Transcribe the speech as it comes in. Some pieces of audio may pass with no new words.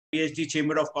PhD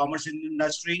Chamber of Commerce and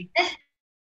Industry.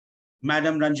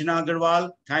 Madam Ranjana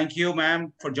Agarwal, thank you,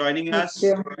 ma'am, for joining us.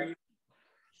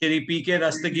 Shri P.K.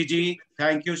 Rastagi ji,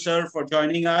 thank you, sir, for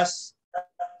joining us.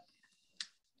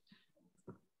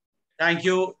 Thank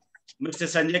you, Mr.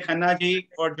 Sanjay Khanna ji,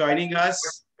 for joining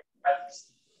us.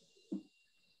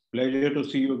 Pleasure to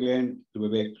see you again,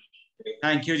 Vivek.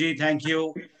 Thank you, ji, thank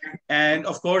you. And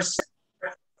of course,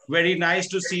 very nice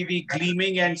to see the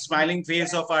gleaming and smiling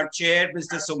face of our chair,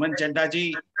 Mr. Suman Chanda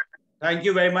ji. Thank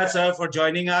you very much, sir, for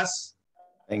joining us.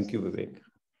 Thank you, Vivek.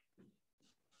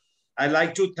 I'd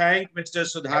like to thank Mr.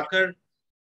 Sudhakar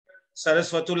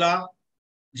Saraswatula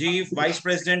ji, Vice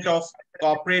President of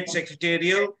Corporate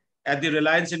Secretarial at the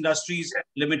Reliance Industries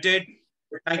Limited.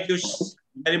 Thank you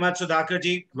very much, Sudhakar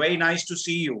ji. Very nice to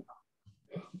see you.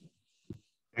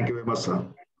 Thank you very much, sir.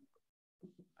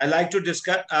 I'd like to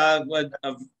discuss,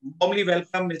 warmly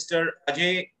welcome Mr.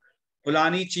 Ajay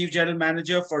Hulani, Chief General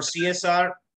Manager for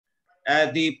CSR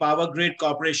at the Power Grid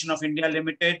Corporation of India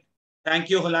Limited.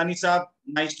 Thank you, Hulani Saab.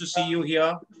 Nice to see you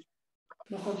here.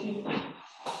 So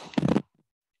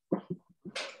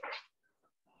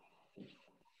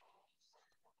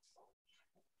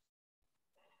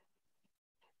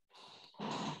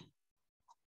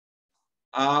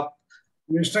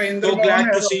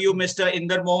glad to see you, Mr.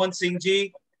 Inder Mohan Singh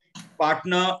ji,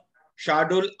 partner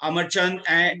Shardul Amarchand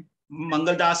and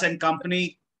Mangaldas and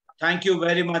Company. Thank you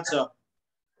very much, sir.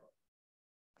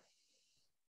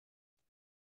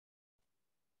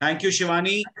 Thank you,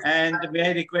 Shivani. And may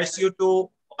I request you to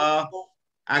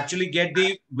actually get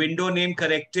the window name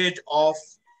corrected of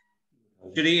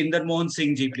Shri Inder Mohan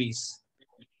Singh ji, please.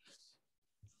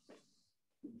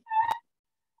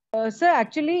 Sir,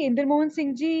 actually, Inder Mohan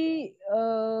Singh ji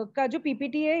ka jo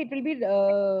PPT hai, it will be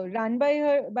run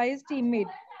by his teammate,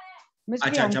 Ms.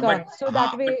 Priyanka. So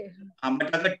that way.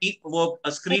 But agar wo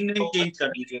screen name change kar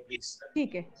dijiye, please.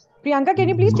 ठीक है. Priyanka, can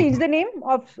you please change the name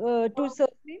of to sir's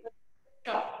name?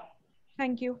 Sure.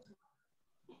 Thank you.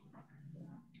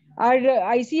 Our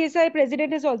ICSI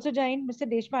president has also joined, Mr.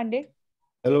 Deshpande.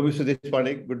 Hello, Mr.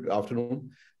 Deshpande. Good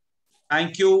afternoon.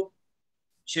 Thank you,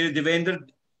 Shri Devendra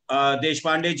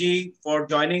Deshpande ji, for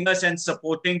joining us and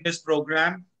supporting this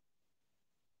program.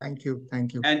 Thank you.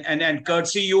 Thank you. And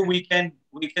courtesy you, we can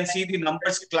see the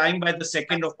numbers climb by the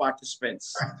second of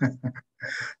participants.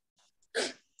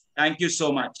 Thank you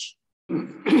so much.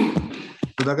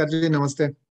 Sudhakar ji,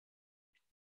 namaste.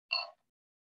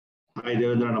 Hi,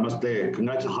 Devendra,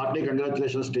 namaste. Hearty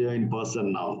congratulations to you in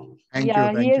person now. Thank you.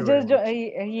 Yeah,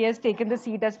 Thank he has taken the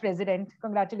seat as president.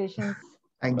 Congratulations.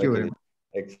 Thank you very much.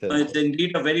 Excellent. It's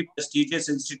indeed a very prestigious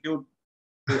institute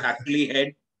to actually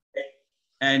head.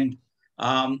 And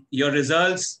your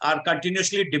results are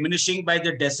continuously diminishing by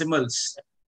the decimals,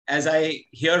 as I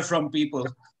hear from people.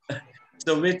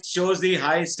 So which shows the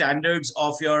high standards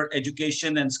of your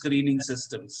education and screening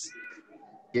systems.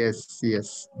 Yes.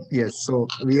 So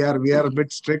we are a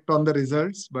bit strict on the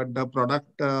results, but the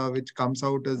product which comes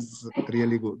out is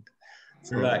really good.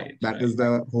 So that is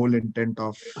the whole intent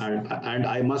of. And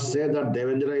I must say that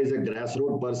Devendra is a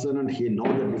grassroots person and he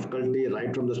knows the difficulty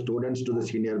right from the students to the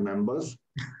senior members.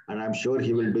 And I'm sure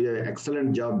he will do an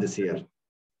excellent job this year.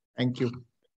 Thank you.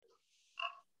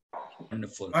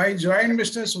 Wonderful. I join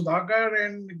Mr. Sudhakar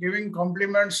in giving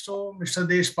compliments to Mr.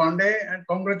 Deshpande and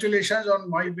congratulations on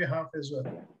my behalf as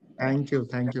well. Thank you.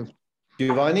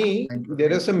 Shivani,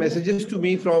 there are some messages to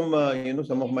me from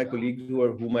some of my colleagues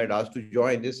whom I'd asked to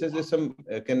join. This says there's some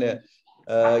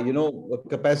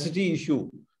capacity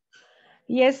issue.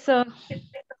 Yes, sir.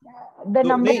 The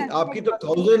number. नहीं, आपकी तो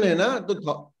 1000 है ना,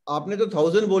 तो आपने तो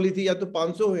 1000 बोली थी या तो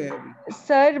 500 है अभी.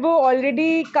 सर वो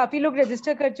ऑलरेडी काफी लोग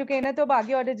रजिस्टर कर चुके हैं ना, तो अब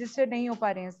आगे और रजिस्टर नहीं हो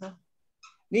पा रहे हैं सर.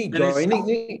 नहीं, joining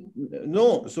नहीं,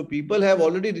 no. So people have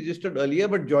already registered earlier,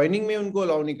 but joining में उनको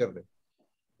allow नहीं कर रहे.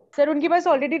 सर उनके पास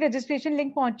ऑलरेडी रजिस्ट्रेशन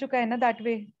लिंक पहुंच चुका है ना दैट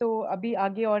वे, तो अभी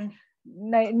आगे और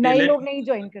नए लोग नहीं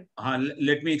ज्वाइन कर. हाँ,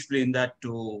 let me explain that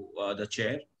to the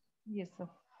chair. Yes sir.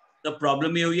 The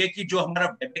problem ये हुई है कि जो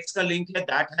हमारा WebEx का link है,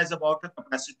 that has about a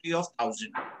capacity of 1000.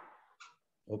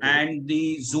 Okay. And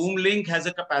the Zoom link has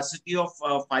a capacity of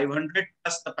 500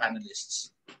 plus the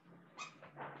panelists.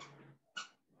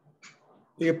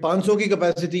 ये 500 की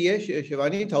capacity है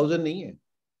शिवानी, 1000 नहीं है.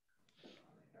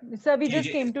 Sir, we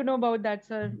just came to know about that,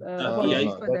 sir.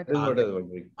 Apologies for that. That is what I was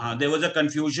wondering. There was a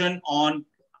confusion on,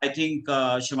 I think,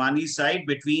 Shivani's side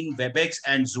between WebEx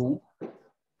and Zoom.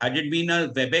 Had it been a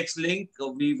WebEx link,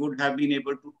 we would have been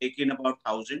able to take in about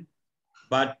 1000.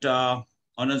 But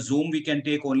on a Zoom, we can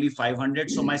take only 500.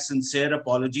 So my sincere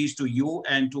apologies to you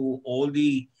and to all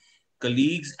the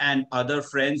colleagues and other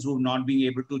friends who have not been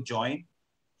able to join.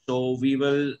 So we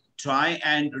will try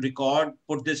and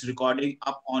put this recording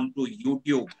up onto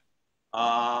YouTube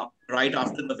right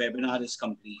after the webinar is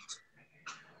complete.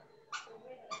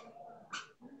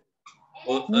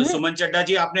 सुमन चड्डा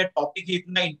जी, आपने topic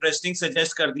इतना interesting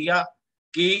suggest कर दिया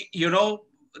कि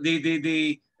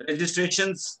the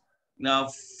registrations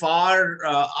far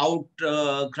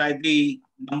outcried the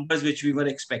numbers which we were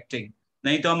expecting.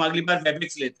 नहीं तो हम अगली बार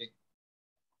WebEx लेते.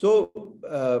 So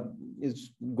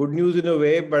it's good news in a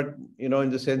way, but in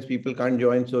the sense people can't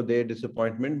join, so they're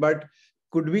disappointment. But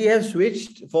could we have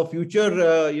switched for future,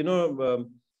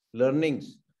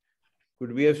 learnings?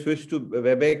 Could we have switched to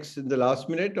WebEx in the last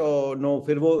minute, or no?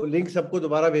 फिर वो link सबको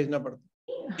दोबारा भेजना पड़ता.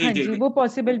 हाँ जी, वो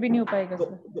possible भी नहीं हो पाएगा.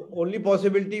 The only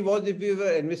possibility was if we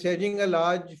were envisaging a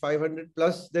large 500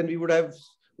 plus, then we would have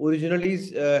originally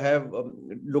have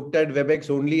looked at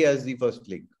WebEx only as the first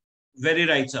link. Very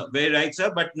right, sir. Very right,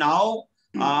 sir. But now,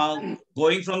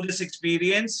 going from this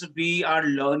experience, we are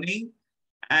learning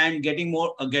and getting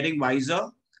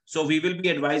wiser. So we will be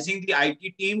advising the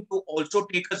IT team to also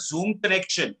take a Zoom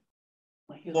connection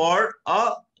for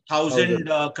 1,000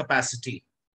 capacity.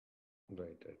 Right.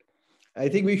 I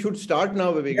think we should start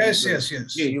now, Vivek. Yes.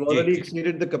 We've already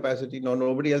exceeded the capacity. Now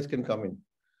nobody else can come in.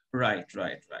 Right.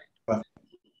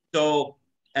 So,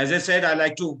 as I said, I'd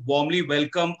like to warmly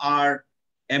welcome our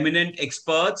eminent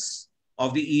experts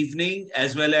of the evening,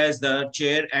 as well as the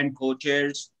chair and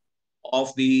co-chairs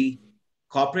of the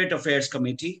Corporate Affairs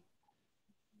Committee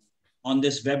on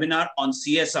this webinar on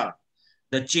CSR,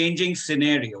 the changing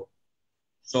scenario.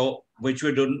 So, which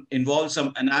would involve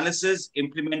some analysis,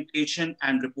 implementation,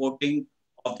 and reporting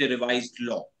of the revised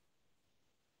law.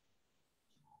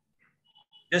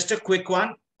 Just a quick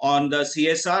one on the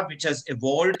CSR, which has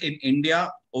evolved in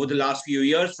India over the last few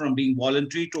years from being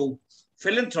voluntary to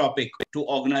philanthropic to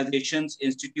organizations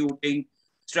instituting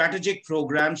strategic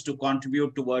programs to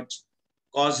contribute towards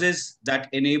causes that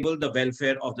enable the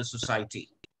welfare of the society.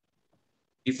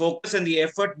 The focus and the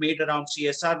effort made around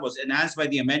CSR was enhanced by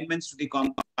the amendments to the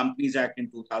Companies Act in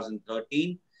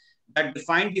 2013 that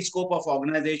defined the scope of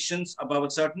organizations above a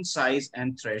certain size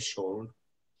and threshold.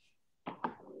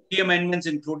 The amendments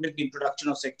included the introduction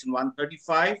of Section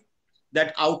 135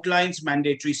 that outlines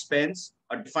mandatory spends,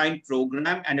 a defined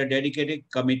program, and a dedicated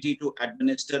committee to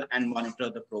administer and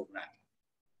monitor the program.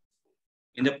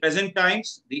 In the present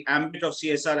times, the ambit of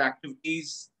CSR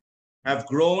activities have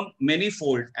grown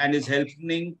manyfold and is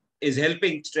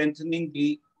helping strengthening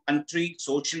the country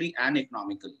socially and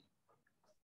economically.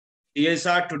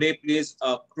 CSR today plays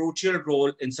a crucial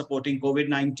role in supporting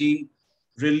COVID-19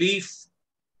 relief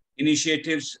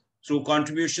initiatives through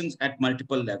contributions at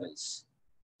multiple levels.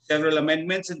 Several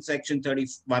amendments in Section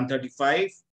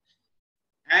 135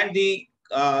 and the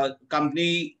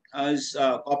company's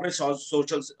corporate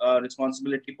social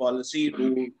responsibility policy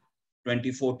rule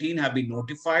 2014 have been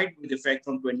notified with effect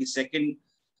from 22nd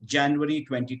January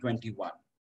 2021.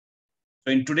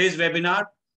 So in today's webinar,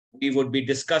 we would be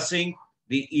discussing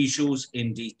the issues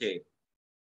in detail.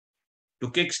 To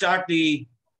kickstart the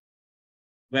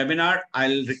webinar,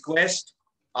 I'll request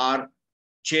our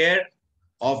chair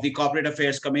of the Corporate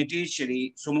Affairs Committee,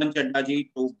 Shri Suman Chadda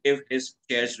ji, to give his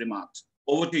chair's remarks.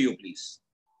 Over to you, please.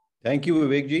 Thank you,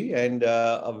 Vivek ji, and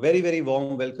a very, very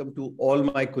warm welcome to all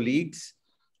my colleagues,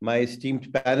 my esteemed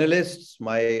panelists,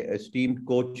 my esteemed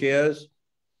co-chairs,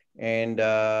 and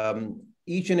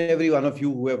each and every one of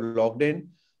you who have logged in.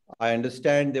 I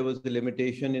understand there was a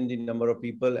limitation in the number of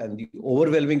people, and the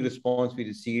overwhelming response we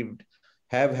received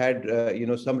have had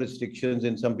some restrictions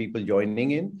in some people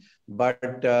joining in,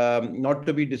 but not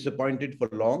to be disappointed for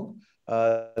long.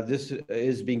 This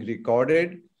is being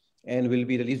recorded and will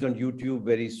be released on YouTube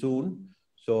very soon.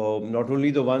 So not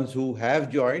only the ones who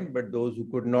have joined, but those who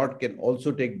could not can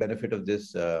also take benefit of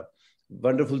this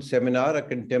wonderful seminar, a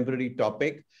contemporary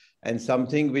topic, and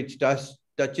something which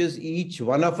touches each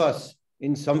one of us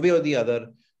in some way or the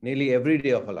other, nearly every day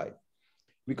of our life.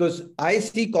 Because I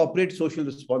see corporate social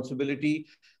responsibility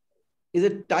is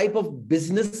a type of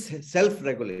business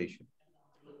self-regulation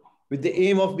with the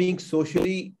aim of being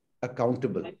socially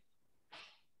accountable.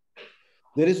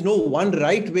 There is no one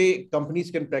right way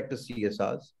companies can practice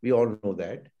CSRs. We all know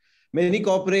that. Many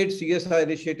corporate CSR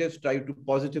initiatives try to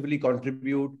positively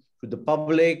contribute to the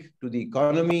public, to the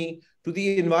economy, to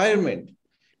the environment.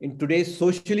 In today's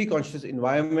socially conscious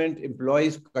environment,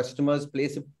 employees, customers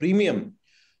place a premium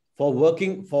for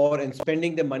working for and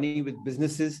spending their money with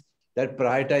businesses that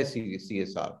prioritize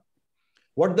CSR.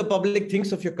 What the public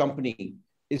thinks of your company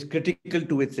is critical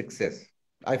to its success.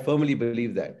 I firmly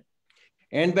believe that.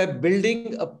 And by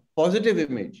building a positive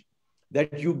image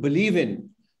that you believe in,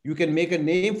 you can make a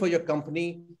name for your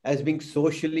company as being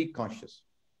socially conscious.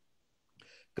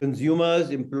 consumers,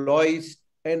 employees,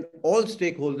 and all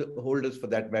stakeholders for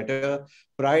that matter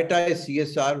prioritize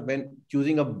CSR when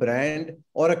choosing a brand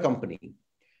or a company.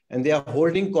 And they are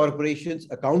holding corporations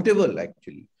accountable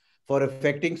actually for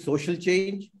affecting social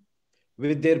change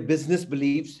with their business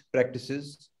beliefs,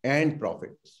 practices, and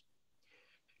profits.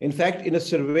 In fact, in a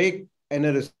survey and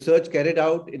a research carried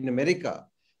out in America,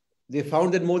 they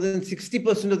found that more than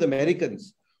 60% of the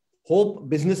Americans hope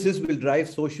businesses will drive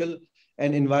social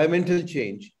and environmental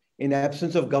change in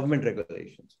absence of government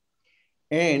regulations.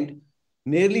 And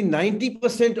nearly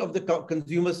 90% of the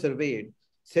consumers surveyed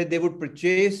said they would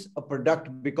purchase a product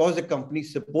because the company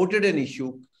supported an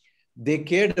issue they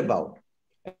cared about.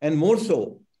 And more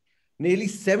so, nearly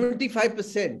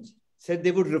 75% said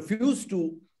they would refuse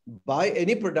to buy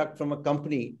any product from a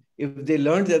company if they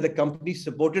learned that the company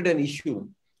supported an issue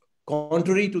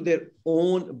contrary to their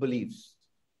own beliefs.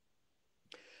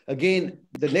 Again,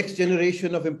 the next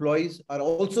generation of employees are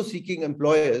also seeking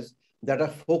employers that are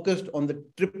focused on the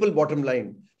triple bottom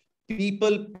line: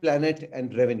 people, planet,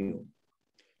 and revenue.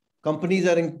 Companies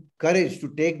are encouraged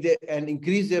to take and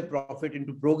increase their profit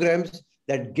into programs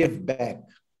that give back.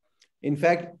 In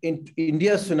fact, in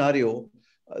India's scenario,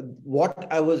 what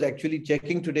I was actually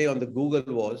checking today on the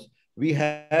Google was, we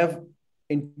have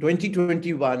in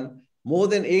 2021, more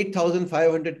than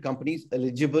 8,500 companies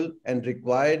eligible and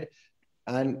required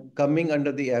and coming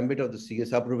under the ambit of the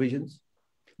CSR provisions.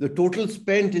 The total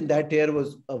spent in that year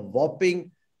was a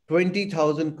whopping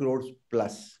 20,000 crores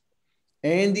plus.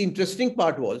 And the interesting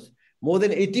part was more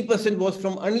than 80% was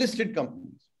from unlisted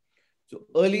companies. So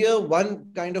earlier,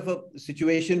 one kind of a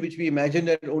situation which we imagined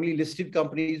that only listed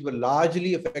companies were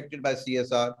largely affected by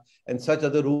CSR and such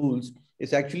other rules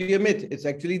is actually a myth. It's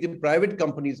actually the private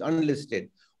companies, unlisted,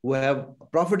 who have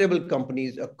profitable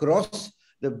companies across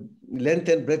the length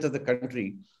and breadth of the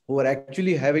country who are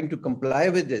actually having to comply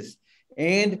with this.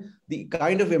 And the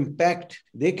kind of impact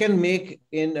they can make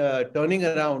in turning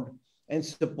around and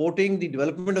supporting the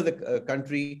development of the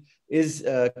country is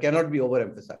cannot be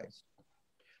overemphasized.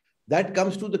 That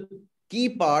comes to the key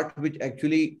part, which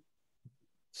actually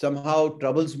somehow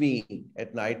troubles me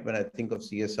at night when I think of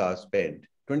CSR spend,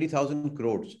 20,000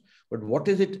 crores. But what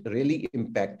is it really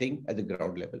impacting at the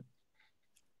ground level?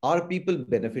 Are people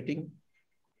benefiting?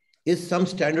 Is some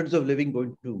standards of living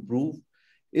going to improve?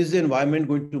 Is the environment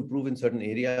going to improve in certain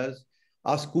areas?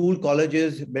 Are school,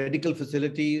 colleges, medical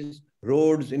facilities,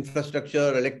 roads,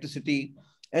 infrastructure, electricity,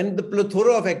 and the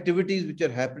plethora of activities which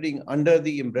are happening under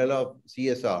the umbrella of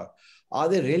CSR, are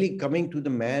they really coming to the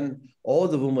man or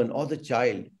the woman or the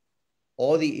child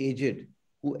or the aged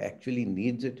who actually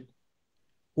needs it?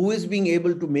 Who is being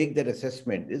able to make that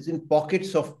assessment? Is in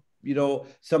pockets of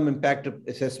some impact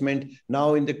assessment.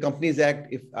 Now in the Companies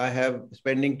Act, if I have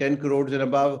spending 10 crores and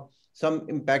above, some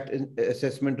impact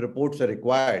assessment reports are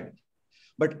required.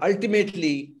 But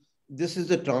ultimately, this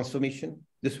is a transformation.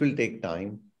 This will take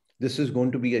time. This is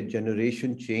going to be a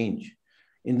generation change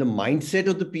in the mindset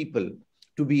of the people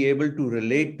to be able to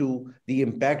relate to the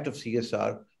impact of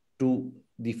CSR to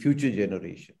the future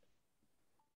generation.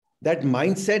 That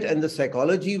mindset and the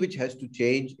psychology which has to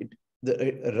change,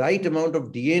 the right amount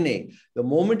of DNA. The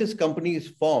moment this company is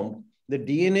formed, the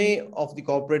DNA of the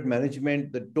corporate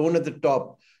management, the tone at the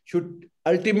top, should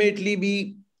ultimately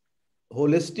be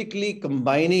holistically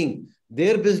combining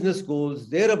their business goals,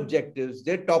 their objectives,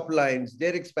 their top lines,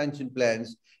 their expansion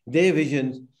plans, their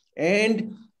visions,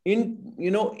 and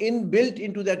inbuilt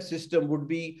into that system would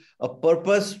be a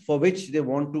purpose for which they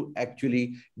want to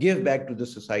actually give back to the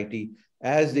society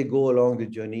as they go along the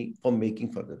journey for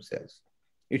making for themselves.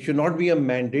 It should not be a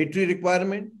mandatory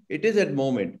requirement. It is at the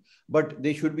moment, but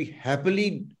they should be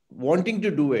happily wanting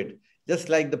to do it, just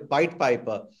like the Pied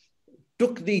Piper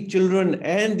took the children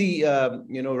and the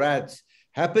rats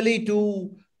happily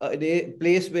to a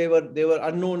place where they were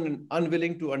unknown and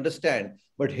unwilling to understand.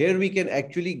 But here we can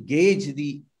actually gauge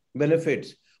the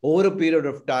benefits over a period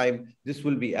of time. This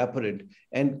will be apparent.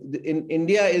 And in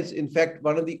India is, in fact,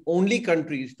 one of the only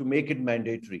countries to make it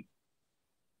mandatory.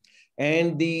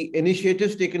 And the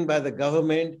initiatives taken by the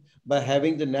government by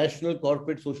having the National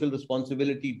Corporate Social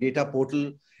Responsibility Data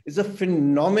Portal is a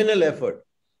phenomenal effort,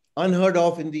 unheard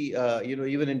of in the,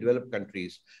 even in developed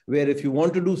countries, where if you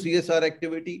want to do CSR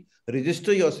activity,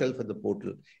 register yourself at the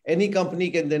portal. Any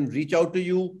company can then reach out to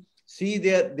you, see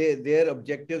their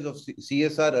objectives of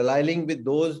CSR aligning with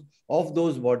those of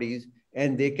those bodies,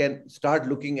 and they can start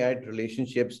looking at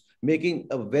relationships, making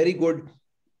a very good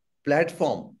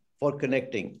platform for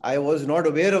connecting. I was not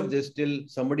aware of this till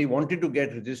somebody wanted to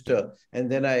get registered, and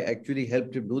then I actually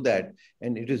helped him do that.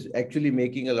 And it is actually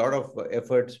making a lot of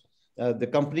efforts the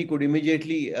company could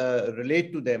immediately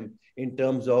relate to them in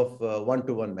terms of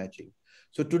one-to-one matching.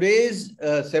 So today's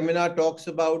seminar talks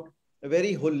about a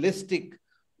very holistic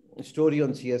story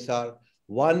on CSR.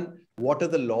 One, what are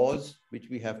the laws which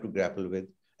we have to grapple with?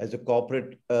 As a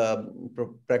corporate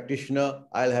practitioner,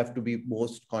 I'll have to be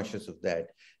most conscious of that.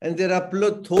 And there are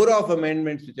plethora of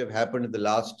amendments which have happened in the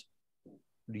last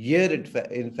year,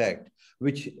 in fact,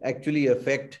 which actually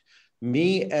affect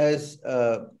me as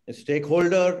a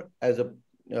stakeholder, as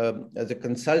a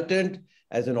consultant,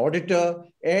 as an auditor,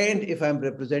 and if I'm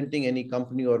representing any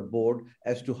company or board,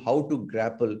 as to how to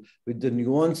grapple with the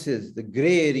nuances, the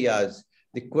gray areas,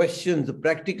 the questions, the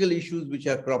practical issues which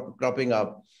are cropping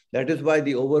up. That is why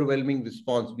the overwhelming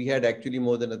response. We had actually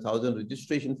more than 1,000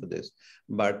 registrations for this,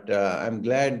 but I'm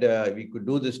glad we could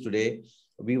do this today.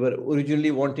 We were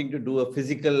originally wanting to do a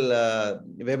physical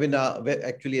webinar,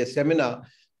 actually a seminar,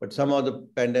 but somehow the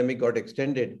pandemic got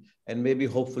extended, and maybe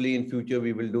hopefully in future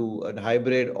we will do a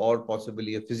hybrid or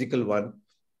possibly a physical one.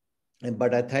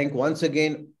 But I thank once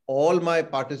again all my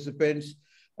participants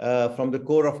from the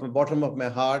bottom of my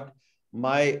heart,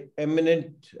 my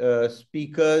eminent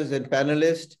speakers and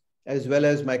panelists, as well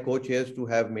as my co-chairs to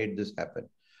have made this happen.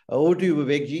 Over to you,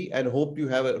 Vivek ji, and hope you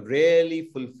have a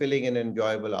really fulfilling and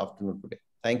enjoyable afternoon today.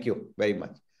 Thank you very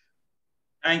much.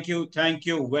 Thank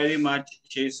you very much,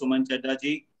 Shri Suman Chadda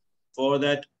ji, for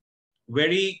that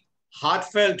very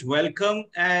heartfelt welcome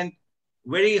and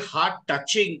very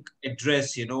heart-touching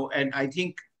address, and I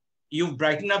think you've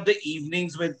brightened up the evening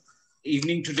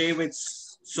today with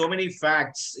so many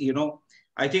facts,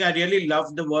 I think I really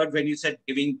loved the word when you said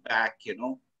giving back,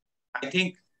 I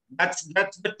think that's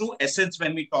the true essence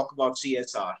when we talk about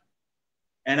CSR.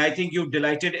 And I think you've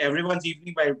delighted everyone's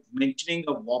evening by mentioning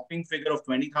a whopping figure of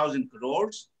 20,000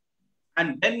 crores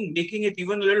and then making it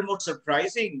even a little more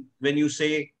surprising when you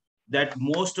say that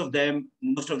most of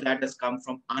that has come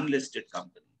from unlisted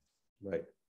companies. Right.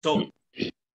 So,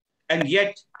 and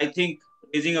yet I think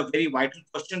raising a very vital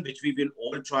question, which we will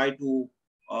all try to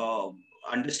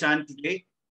understand today,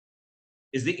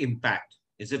 is the impact.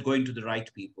 Is it going to the right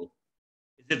people?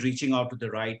 Is it reaching out to the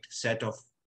right set of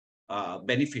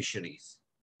beneficiaries?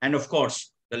 And of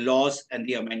course, the laws and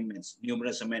the amendments,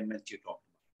 numerous amendments you talked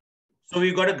about. So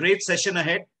we've got a great session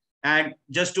ahead. And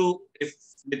just to,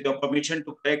 with your permission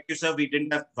to correct you, sir, we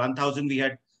didn't have 1,000. We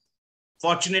had,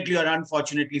 fortunately or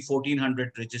unfortunately,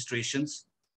 1,400 registrations.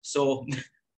 So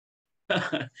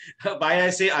why I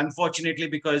say unfortunately,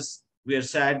 because we are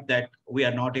sad that we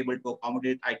are not able to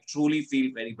accommodate. I truly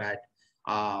feel very bad.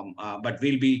 But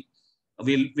we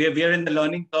are in the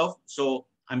learning curve. So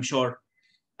I'm sure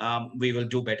we will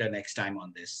do better next time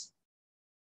on this.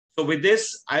 So with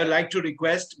this, I would like to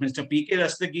request Mr. P.K.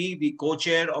 Rastagi, the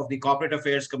co-chair of the Corporate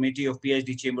Affairs Committee of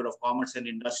PhD Chamber of Commerce and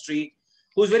Industry,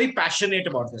 who's very passionate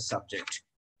about this subject.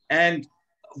 And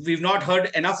we've not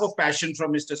heard enough of passion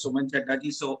from Mr. Suman Chadda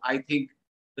ji, so I think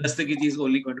Rastagi ji is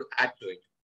only going to add to it.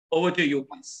 Over to you,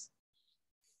 please.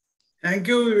 Thank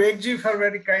you, Vivek ji, for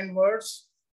very kind words.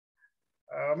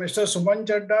 Mr. Suman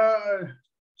Chadda,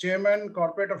 Chairman,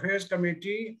 Corporate Affairs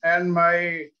Committee, and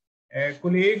my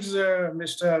colleagues,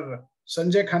 Mr.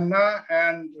 Sanjay Khanna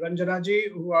and Ranjana ji,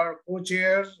 who are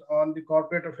co-chairs on the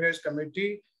Corporate Affairs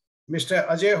Committee, Mr.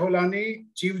 Ajay Holani,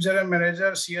 Chief General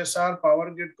Manager, CSR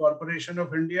Power Grid Corporation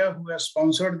of India, who has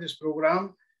sponsored this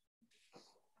program,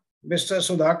 Mr.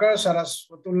 Sudhakar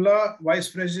Saraswatullah, Vice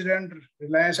President,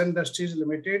 Reliance Industries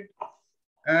Limited,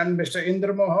 and Mr.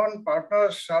 Indra Mohan, Partner,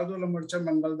 Shardul Amurcha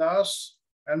Mangaldas,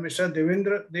 and Mr.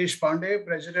 Devendra Deshpande,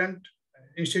 President,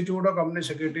 Institute of Company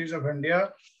Secretaries of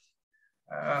India.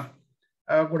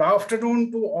 Good afternoon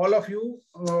to all of you,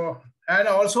 and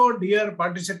also dear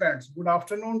participants. Good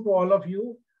afternoon to all of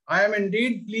you. I am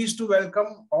indeed pleased to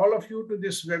welcome all of you to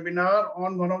this webinar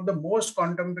on one of the most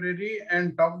contemporary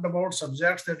and talked about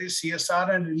subjects, that is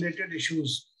CSR and related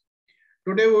issues.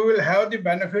 Today, we will have the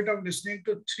benefit of listening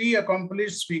to three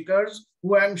accomplished speakers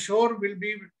who I am sure will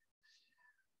be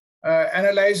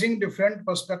analyzing different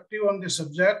perspectives on this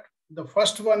subject. The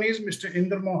first one is Mr.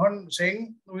 Indra Mohan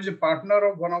Singh, who is a partner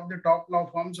of one of the top law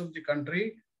firms of the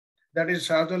country, that is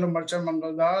Shardul Amurcha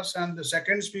Mangaldas. And the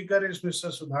second speaker is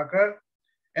Mr. Sudhakar.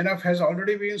 Enough has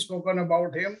already been spoken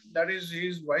about him. That is, he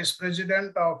is Vice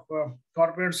President of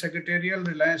Corporate Secretarial,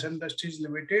 Reliance Industries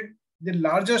Limited, the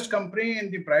largest company in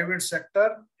the private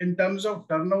sector in terms of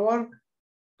turnover,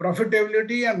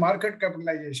 profitability, and market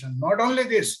capitalization. Not only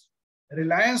this,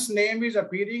 Reliance name is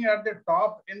appearing at the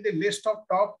top in the list of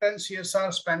top 10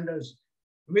 CSR spenders,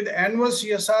 with annual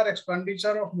CSR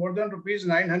expenditure of more than rupees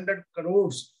 900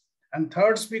 crores. And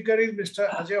third speaker is Mr.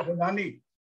 Ajay Holani,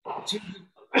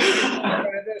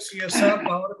 the CSR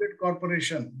Power Grid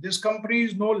Corporation. This company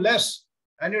is no less,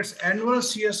 and its annual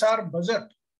CSR budget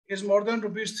is more than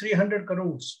rupees 300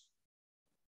 crores.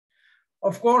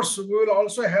 Of course, we will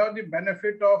also have the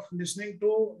benefit of listening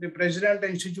to the President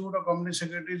and Institute of Company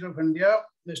Secretaries of India,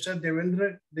 Mr.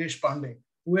 Devendra Deshpande,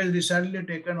 who has recently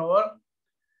taken over.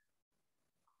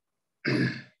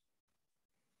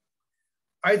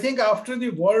 I think after the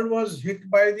world was hit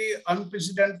by the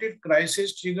unprecedented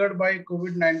crisis triggered by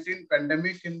COVID-19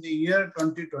 pandemic in the year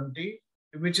 2020,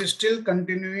 which is still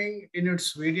continuing in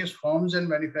its various forms and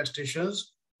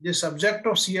manifestations, the subject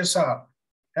of CSR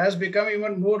has become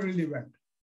even more relevant.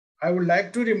 I would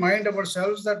like to remind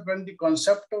ourselves that when the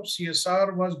concept of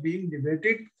CSR was being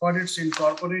debated for its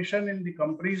incorporation in the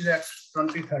Companies Act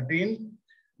 2013,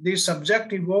 the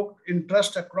subject evoked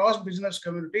interest across business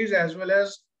communities as well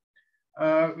as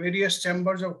various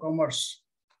chambers of commerce.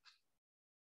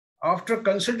 After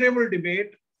considerable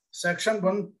debate, Section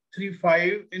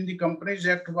 135 in the Companies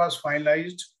Act was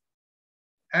finalized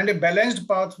and a balanced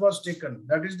path was taken.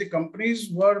 That is, the companies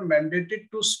were mandated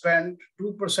to spend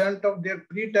 2% of their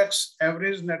pre-tax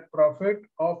average net profit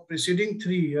of preceding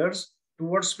 3 years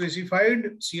towards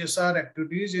specified CSR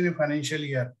activities in a financial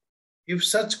year, if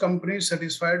such companies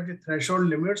satisfied the threshold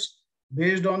limits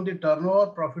based on the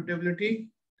turnover, profitability,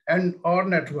 and or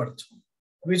net worth,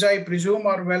 which I presume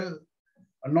are well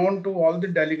known to all the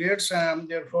delegates, and I am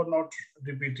therefore not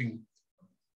repeating.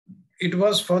 It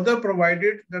was further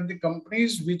provided that the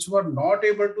companies which were not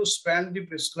able to spend the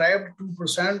prescribed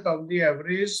 2% of the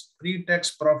average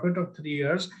pre-tax profit of 3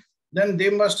 years, then they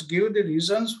must give the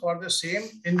reasons for the same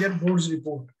in their board's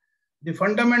report. The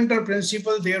fundamental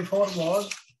principle, therefore,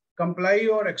 was comply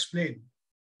or explain.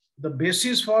 The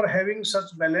basis for having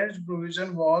such balanced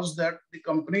provision was that the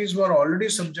companies were already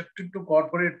subjected to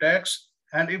corporate tax,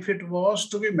 and if it was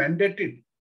to be mandated,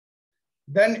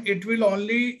 then it will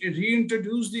only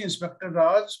reintroduce the Inspector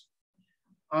Raj.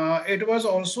 It was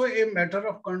also a matter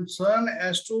of concern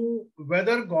as to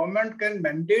whether government can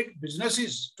mandate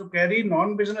businesses to carry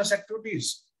non-business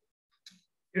activities.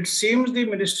 It seems the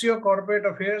Ministry of Corporate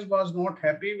Affairs was not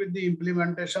happy with the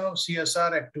implementation of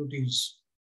CSR activities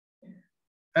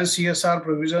and CSR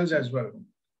provisions as well.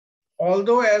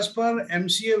 Although as per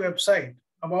MCA website,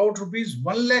 about rupees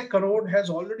 1 lakh crore has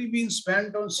already been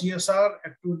spent on CSR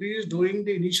activities during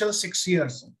the initial 6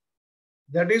 years.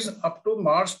 That is up to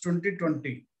March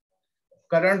 2020.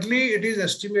 Currently, it is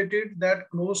estimated that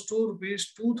close to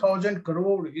rupees 2,000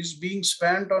 crore is being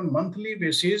spent on monthly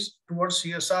basis towards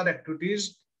CSR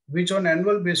activities, which on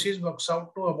annual basis works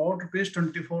out to about rupees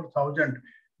 24,000.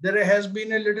 There has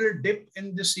been a little dip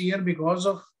in this year because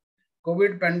of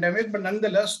COVID pandemic, but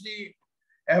nonetheless, the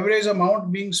average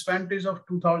amount being spent is of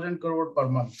 2,000 crore per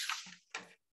month.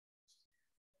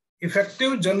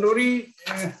 Effective January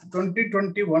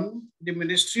 2021, the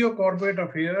Ministry of Corporate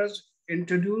Affairs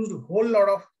introduced a whole lot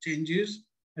of changes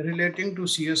relating to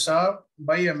CSR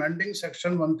by amending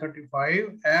Section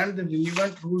 135 and the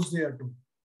relevant rules thereto.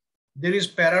 There is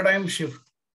paradigm shift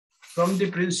from the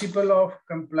principle of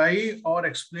comply or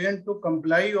explain to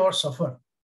comply or suffer.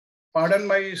 Pardon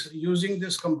my using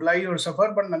this comply or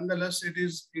suffer, but nonetheless, it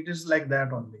is like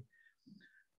that only.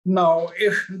 Now,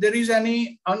 if there is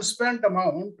any unspent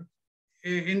amount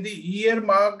in the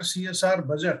earmarked CSR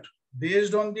budget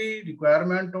based on the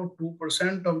requirement of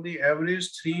 2% of the average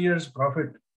 3 years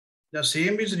profit, the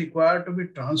same is required to be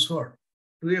transferred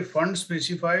to a fund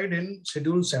specified in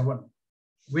Schedule 7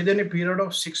 within a period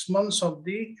of 6 months of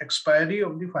the expiry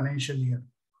of the financial year,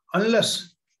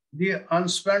 unless the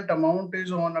unspent amount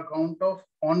is on account of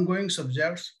ongoing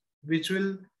subjects which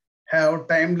will have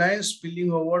timelines spilling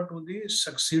over to the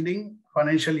succeeding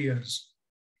financial years.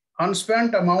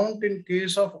 Unspent amount in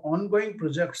case of ongoing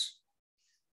projects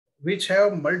which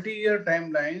have multi-year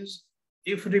timelines,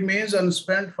 if remains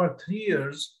unspent for 3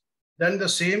 years, then the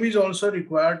same is also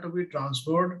required to be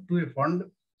transferred to a fund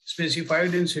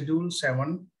specified in Schedule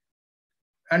 7.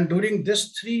 And during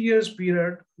this 3 years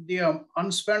period, the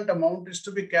unspent amount is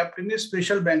to be kept in a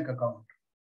special bank account.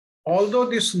 Although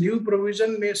this new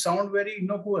provision may sound very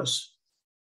innocuous,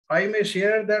 I may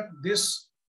share that this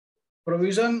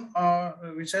provision,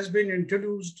 which has been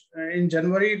introduced in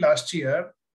January last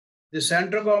year, the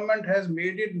central government has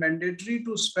made it mandatory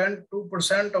to spend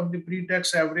 2% of the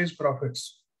pre-tax average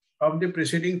profits of the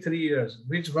preceding 3 years,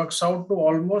 which works out to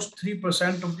almost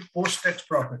 3% of the post-tax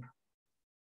profit.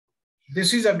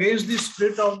 This is against the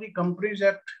spirit of the Companies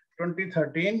Act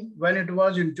 2013 when it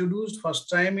was introduced first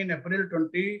time in April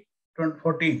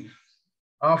 2014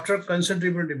 after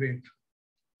considerable debate.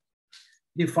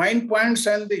 The fine points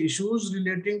and the issues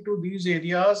relating to these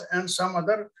areas and some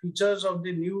other features of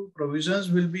the new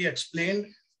provisions will be explained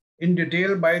in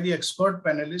detail by the expert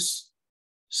panelists.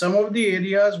 Some of the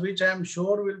areas which I am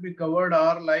sure will be covered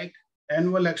are like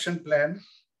annual action plan,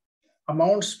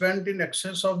 amount spent in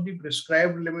excess of the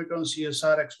prescribed limit on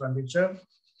CSR expenditure,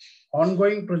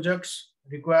 ongoing projects,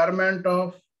 requirement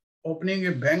of opening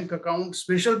a bank account,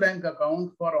 special bank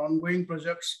account for ongoing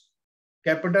projects,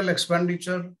 capital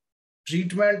expenditure,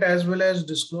 treatment as well as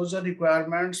disclosure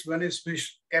requirements when a special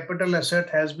capital asset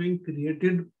has been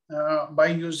created by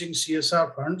using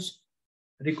CSR funds,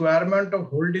 requirement of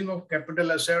holding of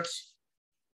capital assets,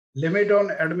 limit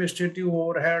on administrative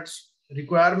overheads,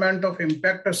 requirement of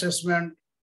impact assessment,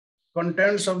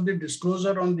 contents of the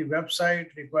disclosure on the website,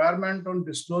 requirement on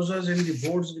disclosures in the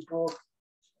board's report.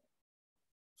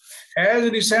 As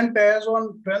recent as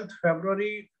on 12th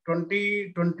February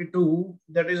 2022,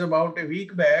 that is about a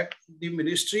week back, the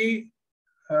Ministry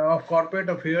of Corporate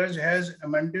Affairs has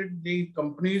amended the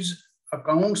company's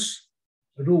accounts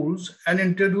rules and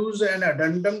introduced an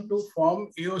addendum to Form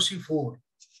AOC4.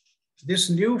 This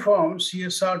new form,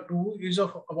 CSR2, is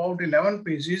of about 11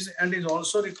 pages and is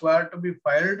also required to be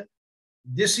filed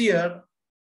this year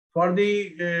for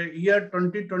the year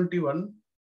 2021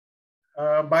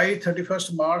 by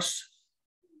 31st March,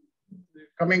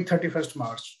 coming 31st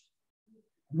March.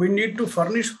 We need to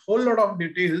furnish a whole lot of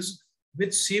details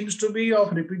which seems to be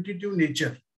of repetitive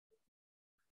nature.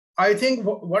 I think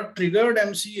what triggered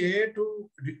MCA to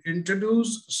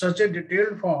introduce such a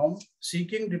detailed form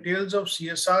seeking details of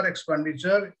CSR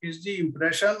expenditure is the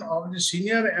impression of the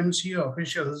senior MCA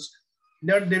officials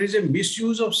that there is a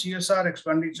misuse of CSR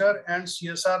expenditure and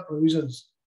CSR provisions,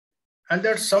 and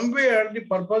that somewhere the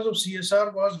purpose of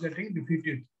CSR was getting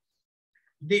defeated.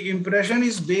 The impression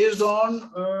is based on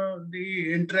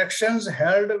the interactions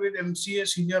held with MCA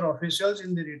senior officials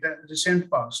in the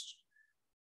recent past.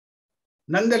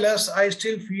 Nonetheless, I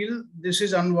still feel this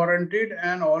is unwarranted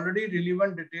and already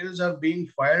relevant details are being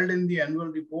filed in the annual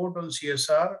report on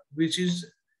CSR, which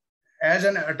is as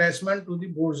an attachment to the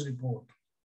board's report.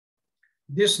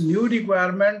 This new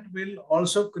requirement will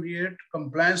also create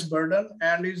compliance burden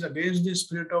and is against the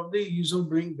spirit of the ease of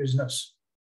doing business.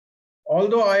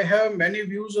 Although I have many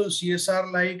views on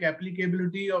CSR, like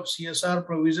applicability of CSR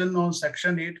provision on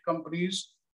Section 8 companies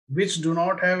which do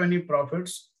not have any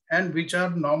profits and which are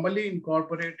normally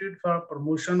incorporated for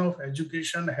promotion of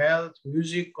education, health,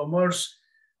 music, commerce,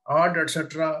 art,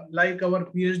 etc. Like our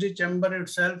PhD chamber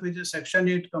itself is a Section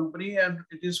 8 company and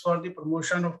it is for the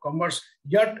promotion of commerce,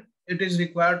 yet it is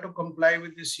required to comply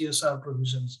with the CSR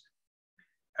provisions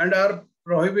and are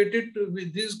prohibited to,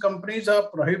 these companies are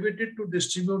prohibited to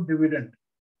distribute dividend.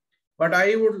 But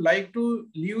I would like to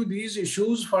leave these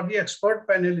issues for the expert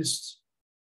panelists.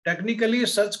 Technically,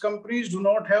 such companies do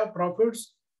not have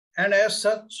profits, and as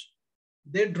such,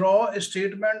 they draw a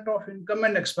statement of income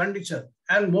and expenditure.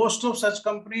 And most of such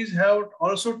companies have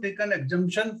also taken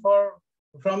exemption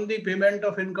from the payment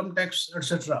of income tax,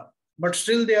 etc. But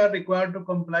still they are required to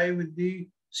comply with the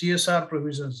CSR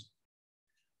provisions.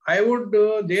 I would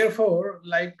therefore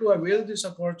like to avail this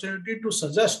opportunity to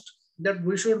suggest that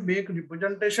we should make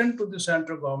representation to the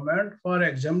central government for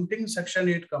exempting Section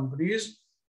 8 companies,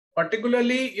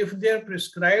 particularly if their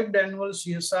prescribed annual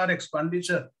CSR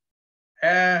expenditure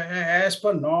as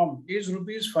per norm is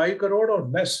 ₹5 crore or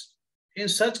less. In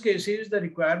such cases, the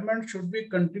requirement should be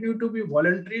continue to be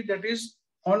voluntary, that is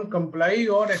on comply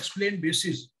or explain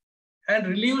basis, and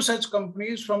relieve such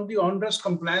companies from the onerous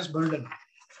compliance burden.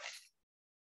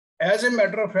 As a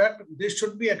matter of fact, this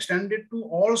should be extended to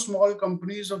all small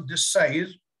companies of this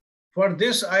size. For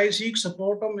this, I seek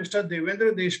support of Mr.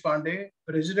 Devendra Deshpande,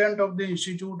 President of the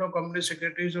Institute of Company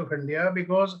Secretaries of India,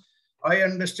 because I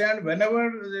understand whenever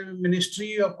the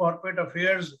Ministry of Corporate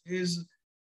Affairs is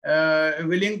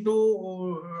willing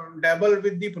to dabble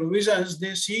with the provisions,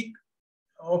 they seek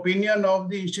opinion of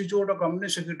the Institute of Company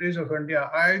Secretaries of India.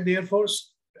 I therefore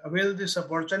avail this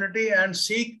opportunity and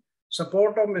seek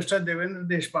support of Mr. Devendra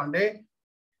Deshpande,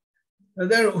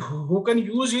 who can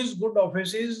use his good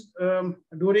offices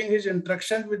during his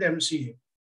interactions with MCA.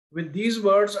 With these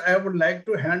words, I would like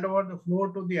to hand over the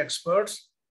floor to the experts.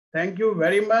 Thank you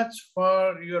very much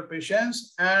for your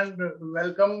patience and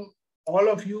welcome all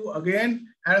of you again.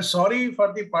 And sorry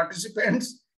for the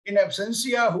participants in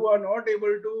absentia who are not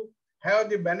able to have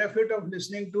the benefit of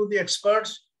listening to the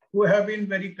experts who have been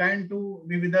very kind to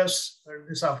be with us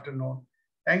this afternoon.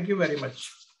 Thank you very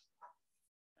much.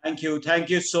 Thank you. Thank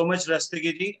you so much,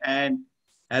 Rastagiri. And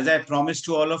as I promised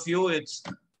to all of you, it's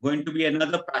going to be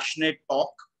another passionate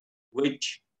talk,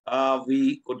 which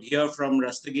we could hear from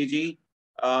Rastagiri.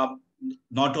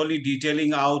 not only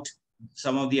detailing out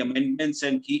some of the amendments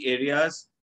and key areas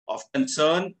of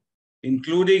concern,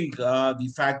 including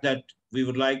the fact that we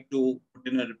would like to put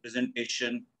in a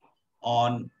representation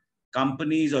on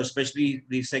companies, or especially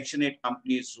the Section 8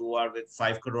 companies who are with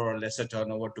 5 crore or lesser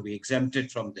turnover, to be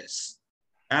exempted from this.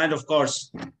 And of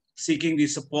course, seeking the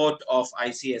support of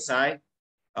ICSI,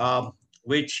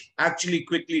 which actually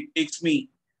quickly takes me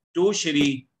to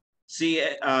to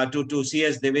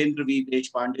CS Devendra V.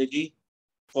 Deshpande ji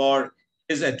for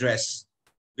his address.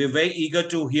 We're very eager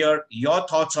to hear your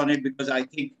thoughts on it, because I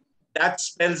think that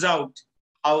spells out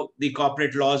how the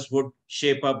corporate laws would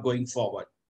shape up going forward.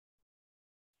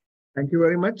 Thank you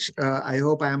very much. I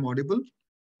hope I am audible.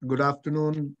 Good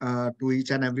afternoon to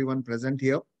each and everyone present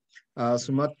here.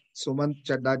 Sumant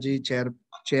Chadda ji,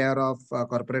 Chair of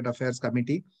Corporate Affairs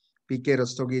Committee, PK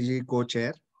Rastogi ji,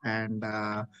 Co-Chair, and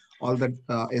all the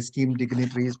esteemed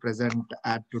dignitaries present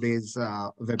at today's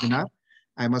webinar.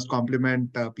 I must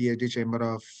compliment PhD Chamber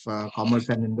of Commerce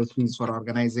and Industries for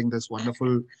organizing this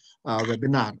wonderful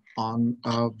webinar on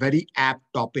a very apt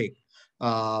topic.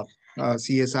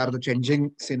 CSR, the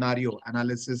changing scenario,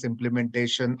 analysis,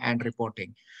 implementation, and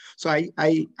reporting. So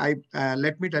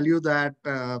let me tell you that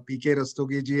PK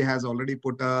Rastogi ji has already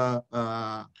put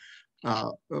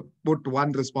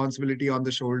one responsibility on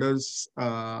the shoulders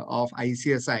of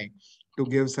ICSI to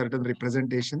give certain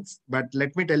representations. But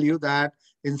let me tell you that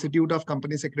Institute of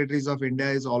Company Secretaries of India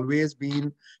has always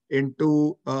been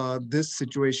into this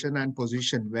situation and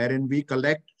position wherein we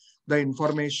collect the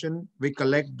information, we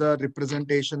collect the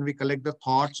representation, we collect the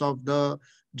thoughts of the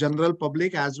general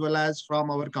public as well as from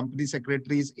our company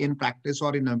secretaries in practice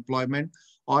or in employment,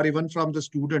 or even from the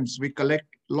students. We collect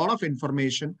a lot of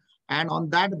information, and on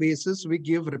that basis, we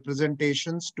give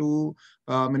representations to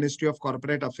Ministry of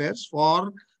Corporate Affairs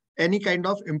for any kind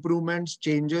of improvements,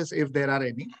 changes, if there are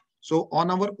any. So on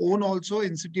our own also,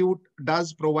 Institute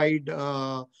does provide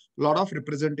a lot of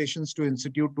representations to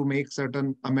Institute to make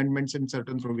certain amendments in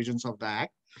certain provisions of the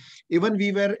Act. Even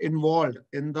we were involved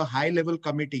in the high-level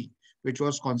committee, which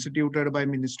was constituted by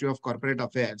Ministry of Corporate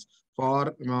Affairs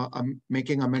for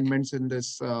making amendments in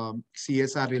this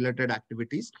CSR-related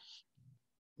activities.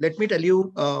 Let me tell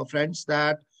you, friends,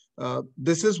 that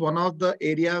this is one of the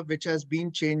area which has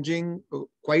been changing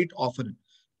quite often.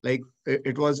 Like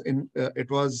it was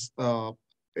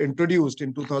introduced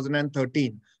in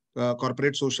 2013,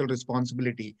 corporate social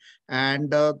responsibility,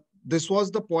 and this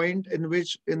was the point in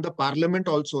which in the Parliament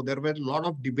also there were a lot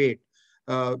of debate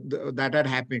that had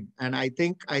happened, and I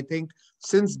think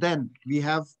since then we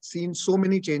have seen so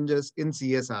many changes in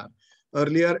CSR.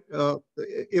 Earlier,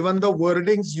 even the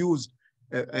wordings used.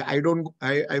 I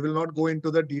will not go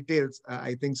into the details.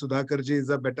 I think Sudhakarji is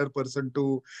a better person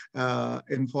to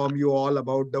inform you all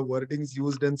about the wordings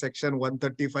used in section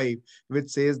 135, which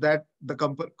says that the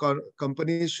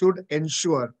companies should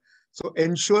ensure. So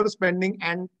ensure spending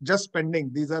and just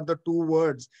spending. These are the two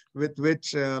words with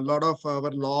which a lot of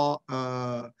our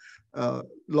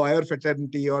lawyer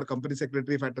fraternity or company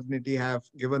secretary fraternity have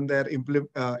given their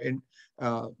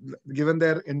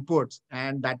inputs,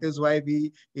 and that is why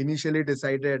we initially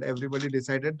decided, everybody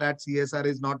decided that CSR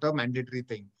is not a mandatory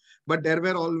thing. But there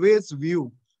were always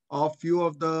few of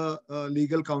the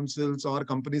legal counsels or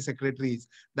company secretaries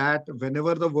that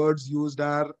whenever the words used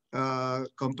are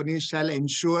companies shall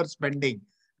ensure spending,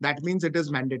 that means it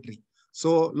is mandatory.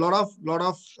 So lot of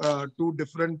two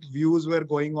different views were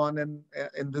going on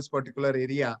in this particular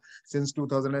area since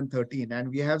 2013, and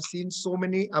we have seen so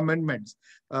many amendments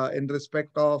in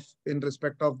respect of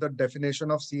the definition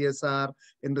of CSR,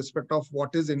 in respect of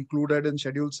what is included in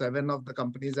Schedule 7 of the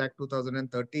Companies Act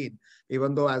 2013.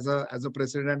 Even though as a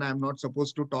president, I am not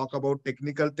supposed to talk about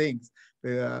technical things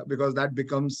because that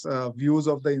becomes views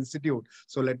of the institute.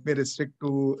 So let me restrict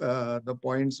to the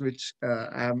points which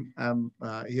I am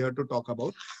here to talk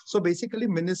about. So basically,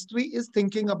 ministry is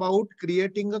thinking about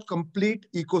creating a complete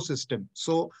ecosystem.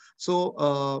 So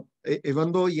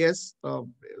even though, yes,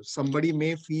 somebody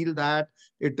may feel that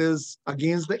it is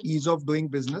against the ease of doing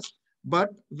business, but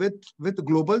with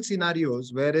global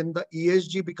scenarios wherein the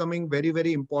ESG becoming very,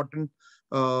 very important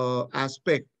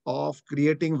aspect of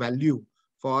creating value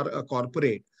for a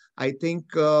corporate, I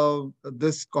think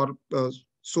this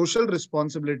social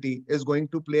responsibility is going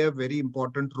to play a very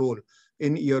important role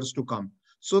in years to come.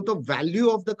 So the value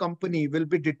of the company will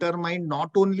be determined not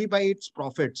only by its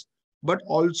profits, but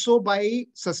also by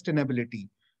sustainability.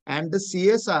 And the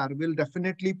CSR will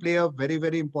definitely play a very,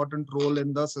 very important role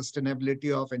in the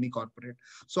sustainability of any corporate.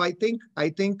 So I think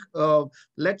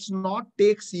let's not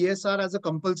take CSR as a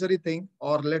compulsory thing,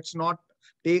 or let's not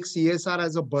take CSR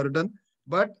as a burden,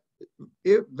 but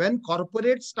when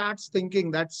corporate starts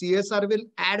thinking that CSR will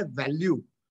add value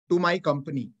to my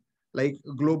company, like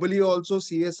globally also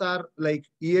CSR, like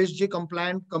ESG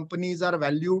compliant companies are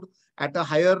valued at a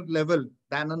higher level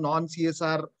than a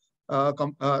non-CSR,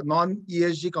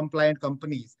 non-ESG compliant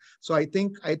companies. So I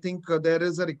think there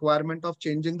is a requirement of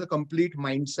changing the complete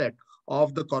mindset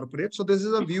of the corporate. So this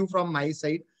is a view from my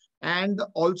side. And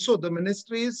also the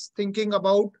ministry is thinking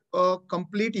about a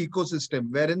complete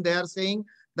ecosystem wherein they are saying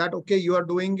that, okay, you are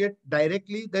doing it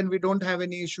directly, then we don't have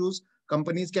any issues.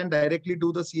 Companies can directly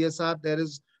do the CSR. There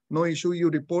is no issue. You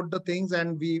report the things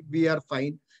and we are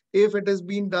fine. If it is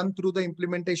being done through the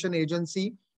implementation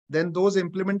agency, then those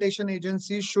implementation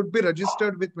agencies should be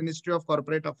registered with Ministry of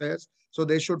Corporate Affairs. So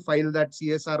they should file that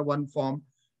CSR1 form.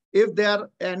 If they are,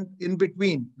 and in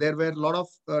between, there were a lot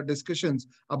of discussions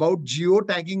about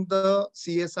geo-tagging the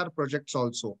CSR projects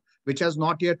also, which has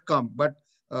not yet come. But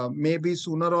maybe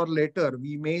sooner or later,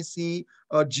 we may see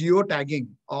a geo-tagging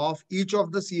of each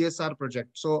of the CSR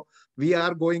projects. So we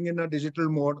are going in a digital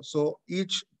mode. So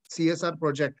each CSR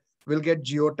project will get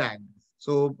geo-tagged.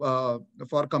 So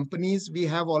for companies, we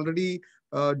have already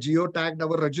geo-tagged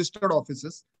our registered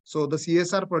offices. So the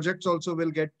CSR projects also will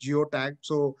get geo-tagged.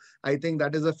 So I think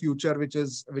that is a future which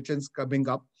is coming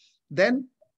up. Then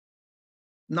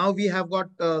now we have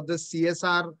got the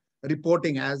CSR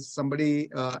reporting, as somebody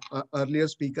earlier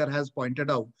speaker has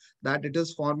pointed out, that it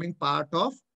is forming part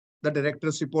of the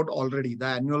director's report already, the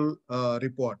annual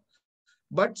report.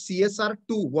 But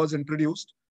CSR2 was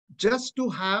introduced just to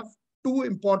have two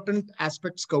important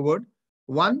aspects covered.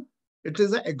 One, it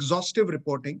is an exhaustive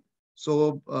reporting.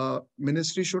 So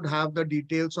ministry should have the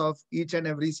details of each and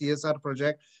every CSR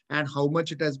project and how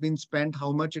much it has been spent,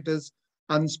 how much it is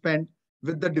unspent.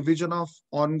 With the division of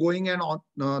ongoing and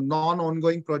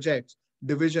non-ongoing projects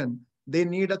division, they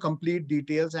need a complete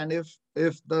details. And if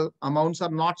the amounts are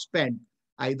not spent,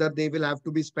 either they will have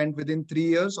to be spent within 3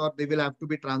 years or they will have to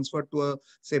be transferred to a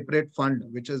separate fund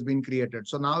which has been created.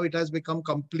 So now it has become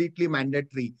completely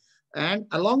mandatory. And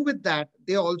along with that,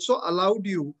 they also allowed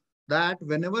you that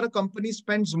whenever a company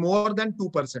spends more than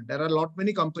 2%, there are a lot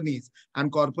many companies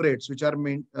and corporates which are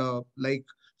like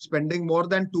spending more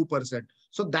than 2%.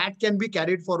 So that can be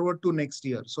carried forward to next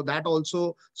year. So that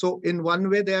also, so in one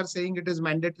way they are saying it is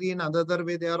mandatory. In another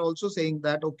way, they are also saying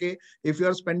that, okay, if you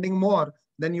are spending more,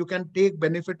 then you can take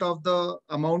benefit of the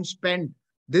amount spent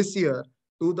this year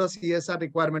to the CSR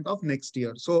requirement of next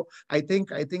year. So I think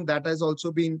that has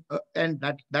also been, and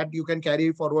that you can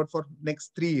carry forward for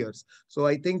next 3 years. So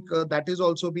I think that is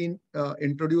also been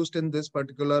introduced in this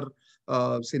particular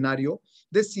scenario.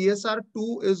 This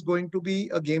CSR2 is going to be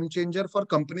a game changer for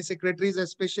company secretaries,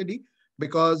 especially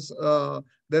because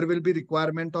there will be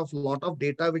requirement of a lot of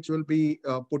data which will be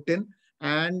put in.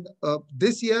 And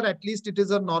this year, at least it is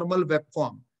a normal web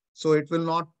form. So it will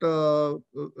not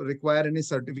require any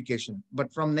certification.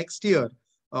 But from next year,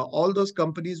 all those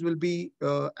companies will be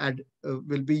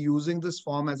using this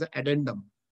form as an addendum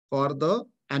for the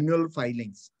annual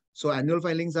filings. So annual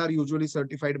filings are usually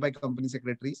certified by company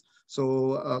secretaries.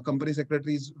 So company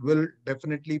secretaries will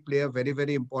definitely play a very,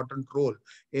 very important role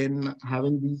in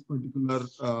having these particular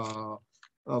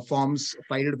forms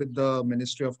filed with the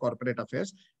Ministry of Corporate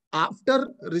Affairs. After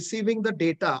receiving the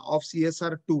data of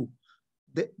CSR2,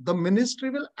 the ministry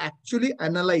will actually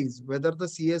analyze whether the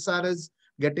CSR is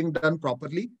getting done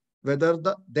properly, whether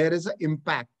there is an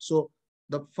impact. So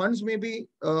the funds may be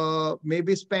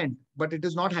spent, but it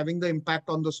is not having the impact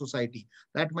on the society.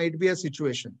 That might be a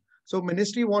situation. So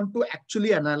ministry want to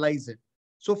actually analyze it.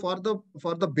 So for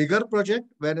the bigger project,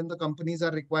 wherein the companies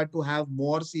are required to have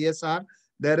more CSR,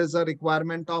 there is a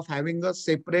requirement of having a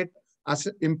separate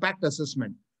impact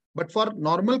assessment. But for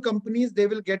normal companies, they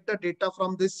will get the data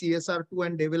from this CSR2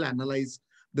 and they will analyze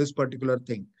this particular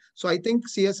thing. So I think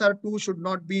CSR2 should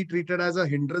not be treated as a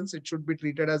hindrance. It should be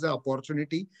treated as an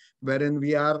opportunity wherein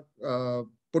we are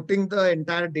putting the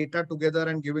entire data together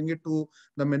and giving it to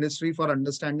the ministry for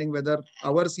understanding whether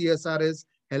our CSR is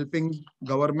helping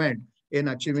government in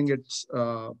achieving its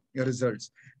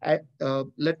results.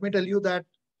 Let me tell you that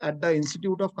at the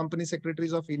Institute of Company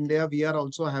Secretaries of India, we are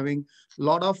also having a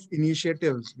lot of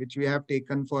initiatives which we have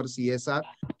taken for CSR.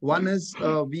 One is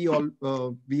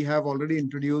we have already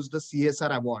introduced the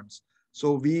CSR awards.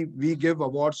 So we give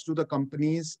awards to the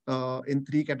companies in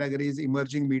 3 categories: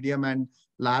 emerging, medium, and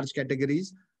large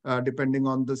categories, depending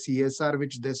on the CSR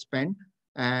which they spend.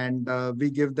 And we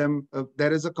give them,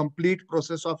 there is a complete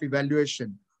process of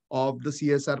evaluation of the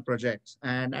CSR projects.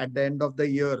 And at the end of the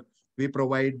year, we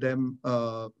provide them,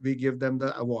 we give them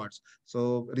the awards.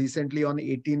 So recently on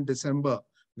 18 December,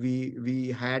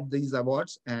 we had these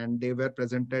awards and they were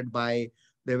presented by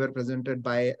They were presented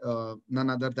by none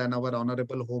other than our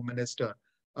Honorable Home Minister,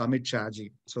 Amit Shah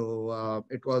ji. So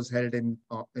it was held in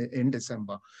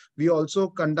December. We also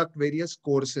conduct various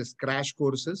courses, crash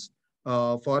courses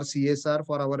for CSR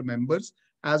for our members,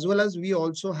 as well as we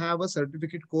also have a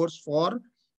certificate course for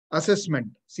assessment,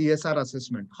 CSR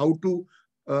assessment, how to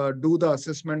do the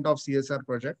assessment of CSR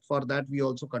project. For that, we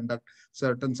also conduct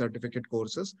certain certificate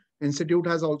courses. Institute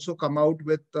has also come out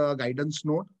with a guidance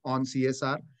note on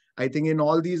CSR. I think in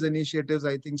all these initiatives,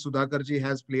 I think Sudhakar ji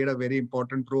has played a very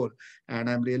important role, and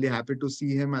I'm really happy to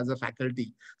see him as a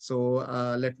faculty. So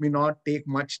let me not take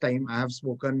much time. I have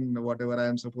spoken whatever I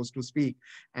am supposed to speak.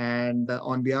 And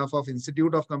on behalf of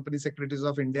Institute of Company Secretaries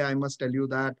of India, I must tell you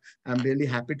that I'm really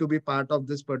happy to be part of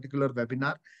this particular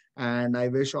webinar. And I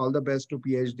wish all the best to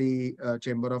PhD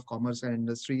Chamber of Commerce and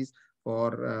Industries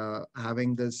for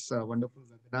having this wonderful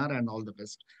webinar, and all the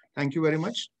best. Thank you very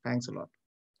much. Thanks a lot.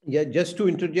 Yeah, just to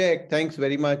interject, thanks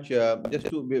very much. Just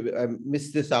to I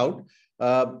missed this out.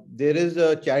 There is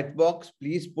a chat box.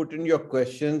 Please put in your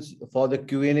questions for the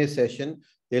Q&A session.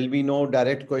 There'll be no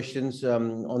direct questions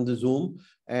on the Zoom,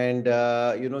 and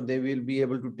they will be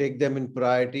able to take them in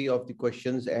priority of the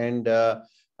questions and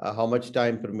how much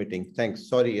time permitting. Thanks.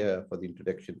 Sorry for the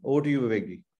introduction. Over to you,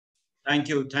 Vivek. Thank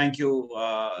you,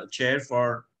 Chair,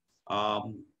 for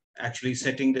actually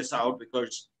setting this out,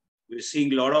 because we're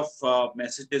seeing a lot of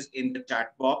messages in the chat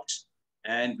box,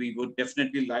 and we would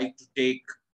definitely like to take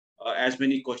as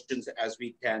many questions as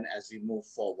we can as we move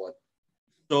forward.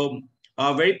 So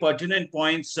very pertinent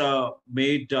points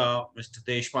made, Mr.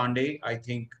 Deshpande, I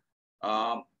think.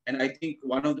 And I think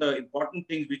one of the important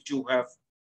things which you have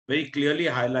very clearly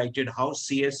highlighted, how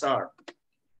CSR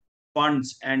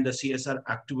funds and the CSR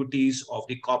activities of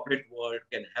the corporate world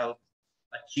can help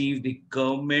achieve the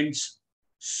government's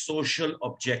social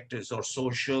objectives or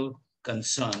social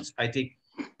concerns. I think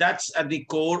that's at the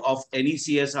core of any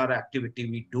CSR activity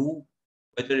we do,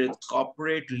 whether it's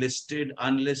corporate, listed,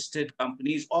 unlisted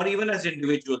companies, or even as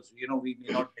individuals. We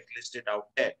may not get listed out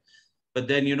there, but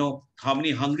then, how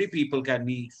many hungry people can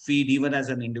we feed even as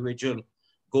an individual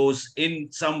goes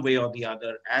in some way or the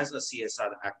other as a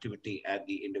CSR activity at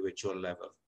the individual level.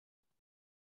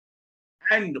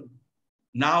 And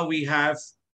now we have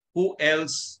who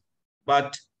else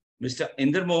but Mr.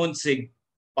 Inder Mohan Singh,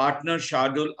 partner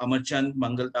Shardul Amarchand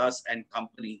Mangaldas and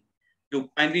Company, to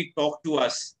kindly talk to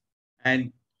us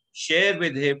and share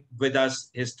with us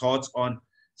his thoughts on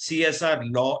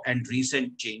CSR law and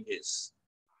recent changes.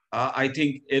 I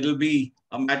think it'll be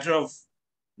a matter of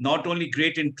not only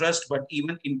great interest, but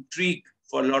even intrigue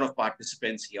for a lot of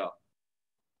participants here.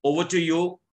 Over to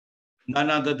you,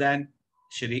 none other than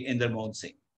Shri Inder Mohan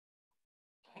Singh.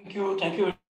 Thank you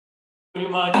very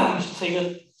much,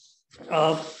 Mr.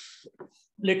 Sehgal.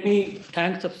 Let me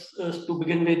thank to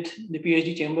begin with the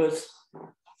PhD Chambers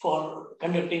for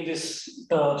conducting this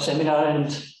seminar and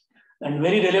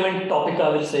very relevant topic, I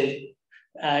will say.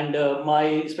 And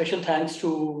my special thanks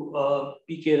to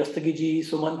P.K. Rastagi ji,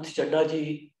 Sumant Chadda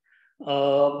ji,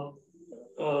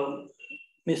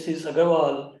 Mrs.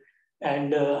 Agarwal,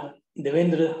 and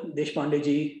Devendra Deshpande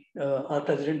ji, our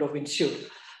president of Institute.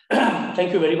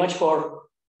 Thank you very much for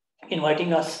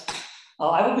inviting us.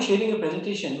 I will be sharing a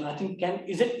presentation. I think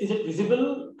is it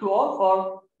visible to all,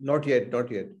 or not yet?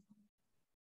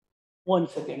 One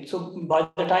second. So by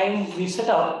the time we set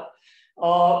up,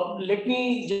 let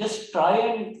me just try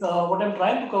and what I'm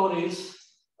trying to cover is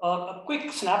a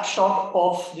quick snapshot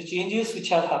of the changes which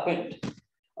have happened.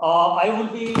 I will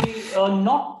be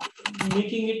not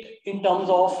making it in terms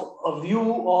of a view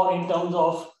or in terms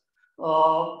of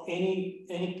any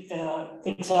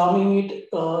examining it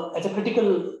as a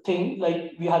critical thing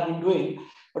like we have been doing,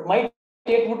 but my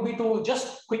take would be to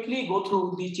just quickly go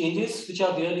through the changes which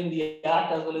are there in the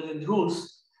Act as well as in the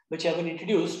rules which have been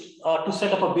introduced to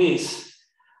set up a base.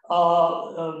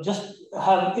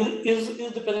 Is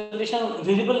the presentation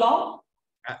visible now?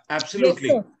 Absolutely.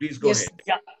 Yes, please go ahead.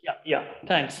 Yeah.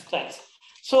 Thanks.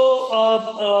 So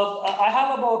I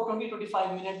have about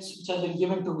 20-25 minutes which have been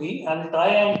given to me. I will try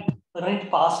and run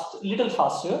it past a little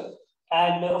faster.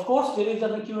 And of course, there is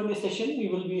a Q&A session. We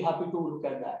will be happy to look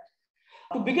at that.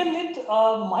 To begin with,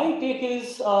 my take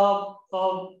is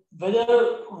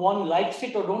whether one likes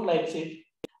it or don't like it,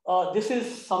 this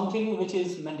is something which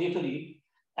is mandatory.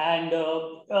 And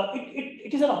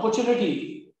it is an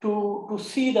opportunity to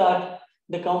see that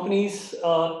the companies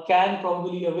can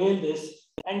probably avail this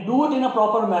and do it in a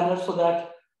proper manner so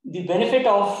that the benefit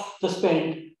of the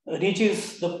spend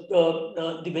reaches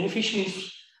the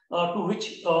beneficiaries to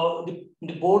which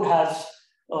the board has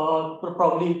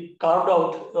probably carved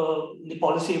out the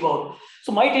policy about.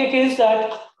 So my take is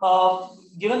that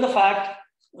given the fact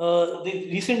the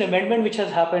recent amendment which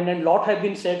has happened, and a lot have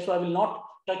been said, so I will not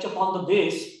touch upon the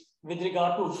base with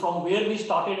regard to from where we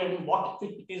started and what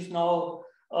it is now,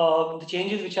 the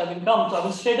changes which have been come. So I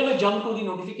will straight away jump to the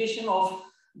notification of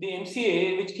the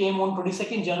MCA, which came on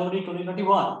 22nd January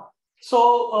 2021.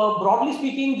 So broadly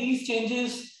speaking, these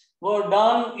changes were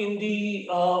done in the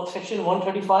section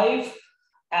 135,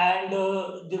 and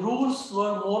the rules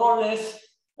were more or less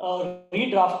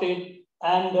redrafted.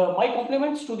 And my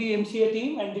compliments to the MCA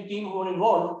team and the team who were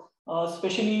involved,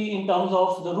 especially in terms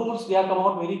of the rules. They have come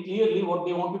out very clearly what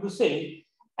they wanted to say,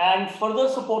 and further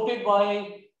supported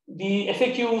by the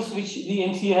FAQs which the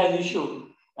MCA has issued.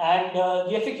 And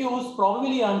the FAQs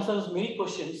probably answers many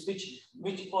questions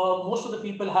which most of the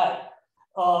people had.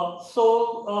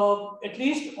 So at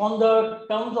least on the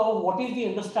terms of what is the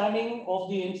understanding of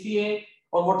the MCA,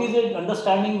 or what is the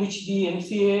understanding which the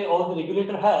MCA or the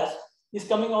regulator has, is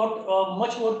coming out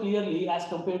much more clearly as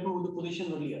compared to the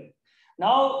position earlier.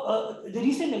 Now, the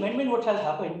recent amendment, what has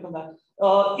happened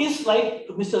is like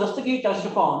Mr. Rastagi touched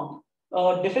upon.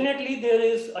 Definitely, there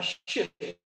is a shift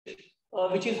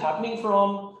which is happening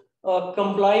from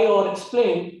comply or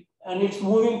explain, and it's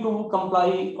moving to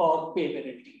comply or pay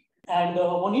penalty. And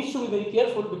one needs to be very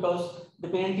careful, because the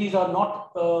penalties are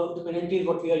not the penalties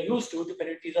what we are used to. The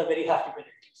penalties are very hefty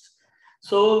penalties.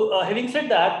 So having said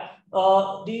that,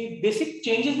 the basic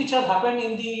changes which have happened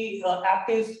in the Act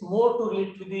is more to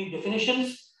relate with the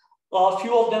definitions.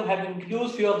 Few of them have been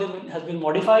introduced, few of them has been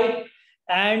modified,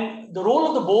 and the role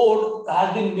of the board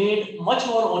has been made much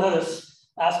more onerous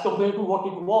as compared to what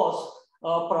it was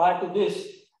prior to this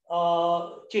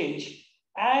change.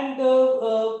 And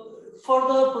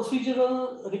further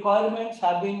procedural requirements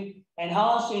have been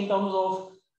enhanced in terms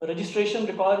of registration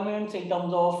requirements, in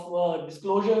terms of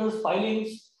disclosures,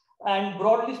 filings. And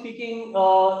broadly speaking,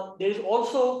 there is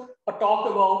also a talk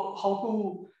about how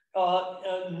to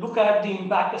look at the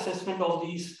impact assessment of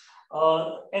these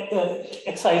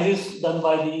exercises done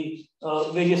by the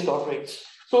various corporates.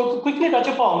 So to quickly touch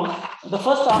upon the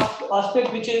first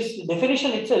aspect, which is the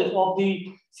definition itself of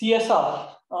the CSR.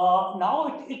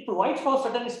 Now it provides for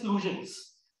certain exclusions.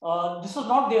 This was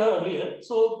not there earlier.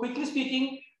 So quickly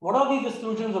speaking, what are these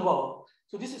exclusions about?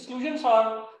 So these exclusions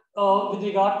are with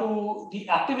regard to the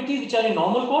activities which are in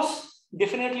normal course,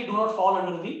 definitely do not fall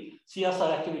under the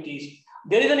CSR activities.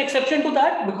 There is an exception to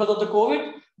that because of the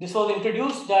COVID. This was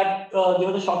introduced that there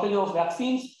was a shortage of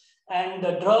vaccines and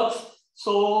drugs.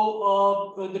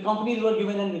 So the companies were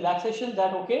given a relaxation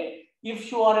that, okay,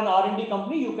 if you are an R&D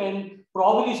company, you can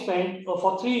probably spend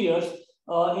for 3 years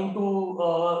into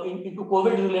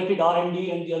COVID-related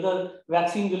R&D and the other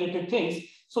vaccine-related things.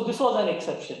 So this was an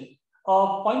exception.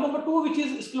 Point number 2, which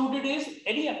is excluded, is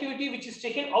any activity which is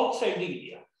taken outside the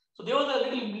India. So there was a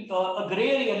little a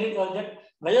gray area that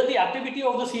whether the activity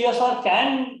of the CSR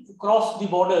can cross the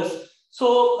borders.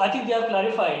 So I think they have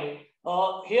clarified.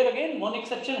 Here again, one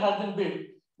exception has been built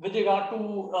with regard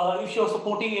to if you're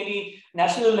supporting any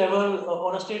national level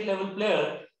or a state level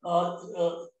player,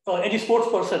 any sports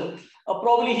person,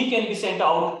 probably he can be sent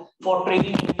out for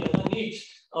training and the other needs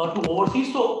to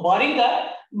overseas. So barring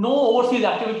that, no overseas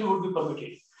activity would be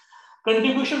permitted.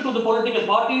 Contribution to the political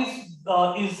parties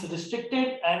is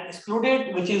restricted and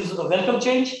excluded, which is a welcome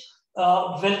change,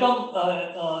 welcome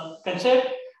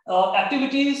concept.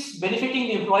 Activities benefiting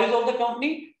the employees of the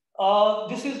company,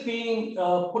 this is being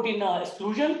put in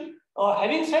exclusion.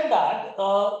 Having said that,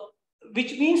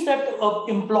 which means that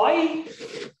employee,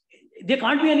 there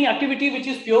can't be any activity which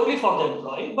is purely for the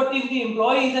employee, but if the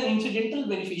employee is an incidental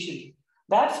beneficiary,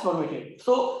 that's permitted.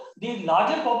 So the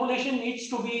larger population needs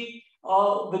to be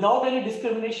without any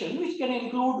discrimination, which can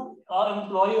include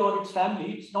employee or its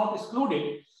family. It's not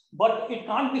excluded, but it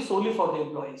can't be solely for the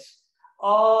employees.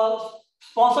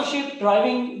 Sponsorship,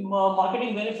 driving,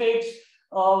 marketing benefits,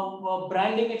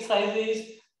 branding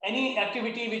exercises, any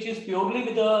activity which is purely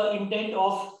with the intent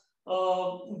of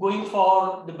going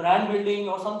for the brand building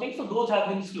or something, so those have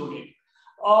been excluded.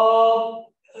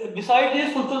 Besides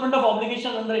this, fulfillment of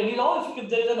obligation under any law, if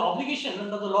there is an obligation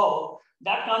under the law,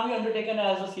 that can't be undertaken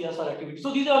as a CSR activity.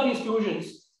 So these are the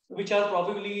exclusions which are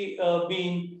probably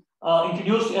being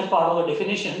introduced as part of the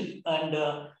definition, and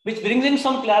which brings in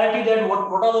some clarity that what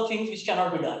are the things which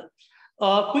cannot be done.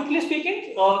 Quickly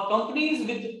speaking, companies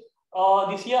with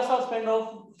the CSR spend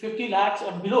of 50 lakhs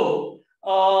and below,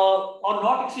 or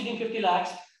not exceeding 50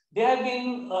 lakhs, they have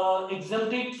been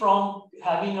exempted from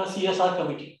having a CSR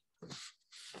committee.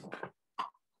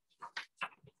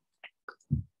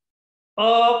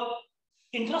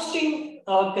 Interesting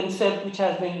concept which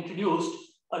has been introduced,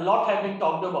 a lot have been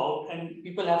talked about, and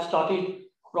people have started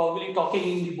probably talking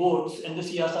in the boards and the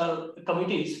CSR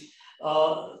committees.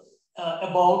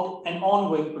 about an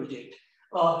ongoing project.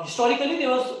 Historically, there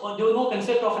was no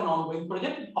concept of an ongoing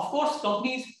project. Of course,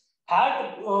 companies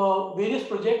had various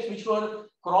projects which were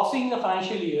crossing the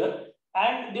financial year,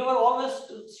 and they were always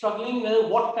struggling with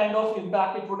what kind of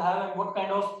impact it would have and what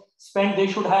kind of spend they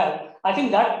should have. I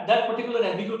think that particular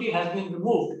ambiguity has been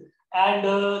removed, and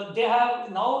they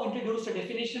have now introduced a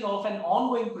definition of an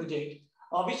ongoing project,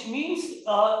 which means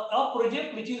a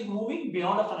project which is moving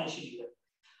beyond a financial year.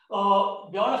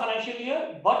 Beyond a financial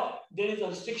year, but there is a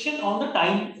restriction on the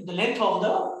time, the length of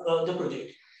the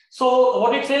project. So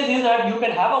what it says is that you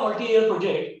can have a multi-year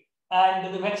project,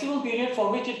 and the maximum period for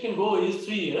which it can go is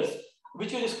 3 years,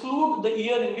 which will exclude the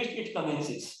year in which it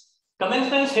commences.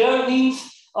 Commencement here means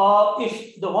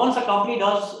if once a company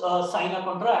does sign a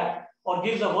contract or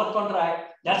gives a work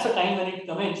contract, that's the time when it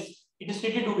commences. It is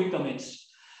stated to be commenced.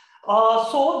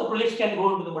 So the projects can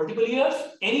go into the multiple years.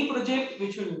 Any project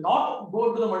which will not go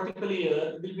into the multiple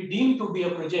year will be deemed to be a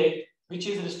project which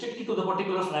is restricted to the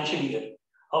particular financial year.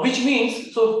 Which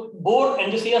means, so board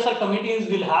and the CSR committees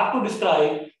will have to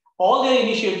describe all their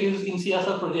initiatives in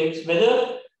CSR projects,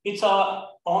 whether it's a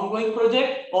ongoing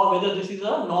project or whether this is a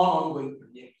non-ongoing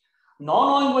project.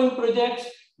 Non-ongoing projects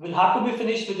will have to be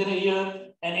finished within a year,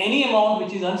 and any amount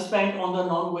which is unspent on the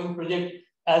non-ongoing project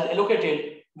as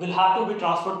allocated will have to be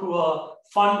transferred to a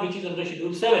fund which is under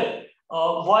Schedule 7.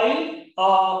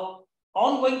 While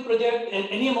ongoing project,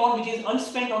 any amount which is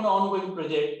unspent on the ongoing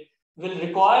project will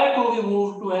require to be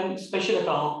moved to a special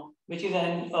account, which is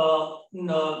an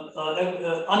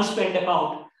unspent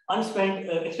account, unspent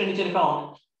expenditure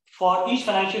account. For each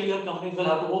financial year, companies will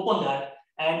have to open that,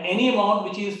 and any amount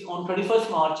which is on 31st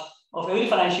March of every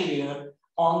financial year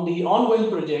on the ongoing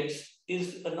projects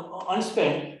is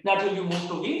unspent, that will be moved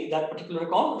to that particular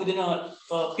account within a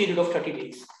period of 30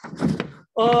 days.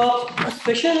 A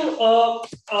special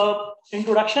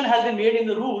introduction has been made in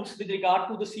the rules with regard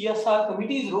to the CSR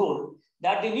committee's role,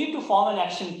 that they need to form an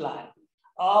action plan.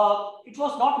 It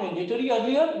was not mandatory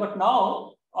earlier, but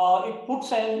now it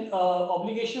puts an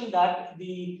obligation that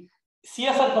the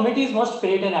CSR committees must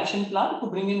create an action plan to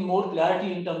bring in more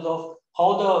clarity in terms of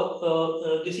how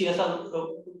the CSR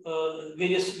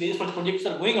various projects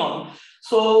are going on.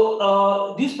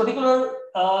 So these particular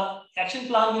action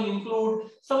plan will include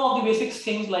some of the basic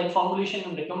things like formulation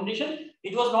and recommendation.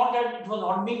 It was not that it was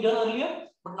not being done earlier,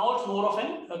 but now it's more of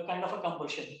a kind of a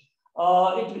compulsion.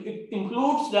 It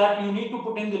includes that you need to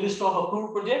put in the list of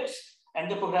approved projects and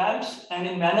the programs and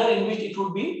in manner in which it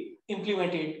would be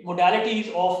implemented,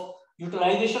 modalities of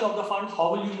utilization of the funds,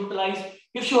 how will you utilize.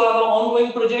 If you have an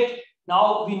ongoing project,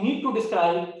 now we need to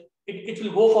describe it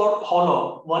will go for how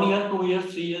long, 1 year, 2 years,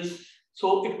 3 years.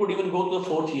 So it could even go to the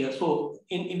 4th year. So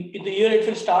in the year it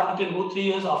will start, it will go 3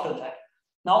 years after that.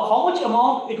 Now, how much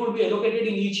amount it will be allocated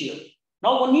in each year?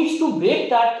 Now one needs to break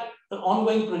that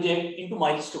ongoing project into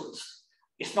milestones.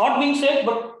 It's not being said,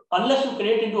 but unless you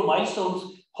create into milestones,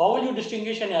 how will you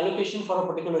distinguish an allocation for a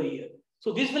particular year?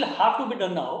 So this will have to be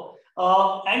done now.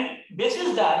 And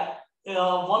basis that,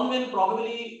 one will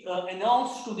probably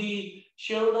announce to the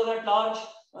shareholders at large,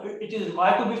 it is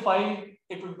required to be filed,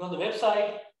 it will be on the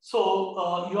website.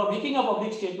 So you are making a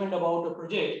public statement about a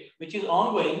project which is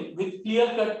ongoing with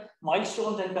clear-cut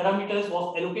milestones and parameters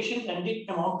of allocation and the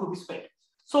amount to be spent.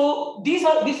 So this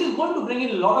is going to bring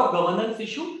in a lot of governance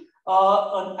issue.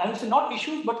 I would say not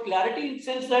issues, but clarity in the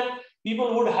sense that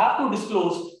people would have to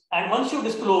disclose. And once you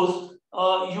disclose,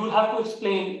 you will have to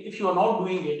explain if you are not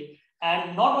doing it.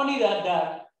 And not only that,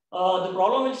 the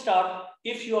problem will start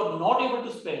if you are not able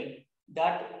to spend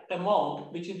that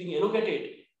amount which is being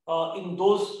allocated in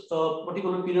those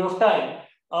particular period of time.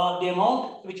 The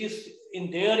amount which is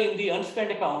in the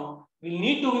unspent account will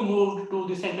need to be moved to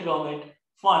the central government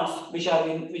funds which have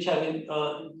been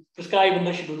prescribed in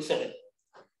the Schedule 7.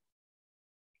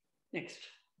 Next.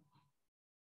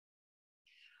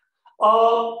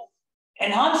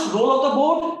 Enhanced role of the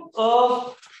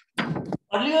board.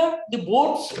 Earlier, the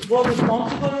boards were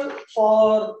responsible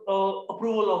for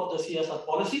approval of the CSR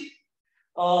policy.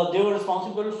 They were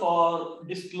responsible for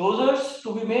disclosures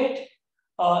to be made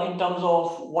in terms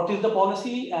of what is the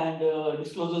policy and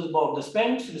disclosures about the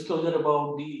spends, disclosure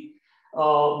about the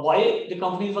why the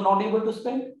companies were not able to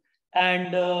spend.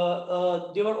 And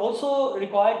they were also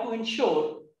required to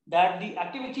ensure that the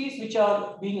activities which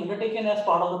are being undertaken as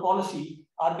part of the policy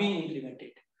are being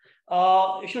implemented.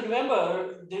 You should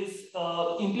remember this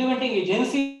implementing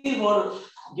agencies were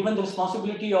given the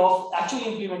responsibility of actually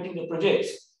implementing the projects.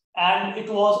 And it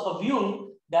was a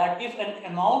view that if an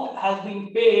amount has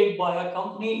been paid by a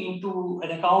company into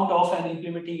an account of an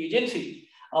implementing agency,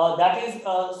 that is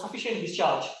sufficient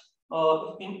discharge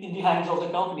in the hands of the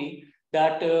company.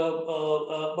 that,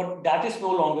 but that is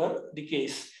no longer the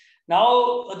case.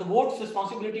 Now, the board's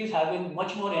responsibilities have been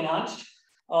much more enhanced,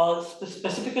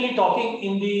 specifically talking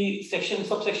in the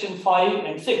subsection 5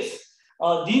 and 6.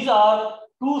 These are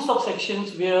two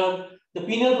subsections where the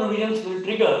penal provisions will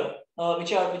trigger,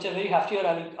 which are very heftier.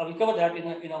 I will cover that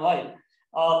in a while.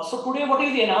 So today, what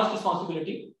is the enhanced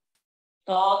responsibility?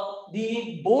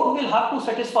 The board will have to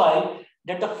satisfy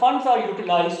that the funds are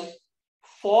utilized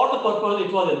for the purpose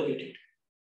it was allocated.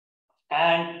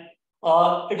 And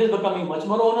it is becoming much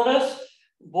more onerous.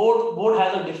 Board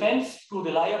has a defense to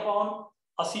rely upon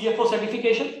a CFO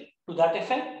certification to that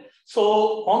effect.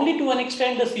 So only to an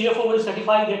extent the CFO will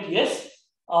certify that yes,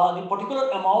 the particular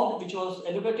amount which was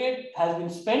allocated has been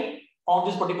spent on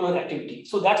this particular activity.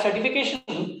 So that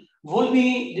certification will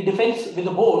be the defense with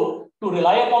the board to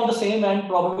rely upon the same and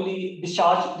probably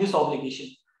discharge this obligation.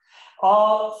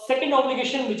 Second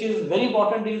obligation, which is very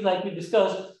important, is like we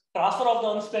discussed, transfer of the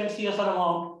unspent CSR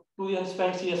amount to the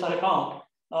unspent CSR account,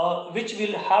 which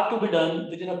will have to be done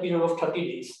within a period of 30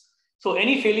 days. So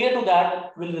any failure to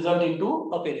that will result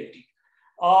into a penalty.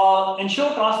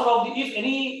 Ensure transfer of the, if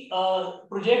any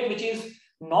project which is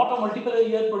not a multiple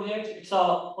year project, it's a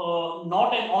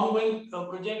not an ongoing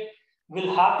project,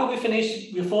 will have to be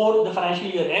finished before the financial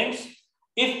year ends.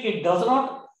 If it does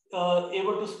not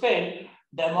able to spend,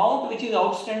 the amount which is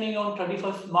outstanding on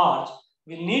 31st March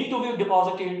will need to be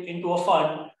deposited into a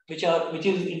fund which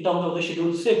is in terms of the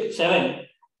Schedule 7.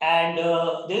 And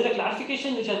there is a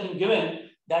clarification which has been given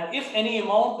that if any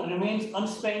amount remains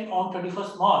unspent on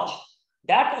 31st March,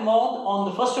 that amount on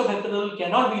the 1st of April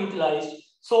cannot be utilized.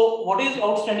 So what is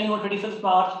outstanding on 31st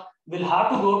March will have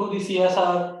to go to the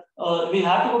CSR, we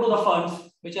have to go to the funds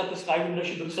which are prescribed under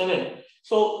Schedule 7.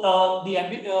 So,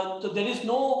 so there is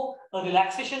no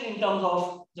relaxation in terms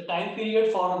of the time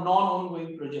period for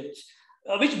non-ongoing projects.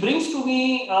 Which brings to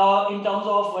me in terms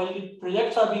of while the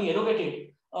projects are being allocated,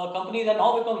 companies are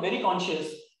now become very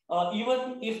conscious.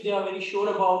 Even if they are very sure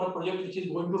about a project which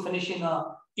is going to finish in a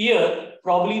year,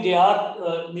 probably they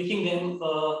are making them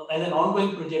as an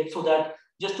ongoing project, so that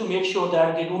just to make sure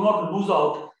that they do not lose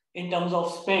out in terms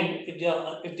of spend if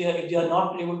they are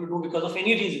not able to do because of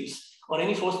any reasons or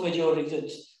any force majeure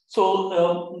reasons.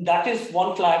 So that is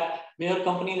one flag where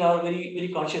companies are very, very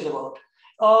conscious about.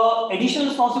 Additional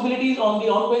responsibilities on the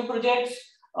ongoing projects,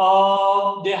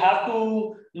 they have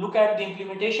to look at the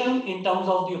implementation in terms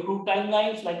of the approved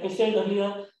timelines. Like I said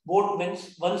earlier, board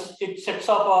once it sets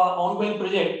up an ongoing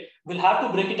project, will have to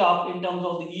break it up in terms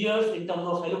of the years, in terms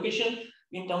of allocation,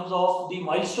 in terms of the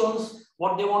milestones,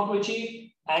 what they want to achieve,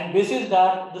 and basis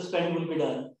that the spend will be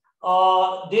done.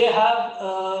 They have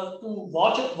to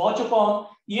watch upon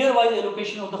year-wise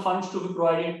allocation of the funds to be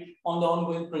provided on the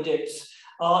ongoing projects.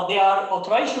 They are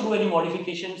authorized to do any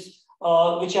modifications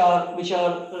which are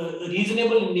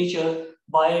reasonable in nature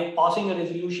by passing a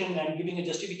resolution and giving a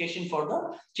justification for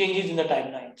the changes in the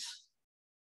timelines.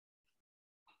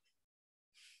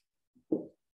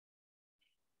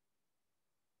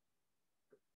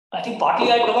 I think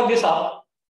partly I covered this up.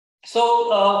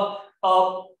 So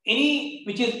any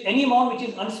amount which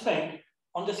is unspent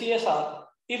on the CSR,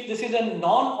 if this is a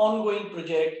non-ongoing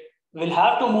project, will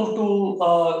have to move to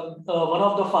one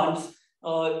of the funds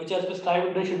which are prescribed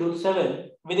under Schedule 7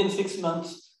 within 6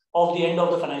 months of the end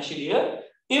of the financial year.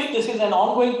 If this is an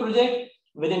ongoing project,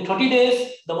 within 30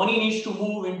 days, the money needs to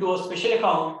move into a special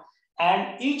account,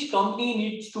 and each company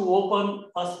needs to open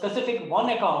a specific one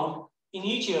account in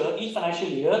each year, each financial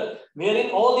year,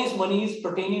 wherein all these monies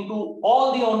pertaining to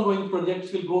all the ongoing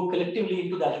projects will go collectively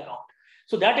into that account.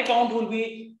 So that account will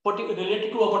be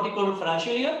related to a particular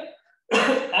financial year,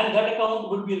 and that account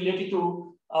will be related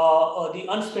to the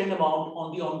unspent amount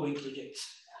on the ongoing projects.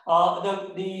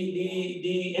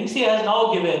 The MC has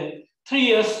now given 3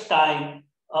 years time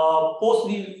post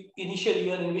the initial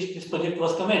year in which this project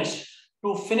was commenced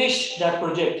to finish that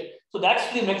project. So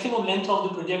that's the maximum length of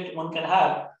the project one can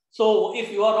have. So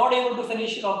if you are not able to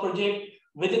finish a project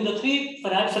within the 3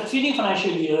 succeeding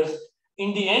financial years,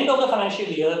 in the end of the financial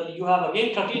year, you have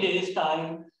again 30 days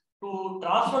time to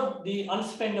transfer the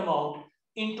unspent amount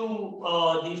into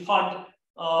the fund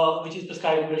which is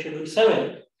prescribed under Schedule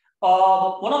 7.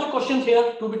 One of the questions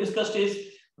here to be discussed is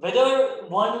whether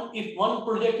if one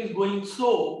project is going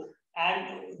slow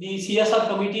and the CSR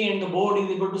committee and the board is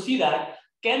able to see that,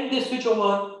 can they switch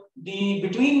over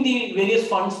between the various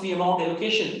funds, the amount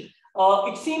allocation?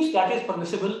 It seems that is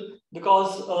permissible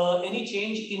because any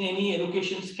change in any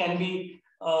allocations can be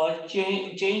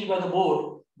changed by the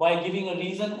board by giving a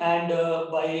reason and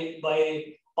by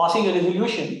passing a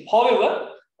resolution. However,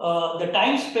 the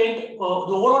time spent,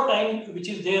 the overall time which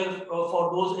is there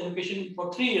for those allocation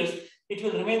for 3 years it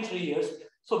will remain 3 years.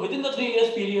 So within the 3 years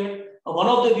period, one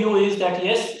of the view is that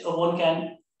yes, one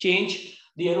can change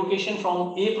the allocation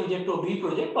from A project to B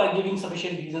project by giving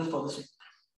sufficient reasons for the same.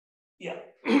 Yeah.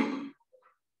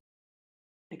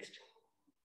 Next.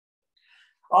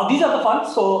 These are the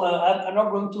funds. So I'm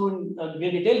not going through in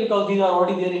great detail because these are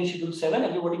already there in Schedule 7.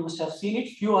 Everybody must have seen it.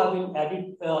 Few have been added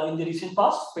in the recent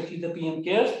past, especially the PM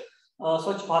CARES.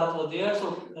 Swachh Bharat was there. So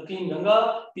PM Ganga,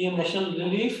 PM National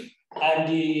Relief, and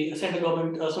the central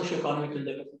government socio-economic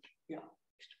development. Yeah.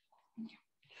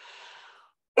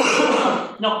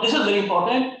 Now, this is very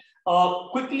important.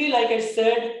 Quickly, like I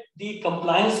said, the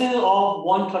compliances of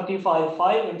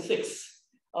 135.5 and 6,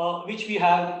 which we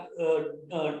have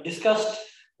discussed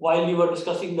while we were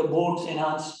discussing the board's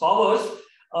enhanced powers,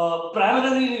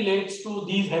 primarily relates to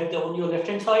these heads on your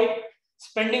left-hand side,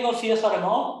 spending of CSR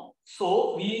amount.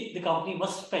 So the company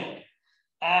must spend.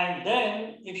 And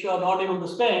then if you are not able to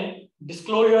spend,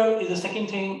 disclosure is the second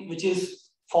thing, which is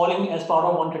falling as part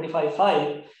of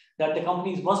 135.5, that the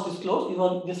companies must disclose.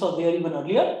 Even this was there even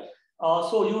earlier.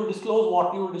 So you will disclose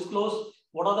what you will disclose,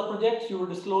 what are the projects, you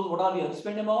will disclose what are the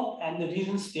unspent amount and the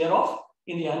reasons thereof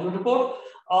in the annual report.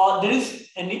 There is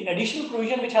an additional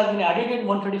provision which has been added in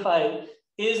 135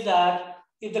 is that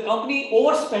if the company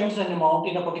overspends an amount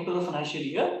in a particular financial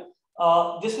year,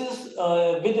 this is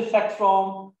with effect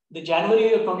from the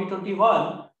January of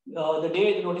 2021, the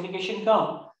day the notification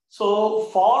comes. So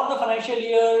for the financial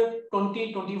year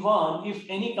 2021, if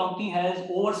any company has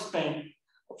overspent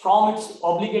from its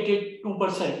obligated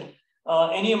 2%,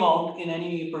 any amount in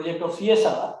any project of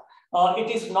CSR,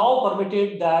 it is now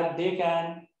permitted that they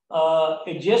can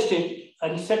adjust it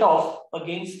and set off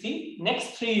against the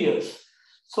next 3 years.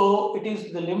 So it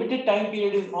is the limited time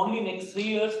period is only next 3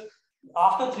 years.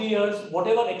 After 3 years,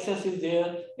 whatever excess is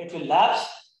there, it will lapse,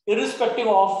 irrespective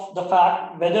of the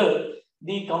fact whether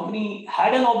the company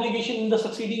had an obligation in the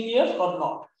succeeding years or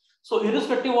not. So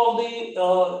irrespective of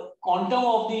the quantum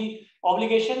of the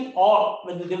obligation or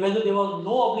whether there was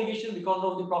no obligation because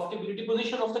of the profitability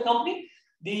position of the company,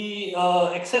 the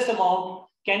excess amount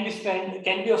can be spent,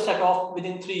 can be set off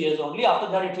within 3 years only.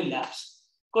 After that, it will lapse.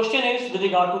 Question is with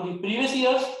regard to the previous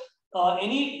years,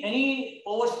 any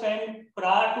overspend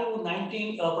prior to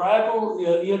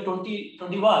year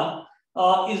 2021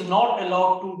 is not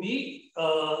allowed to be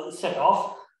set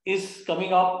off, is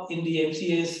coming up in the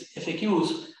MCA's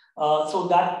FAQs. So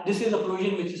that this is a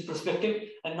provision which is prospective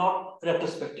and not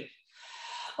retrospective.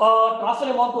 Transfer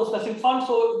amount to a specific fund.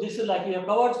 So this is like we have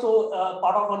covered. So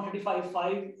part of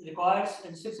 135.5 requires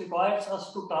and 6 requires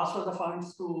us to transfer the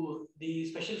funds to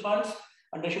the special funds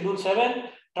under Schedule 7.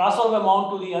 Transfer of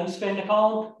amount to the unspent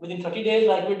account within 30 days,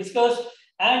 like we discussed.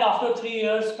 And after 3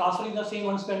 years, transferring the same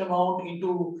unspent amount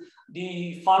into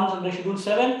the funds under Schedule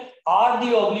 7 are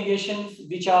the obligations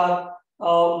which are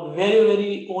very,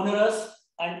 very onerous.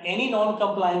 And any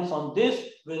non-compliance on this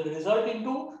will result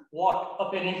into what?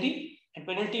 A penalty. And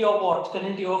penalty of what?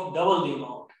 Penalty of double the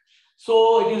amount.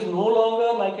 So it is no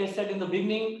longer, like I said in the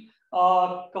beginning,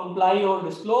 comply or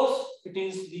disclose. It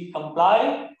is the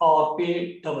comply or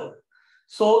pay double.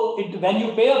 So when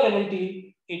you pay a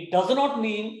penalty, it does not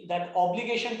mean that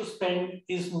obligation to spend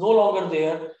is no longer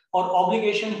there or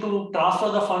obligation to transfer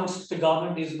the funds to the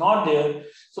government is not there.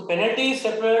 So penalty is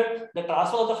separate. The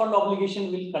transfer of the fund obligation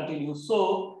will continue.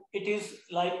 So it is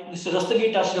like Mr.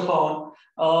 Rastagi touched upon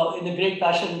in a great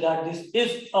passion that this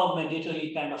is a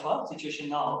mandatory kind of a situation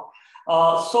now.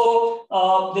 So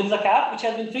there is a cap which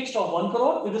has been fixed of 1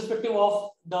 crore irrespective of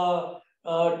the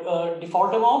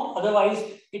default amount. Otherwise,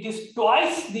 it is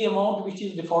twice the amount which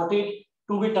is defaulted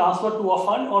to be transferred to a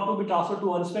fund or to be transferred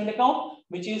to unspent account,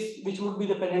 which would be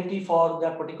the penalty for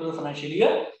that particular financial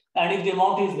year. And if the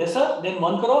amount is lesser than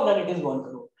 1 crore, then it is 1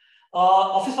 crore.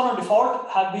 Office on default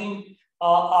have been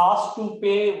asked to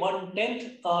pay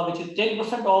 1/10, which is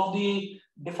 10% of the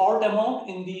default amount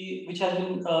which has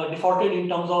been defaulted in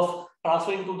terms of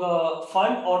transferring to the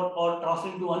fund or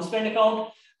transferring to unspent account.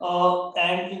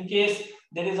 And in case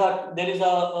there is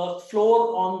a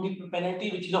floor on the penalty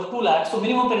which is of 2 lakhs, so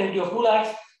minimum penalty of 2 lakhs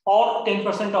or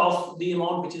 10% of the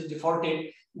amount which is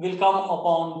defaulted will come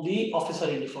upon the officer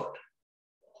in default.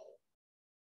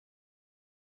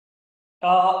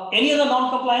 Any other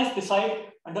non-compliance beside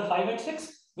under 5 and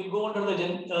 6 will go under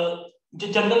the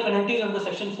general penalties under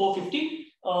section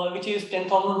 450, which is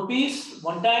 10,000 rupees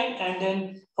one time, and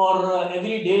then for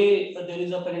every day there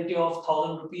is a penalty of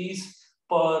 1,000 rupees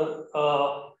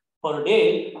per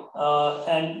day,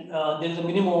 and there is a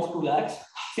minimum of 2 lakhs.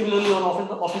 Similarly, on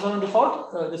officer on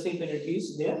default, the same penalty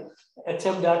is there,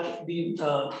 except that the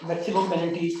maximum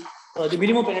penalty, the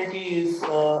minimum penalty is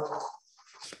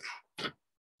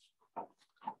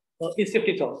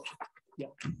 50,000.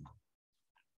 Yeah.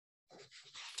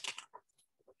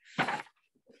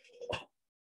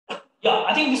 Yeah,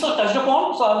 I think this was touched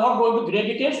upon, so I'm not going to great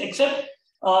details, except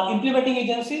implementing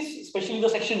agencies, especially the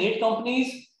Section 8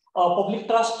 companies, public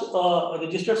trust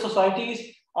registered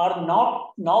societies are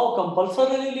not now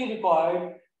compulsorily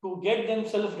required to get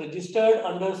themselves registered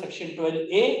under Section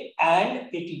 12A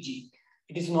and 80G.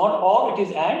 It is not or, it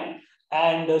is and.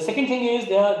 And the second thing is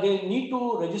they need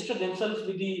to register themselves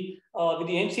with the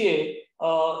MCA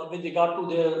with regard to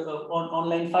their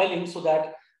online filing, so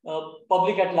that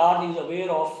public at large is aware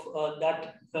of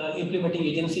that implementing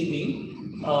agency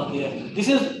being there. This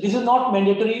is not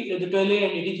mandatory. The 12A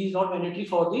and 80G is not mandatory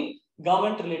for the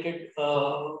government-related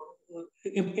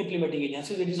implementing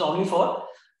agencies. It is only for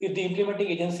if the implementing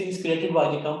agency is created by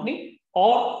the company,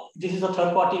 or this is a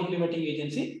third-party implementing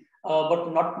agency,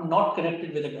 but not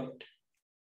connected with the government.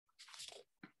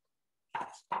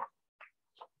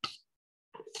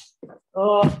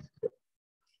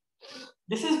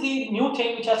 This is the new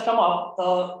thing which has come up.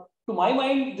 To my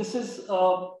mind, this is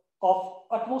of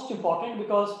utmost important,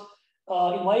 because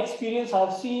in my experience,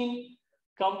 I've seen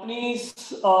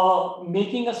companies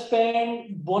making a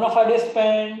spend, bona fide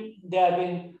spend. They have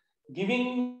been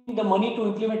giving the money to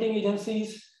implementing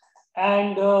agencies.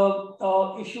 And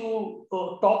if you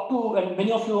talk to, and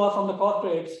many of you are from the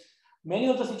corporates, many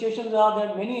of the situations are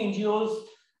that many NGOs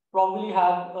probably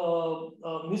have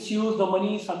misused the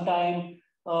money sometime.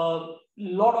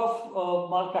 Lot of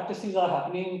malpractices are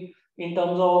happening in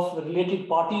terms of related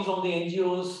parties on the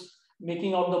NGOs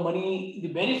making out the money. The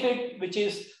benefit which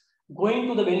is going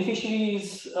to the beneficiary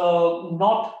is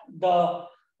not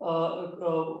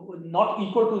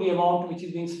equal to the amount which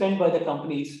is being spent by the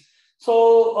companies.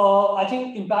 So I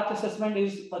think impact assessment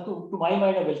is, to my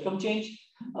mind, a welcome change.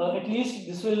 At least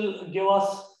this will give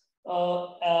us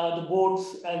the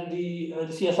boards and the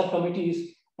CSR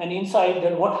committees an insight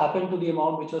that what happened to the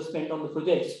amount which was spent on the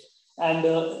projects. And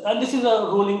this is a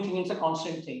rolling thing, it's a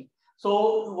constant thing.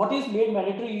 So what is made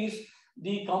mandatory is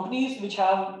the companies which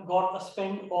have got a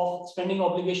spending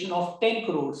obligation of 10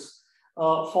 crores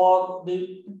for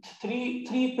the three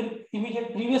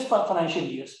immediate previous financial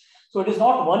years. So it is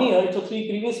not 1 year, it's a 3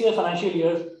 previous year financial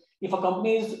years. If a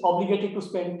company is obligated to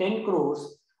spend 10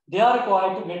 crores, they are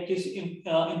required to get this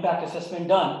impact assessment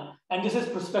done. And this is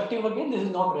prospective again, this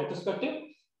is not retrospective.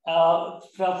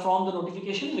 From the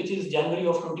notification, which is January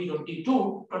of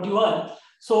 2022-21.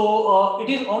 So it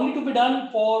is only to be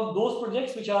done for those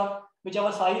projects which have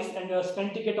a size and a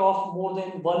spend ticket of more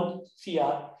than 1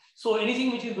 CR. So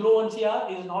anything which is below 1 CR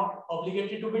is not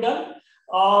obligated to be done.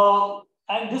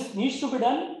 And this needs to be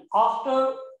done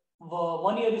after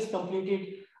 1 year is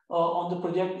completed on the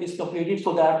project is completed,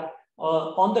 so that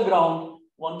on the ground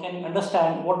one can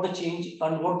understand what the change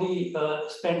and what the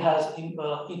spend has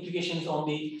implications on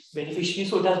the beneficiary.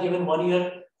 So it has given 1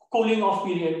 year cooling off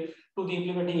period to the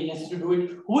implementing agency to do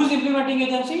it. Who is implementing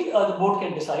agency? The board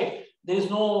can decide. There is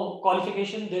no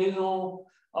qualification. There is no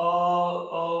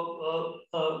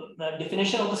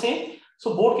definition of the same.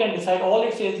 So board can decide. All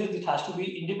it says is it has to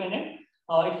be independent.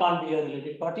 It can't be a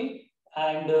related party.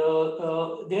 And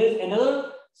there is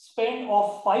another spend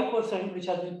of 5% which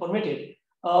has been permitted.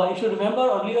 If you remember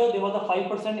earlier, there was a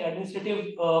 5%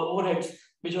 administrative overheads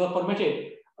which were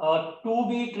permitted to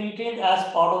be treated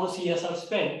as part of the CSR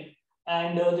spend.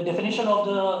 And the definition of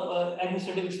the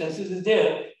administrative expenses is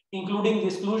there, including the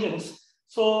exclusions.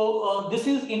 So this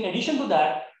is in addition to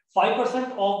that,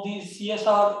 5% of the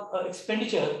CSR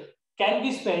expenditure can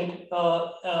be spent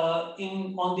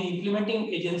on the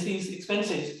implementing agency's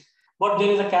expenses, but there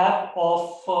is a cap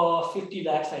of 50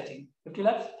 lakhs, I think. 50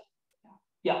 lakhs?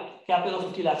 Yeah, capital of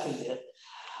 50 lakhs is there.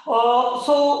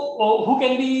 So who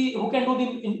can do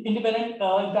the independent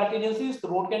impact agencies? The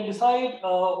board can decide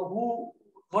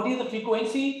what is the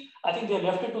frequency. I think they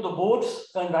left it to the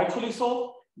boards, and rightfully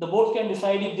so. The board can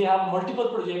decide if they have multiple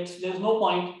projects. There is no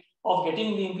point of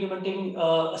getting the implementing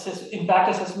impact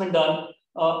assessment done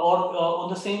or on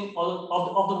the same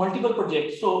of the multiple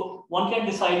projects. So one can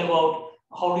decide about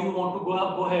how do you want to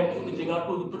go ahead with regard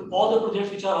to all the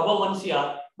projects which are above 1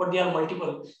 CR, but they are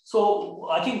multiple. So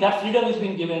I think that freedom is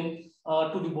being given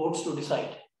to the boards to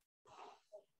decide.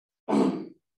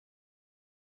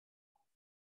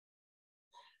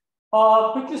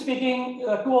 Quickly speaking,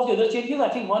 two of the other changes, I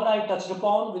think one I touched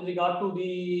upon with regard to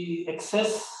the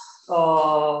excess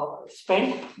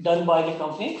spend done by the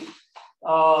company.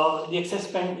 The excess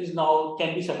spend is now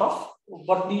can be set off,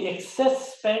 but the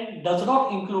excess spend does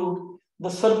not include the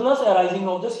surplus arising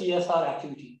of the CSR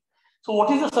activity. So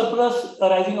what is the surplus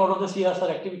arising out of the CSR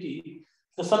activity?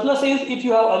 The surplus is if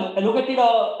you have allocated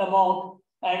an amount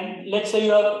and let's say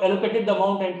you have allocated the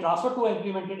amount and transferred to an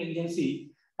implementing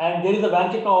agency, and there is a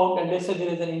bank account, and let's say there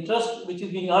is an interest which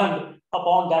is being earned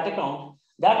upon that account,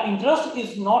 that interest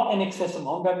is not an excess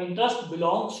amount. That interest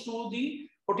belongs to the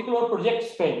particular project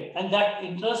spend, and that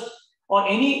interest or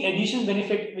any additional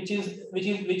benefit which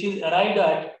is arrived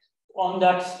at on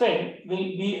that spend will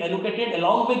be allocated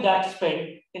along with that spend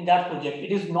in that project.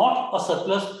 It is not a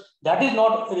surplus that is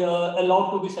not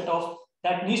allowed to be set off.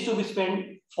 That needs to be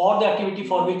spent for the activity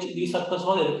for which the surplus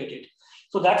was allocated.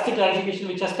 So that's the clarification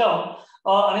which has come.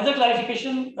 Another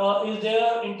clarification is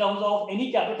there in terms of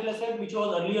any capital asset, which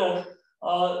was earlier,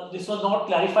 this was not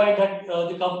clarified that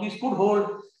the companies could hold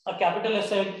a capital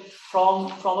asset from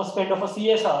a spend of a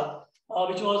CSR,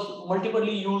 which was multiply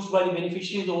used by the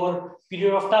beneficiaries over a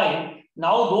period of time.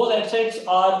 Now those assets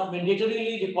are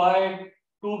mandatorily required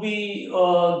to be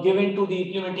given to the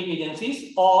implementing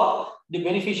agencies, or the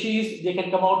beneficiaries, they can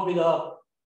come out with a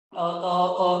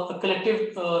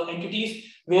collective entities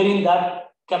wherein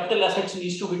that capital assets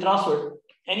needs to be transferred.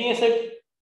 Any asset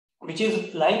which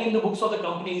is lying in the books of the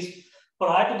companies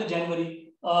prior to the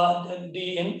January,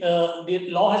 the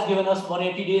law has given us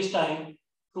 180 days time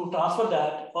to transfer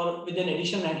that, or within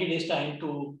additional 90 days time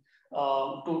to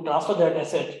transfer that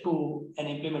asset to an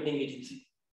implementing agency.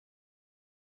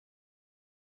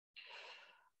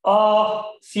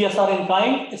 CSR in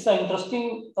kind is an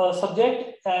interesting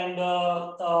subject, and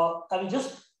I will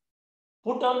just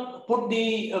put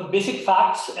the basic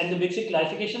facts and the basic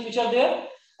clarification which are there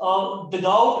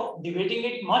without debating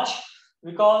it much,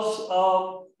 because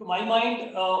to my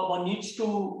mind one needs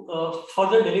to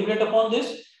further deliberate upon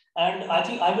this, and I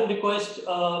think I will request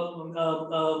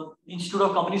Institute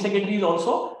of Company Secretaries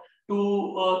also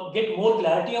to get more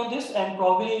clarity on this, and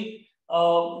probably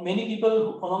many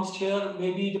people amongst here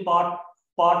may be the part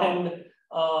and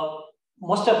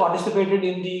must have participated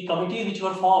in the committees which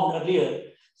were formed earlier.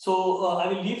 So I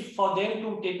will leave for them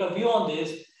to take a view on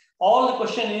this. All the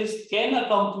question is, can a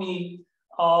company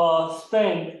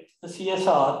spend the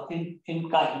CSR in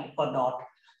kind or not?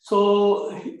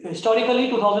 So historically,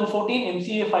 2014,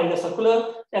 MCA filed a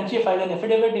circular, MCA filed an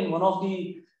affidavit in one of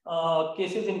the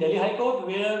cases in Delhi High Court,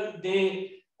 where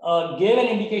they gave an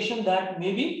indication that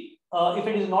maybe if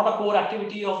it is not a core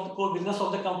activity of the core business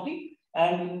of the company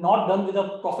and not done with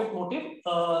a profit motive,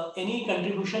 any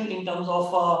contribution in terms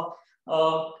of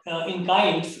in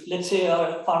kinds, let's say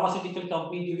a pharmaceutical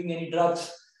company giving any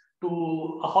drugs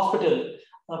to a hospital,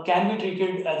 can be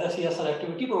treated as a CSR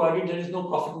activity, provided there is no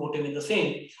profit motive in the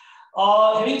same.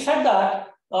 Having said that,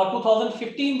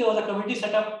 2015, there was a committee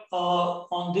set up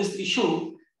on this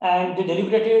issue, and they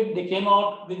deliberated, they came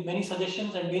out with many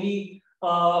suggestions and many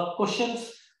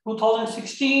questions.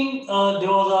 2016, there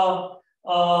was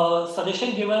a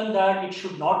suggestion given that it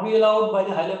should not be allowed by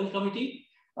the high-level committee.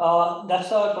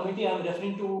 That's a committee I'm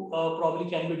referring to, probably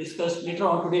can be discussed later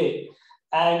on today.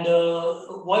 And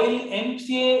while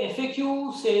MCA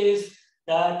FAQ says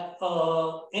that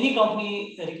any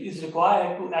company is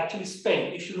required to actually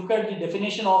spend, if you look at the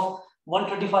definition of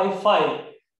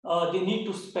 135.5, they need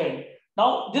to spend.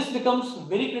 Now, this becomes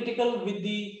very critical with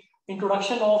the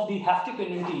introduction of the hafting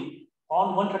penalty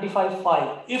on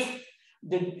 135.5. If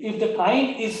the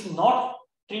kind is not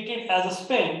treated as a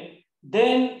spend,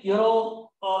 then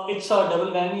it's a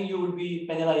double whammy. You will be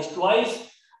penalized twice.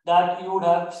 That you would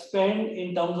have spent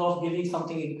in terms of giving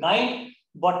something in kind,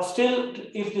 but still,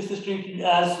 if this is treated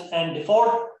as an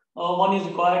default, one is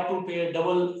required to pay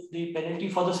double the penalty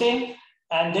for the same,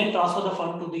 and then transfer the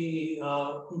fund to the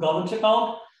government's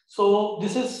account. So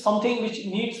this is something which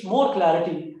needs more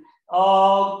clarity.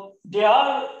 There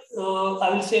are, I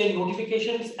will say,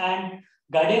 notifications and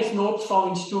guidance notes from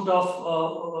Institute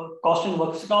of Cost and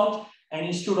Works Account and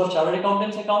Institute of Chartered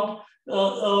Accountants Account.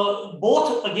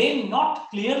 Both again not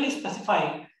clearly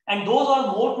specifying, and those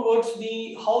are more towards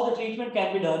how the treatment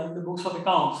can be done in the books of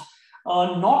accounts,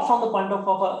 not from the point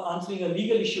of answering a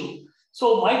legal issue.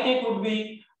 So my take would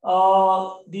be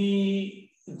the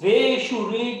way you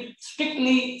should read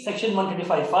strictly section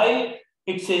 135.5.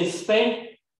 It says spent.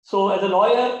 So as a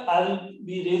lawyer, I will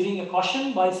be raising a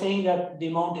caution by saying that the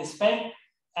amount is spent,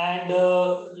 and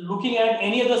looking at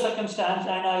any other circumstance,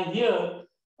 and I hear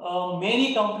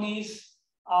many companies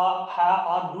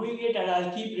are doing it, and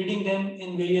I'll keep reading them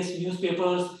in various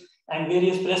newspapers and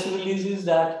various press releases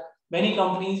that many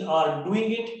companies are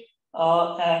doing it,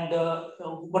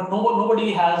 but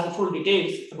nobody has the full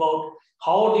details about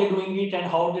how they're doing it and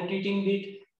how they're treating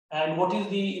it, and what is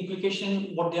the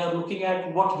implication, what they are looking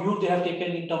at, what view they have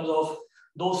taken in terms of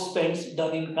those spends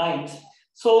done in kinds.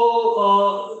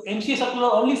 So MCA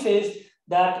circular only says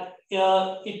that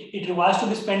it requires to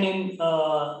be spent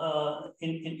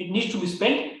it needs to be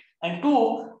spent, and And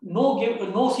two, no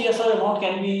CSR amount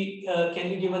can be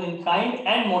given in kind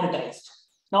and monetized.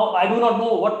 Now, I do not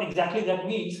know what exactly that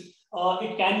means.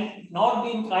 It can not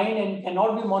be in kind and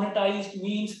cannot be monetized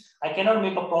means I cannot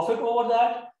make a profit over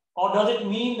that, or does it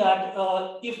mean that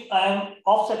if I am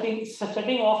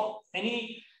setting off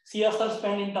any CSR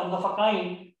spend in terms of a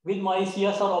kind with my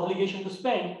CSR obligation to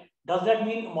spend, does that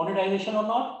mean monetization or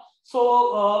not?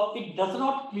 So it does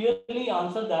not clearly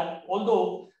answer that,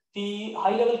 although the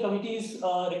high-level committee's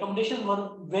recommendations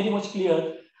were very much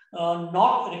clear,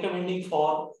 not recommending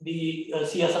for the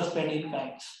CSR spend in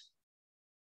kinds.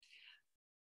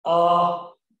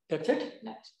 That's it.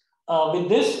 With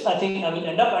this, I think I will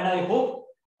end up, and I hope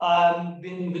I've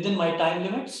been within my time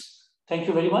limits. Thank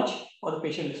you very much for the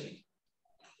patient listening.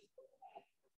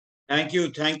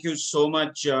 Thank you so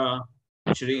much,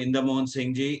 Shri Indamohan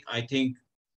Singh ji. I think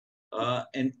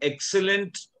an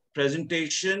excellent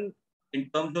presentation in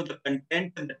terms of the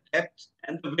content and the depth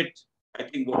and the width. I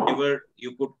think whatever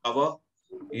you could cover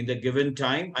in the given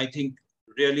time, I think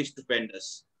really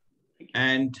stupendous.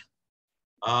 And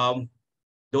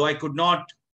though I could not,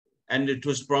 and it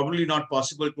was probably not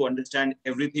possible to understand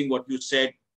everything what you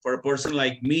said for a person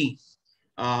like me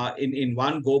in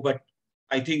one go, but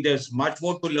I think there's much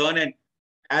more to learn. And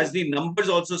as the numbers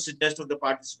also suggest of the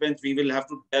participants, we will have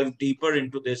to delve deeper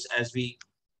into this as we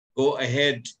go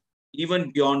ahead,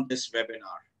 even beyond this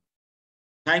webinar.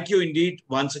 Thank you indeed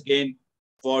once again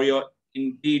for your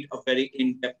indeed a very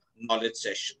in-depth knowledge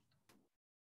session.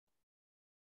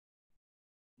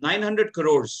 900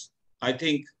 crores, I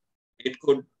think it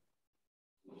could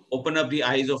open up the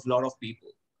eyes of a lot of people.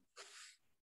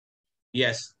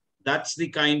 Yes, that's the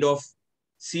kind of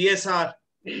CSR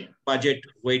budget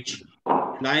which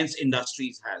Reliance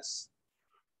Industries has.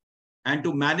 And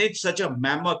to manage such a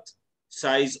mammoth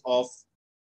size of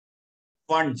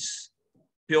funds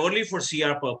purely for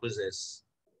CR purposes,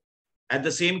 at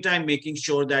the same time making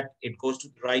sure that it goes to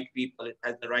the right people, it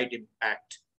has the right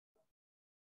impact,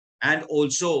 and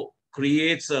also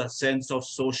creates a sense of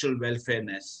social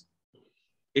welfareness,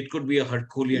 it could be a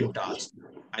Herculean task.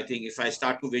 I think if I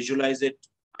start to visualize it,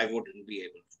 I wouldn't be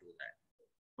able to do that.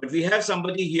 But we have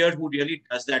somebody here who really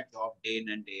does that job day in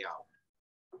and day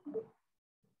out.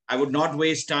 I would not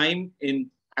waste time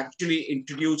in actually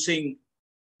introducing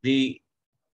the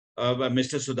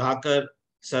Mr. Sudhakar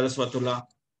Saraswatula,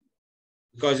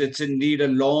 because it's indeed a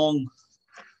long,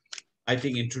 I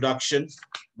think, introduction.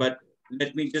 But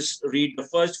let me just read the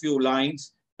first few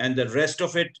lines, and the rest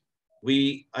of it,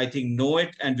 we, I think, know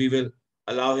it, and we will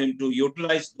allow him to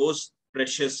utilize those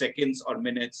precious seconds or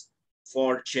minutes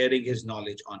for sharing his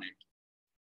knowledge on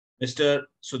it. Mr.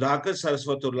 Sudhakar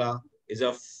Saraswatula is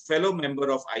a fellow member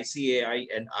of ICAI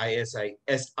and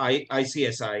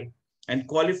ICSI and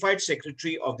qualified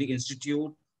secretary of the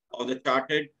Institute of the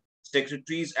Chartered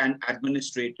Secretaries and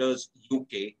Administrators,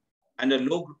 UK, and a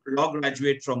law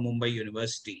graduate from Mumbai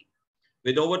University,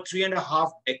 with over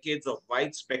 3.5 decades of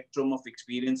wide spectrum of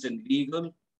experience in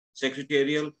legal,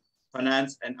 secretarial,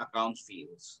 finance, and accounts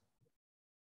fields.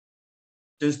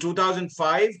 Since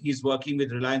 2005, he's working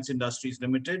with Reliance Industries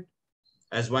Limited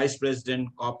as Vice President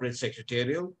Corporate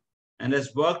Secretarial, and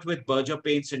has worked with Berger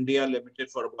Paints India Limited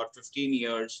for about 15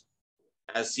 years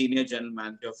as Senior General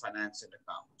Manager of Finance and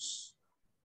Accounts.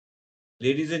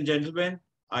 Ladies and gentlemen,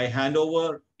 I hand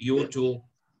over you to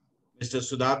Mr.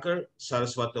 Sudhakar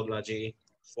Saraswatula ji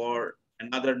for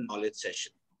another knowledge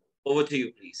session. Over to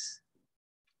you, please.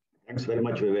 Thanks very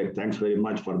much, Vivek. Thanks very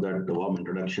much for that warm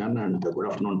introduction, and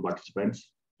good afternoon,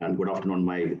 participants, and good afternoon,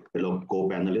 my fellow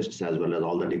co-panelists, as well as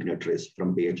all the dignitaries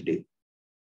from PhD.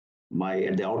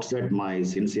 At the outset, my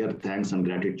sincere thanks and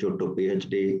gratitude to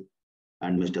PhD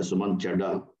and Mr. Sumant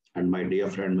Chadha and my dear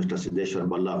friend, Mr. Siddheshwar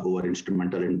Balla, who were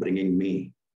instrumental in bringing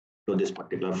me to this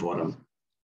particular forum.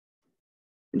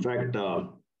 In fact,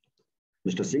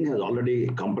 Mr. Singh has already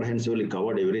comprehensively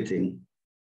covered everything.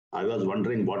 I was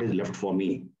wondering what is left for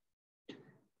me,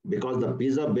 because the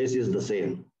pizza base is the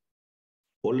same.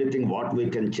 Only thing what we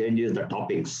can change is the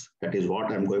topics. That is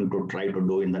what I'm going to try to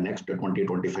do in the next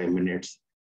 20-25 minutes.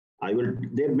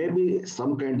 There may be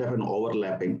some kind of an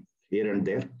overlapping here and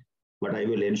there, but I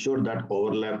will ensure that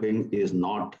overlapping is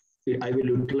not, I will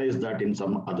utilize that in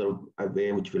some other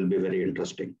way, which will be very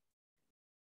interesting.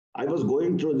 I was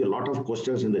going through a lot of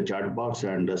questions in the chat box,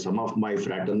 and some of my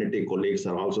fraternity colleagues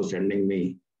are also sending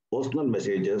me personal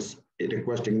messages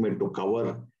requesting me to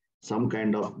cover some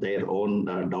kind of their own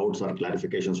doubts or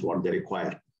clarifications what they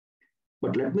require.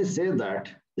 But let me say that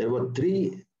there were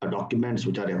 3 documents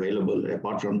which are available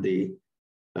apart from the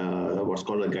what's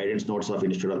called the guidance notes of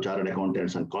Institute of Chartered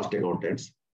Accountants and Cost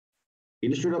Accountants.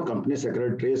 Institute of Company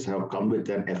Secretaries have come with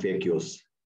an FAQs.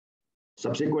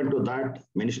 Subsequent to that,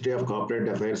 Ministry of Corporate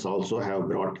Affairs also have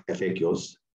brought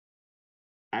FAQs.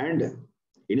 And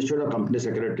Institute of Company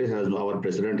Secretaries, as our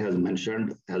president has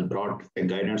mentioned, has brought a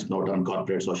guidance note on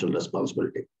corporate social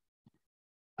responsibility.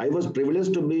 I was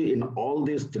privileged to be in all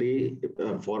these three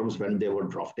forums when they were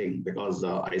drafting, because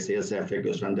ICSI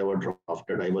FAQs, when they were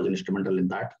drafted, I was instrumental in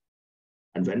that.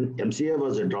 And when MCA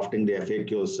was drafting the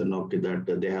FAQs,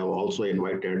 that they have also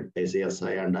invited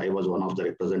ICSI, and I was one of the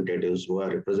representatives who are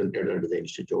represented at the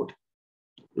institute.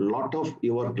 A lot of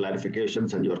your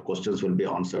clarifications and your questions will be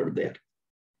answered there.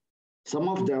 Some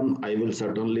of them I will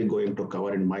certainly going to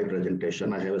cover in my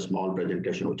presentation. I have a small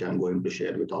presentation which I'm going to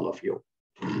share with all of you.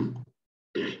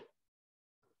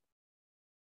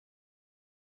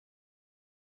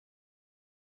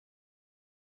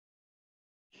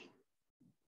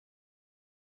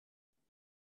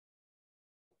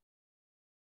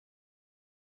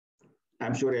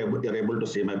 I'm sure you're able to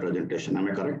see my presentation. Am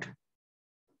I correct?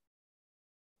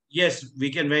 Yes,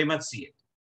 we can very much see it.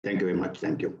 Thank you very much.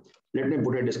 Thank you. Let me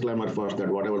put a disclaimer first that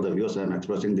whatever the views I'm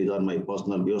expressing, these are my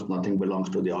personal views. Nothing belongs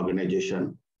to the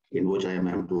organization in which I am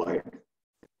employed.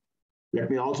 Let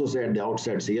me also say at the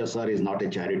outset, CSR is not a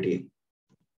charity.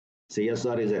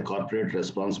 CSR is a corporate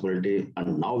responsibility,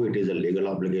 and now it is a legal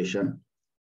obligation.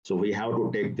 So we have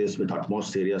to take this with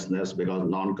utmost seriousness, because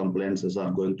non-compliances are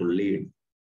going to lead.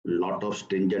 A lot of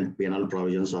stringent penal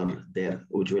provisions are there,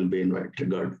 which will be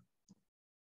triggered.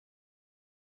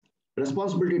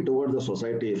 Responsibility toward the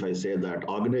society, if I say that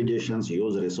organizations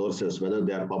use resources, whether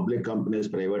they are public companies,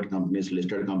 private companies,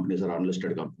 listed companies, or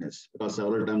unlisted companies. Because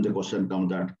several times the question comes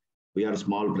that we are a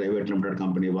small private limited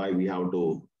company, why we have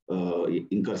to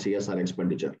incur CSR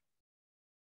expenditure?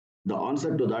 The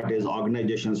answer to that is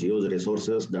organizations use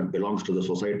resources that belongs to the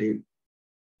society,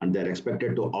 and they're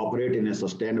expected to operate in a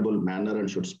sustainable manner and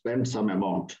should spend some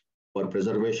amount for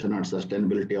preservation and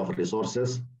sustainability of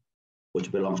resources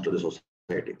which belongs to the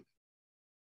society.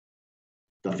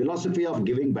 The philosophy of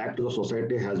giving back to the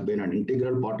society has been an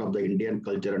integral part of the Indian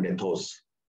culture and ethos,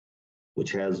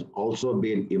 which has also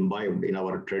been imbibed in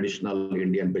our traditional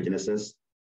Indian businesses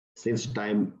since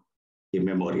time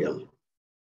immemorial.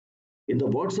 In the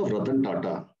words of Ratan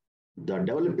Tata, the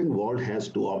developing world has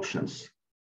two options.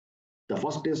 The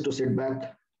first is to sit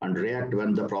back and react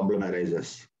when the problem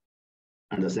arises.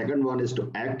 And the second one is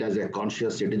to act as a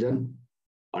conscious citizen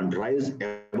and rise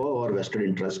above our vested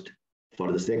interest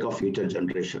for the sake of future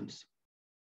generations,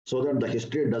 so that the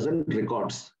history doesn't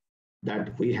record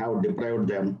that we have deprived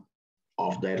them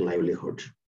of their livelihood.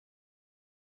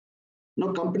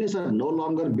 Now, companies are no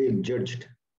longer being judged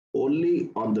only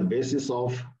on the basis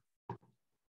of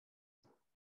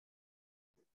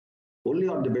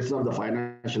the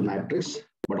financial metrics,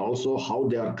 but also how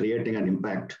they are creating an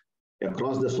impact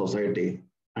across the society,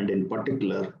 and in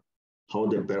particular, how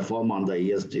they perform on the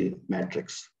ESG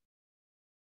metrics.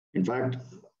 In fact,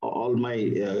 all my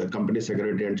company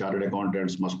secretary and chartered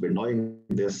accountants must be knowing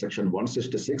this. Section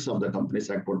 166 of the Companies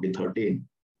Act 2013,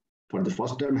 for the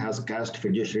first time, has cast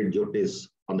fiduciary duties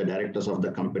on the directors of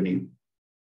the company.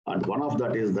 And one of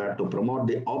that is that to promote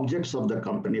the objects of the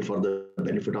company for the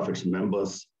benefit of its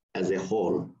members as a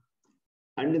whole,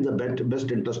 and in the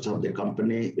best interests of the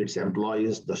company, its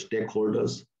employees, the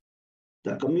stakeholders,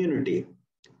 the community,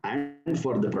 and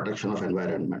for the protection of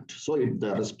environment. So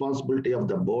the responsibility of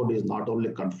the board is not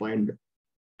only confined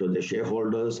to the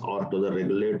shareholders or to the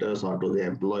regulators or to the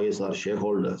employees or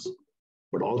shareholders,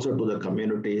 but also to the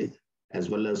community as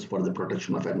well as for the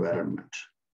protection of environment.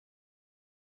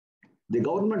 The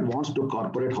government wants to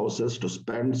corporate houses to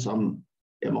spend some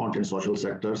amount in social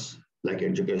sectors like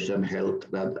education, health,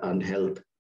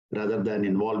 rather than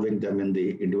involving them in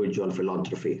the individual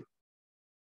philanthropy.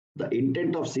 The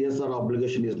intent of CSR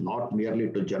obligation is not merely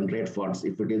to generate funds.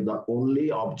 If it is the only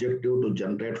objective to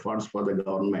generate funds for the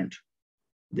government,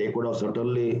 they could have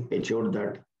certainly achieved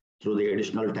that through the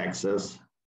additional taxes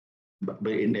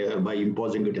by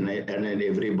imposing it in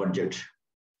every budget.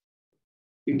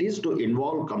 It is to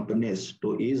involve companies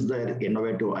to ease their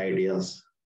innovative ideas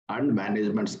and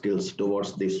management skills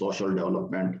towards the social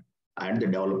development and the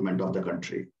development of the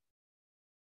country.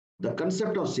 The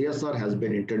concept of CSR has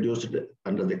been introduced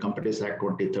under the Companies Act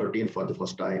 2013 for the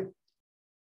first time.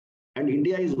 And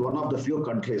India is one of the few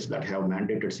countries that have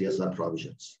mandated CSR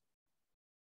provisions.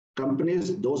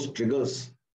 Companies, those triggers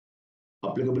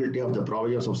applicability of the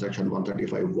provisions of Section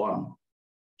 135(1)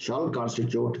 shall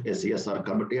constitute a CSR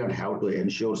committee and have to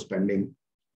ensure spending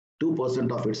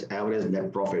 2% of its average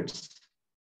net profits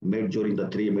made during the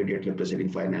 3 immediately preceding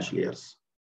financial years.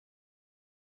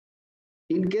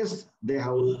 In case they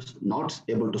have not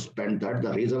able to spend that,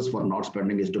 the reasons for not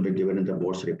spending is to be given in the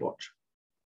board's report.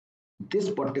 This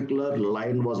particular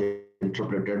line was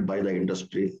interpreted by the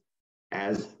industry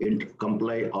as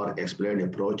comply or explain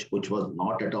approach, which was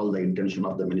not at all the intention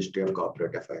of the Ministry of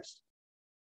Corporate Affairs.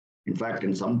 In fact,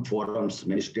 in some forums,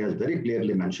 Ministry has very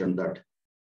clearly mentioned that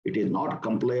it is not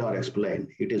comply or explain.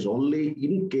 It is only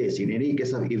in any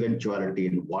case of eventuality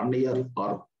in 1 year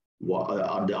or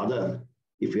the other,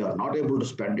 if you are not able to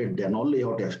spend it, then only you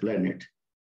have to explain it.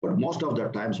 But most of the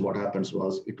times what happens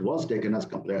was it was taken as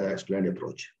comply or explain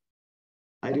approach.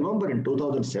 I remember in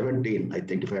 2017, I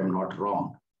think if I am not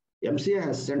wrong, MCA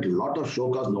has sent a lot of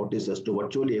show cause notices to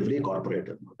virtually every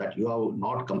corporator that you have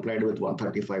not complied with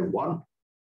 135(1),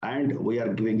 and we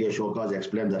are giving a show cause,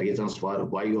 explain the reasons for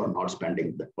why you are not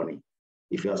spending that money.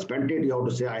 If you have spent it, you have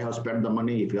to say, I have spent the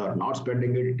money. If you are not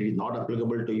spending it, it is not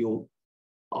applicable to you,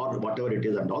 or whatever it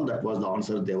is, and all that was the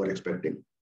answer they were expecting.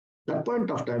 That point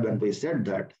of time when we said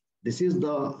that, this is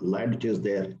the line which is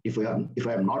there. If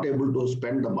I am not able to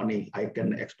spend the money, I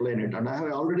can explain it. And I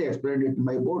have already explained it in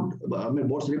my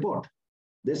board's report.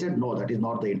 They said, no, that is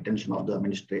not the intention of the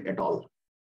ministry at all.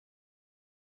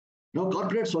 Now,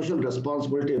 corporate social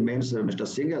responsibility means Mr.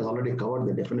 Singh has already covered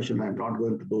the definition. I'm not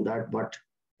going to do that, but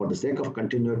for the sake of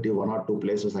continuity, 1 or 2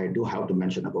 places, I do have to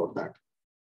mention about that.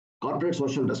 Corporate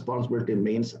social responsibility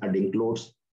means and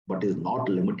includes, but is not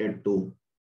limited to,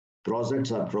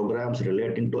 projects or programs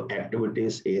relating to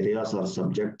activities, areas, or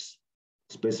subjects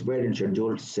specified in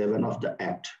Schedule 7 of the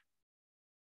Act.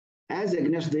 As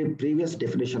against the previous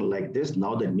definition like this,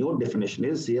 now the new definition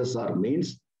is CSR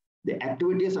means the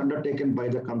activities undertaken by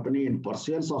the company in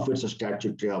pursuance of its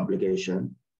statutory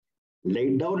obligation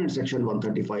laid down in Section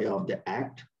 135 of the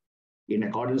Act in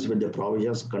accordance with the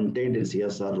provisions contained in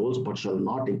CSR rules, but shall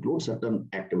not include certain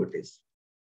activities.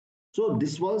 So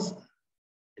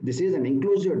this is an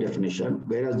inclusive definition,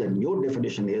 whereas the new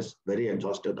definition is very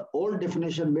exhaustive. The old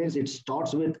definition means it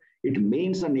starts with, it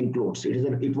means and includes.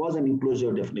 It was an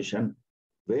inclusive definition,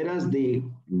 whereas the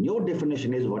new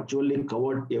definition is virtually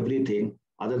covered everything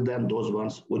other than those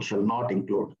ones which shall not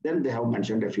include. Then they have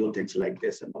mentioned a few things like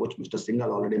this, which Mr.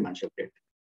 Singhal already mentioned it.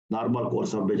 Normal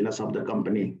course of business of the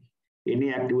company,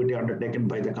 any activity undertaken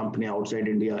by the company outside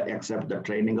India except the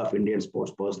training of Indian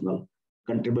sports personnel,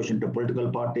 contribution to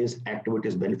political parties,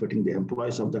 activities benefiting the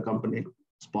employees of the company,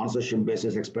 sponsorship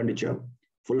basis expenditure,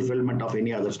 fulfillment of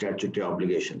any other statutory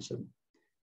obligations.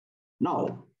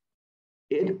 Now,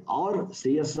 are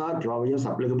CSR provisions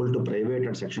applicable to private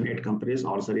and Section 8 companies?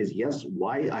 Answer is yes.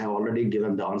 Why? I have already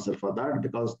given the answer for that,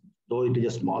 because though it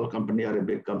is a small company or a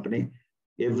big company,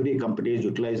 every company is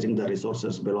utilizing the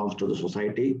resources belongs to the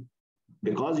society.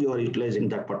 Because you are utilizing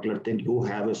that particular thing, you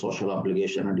have a social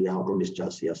obligation and you have to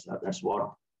discharge CSR. That's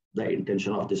what the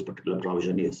intention of this particular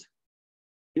provision is.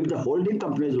 If the holding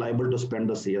company is liable to spend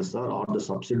the CSR, or the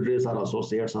subsidiaries or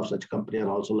associates of such company are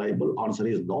also liable, answer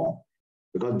is no.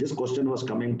 Because this question was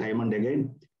coming time and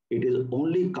again. It is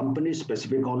only company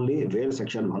specific only where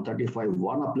Section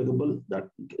 135(1) applicable, that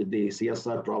the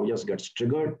CSR provisions gets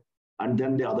triggered, and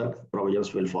then the other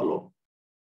provisions will follow.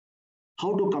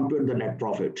 How to compute the net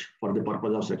profit for the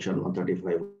purpose of Section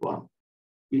 135(1).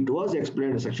 It was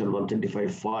explained in Section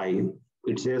 135(5).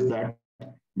 It says that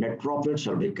net profit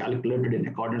shall be calculated in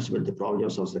accordance with the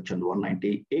provisions of Section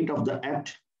 198 of the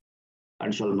Act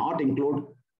and shall not include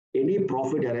any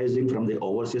profit arising from the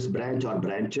overseas branch or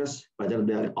branches, whether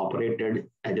they are operated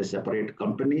as a separate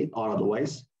company or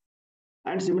otherwise.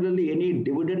 And similarly, any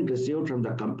dividend received from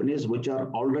the companies which are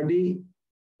already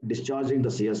discharging the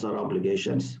CSR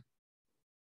obligations,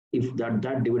 if that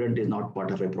dividend is not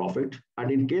part of a profit.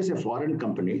 And in case a foreign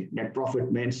company, net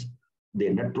profit means the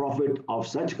net profit of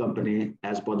such company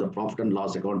as per the profit and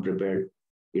loss account prepared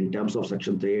in terms of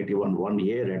Section 381 1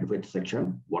 year and with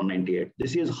Section 198.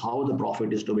 This is how the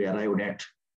profit is to be arrived at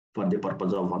for the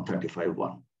purpose of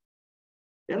 135(1).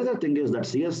 Another thing is that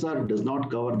CSR does not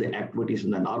cover the activities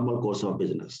in the normal course of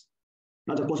business.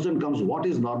 Now the question comes, what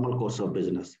is normal course of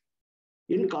business?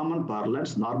 In common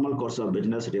parlance, normal course of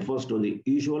business refers to the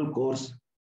usual course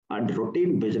and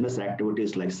routine business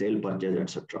activities like sale, purchase,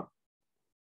 etc.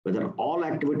 Whether all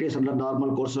activities under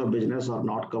normal course of business are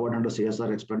not covered under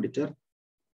CSR expenditure?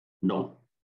 No.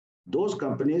 Those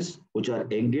companies which are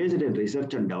engaged in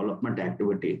research and development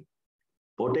activity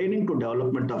pertaining to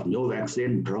development of new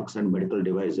vaccine, drugs, and medical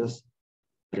devices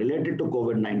related to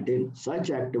COVID-19,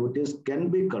 such activities can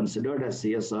be considered as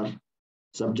CSR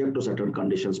subject to certain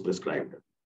conditions prescribed.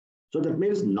 So that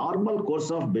means normal course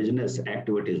of business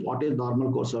activities. What is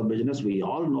normal course of business? We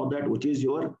all know that, which is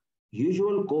your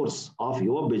usual course of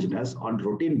your business on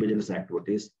routine business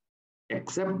activities,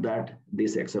 except that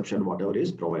this exception, whatever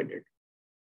is provided.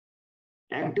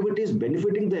 Activities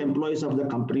benefiting the employees of the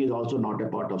company is also not a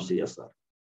part of CSR.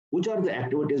 which are the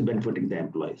activities benefiting the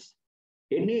employees?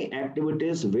 Any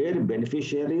activities where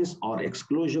beneficiaries are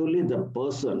exclusively the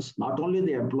persons, not only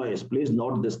the employees, please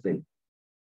note this thing,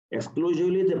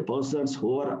 exclusively the persons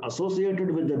who are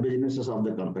associated with the businesses of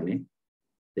the company,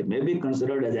 they may be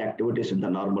considered as activities in the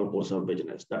normal course of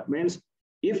business. That means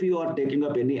if you are taking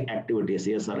up any activity,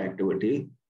 CSR activity,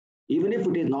 even if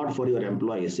it is not for your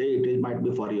employees, say might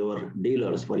be for your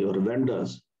dealers, for your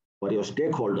vendors, for your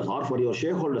stakeholders, or for your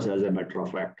shareholders, as a matter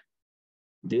of fact,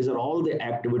 these are all the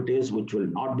activities which will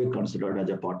not be considered as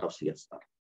a part of CSR.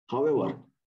 However,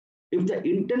 if the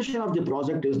intention of the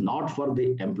project is not for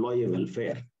the employee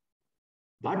welfare,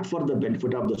 but for the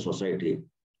benefit of the society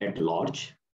at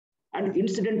large, and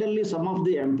incidentally, some of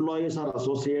the employees or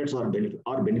associates or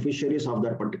beneficiaries of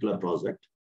that particular project,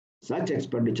 such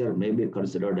expenditure may be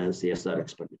considered as CSR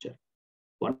expenditure.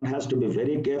 One has to be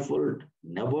very careful,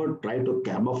 never try to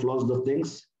camouflage the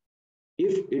things.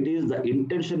 If it is the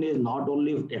intention is not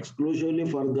only exclusively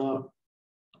for the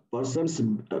persons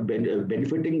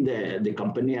benefiting the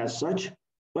company as such,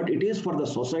 but it is for the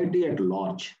society at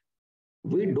large.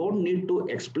 We don't need to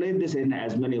explain this in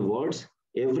as many words.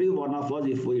 Every one of us,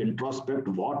 if we introspect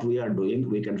what we are doing,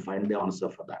 we can find the answer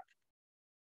for that.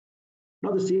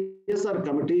 Now, the CSR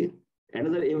committee,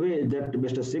 another way that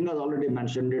Mr. Singh has already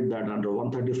mentioned it, that under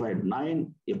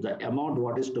 135(9), if the amount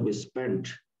what is to be spent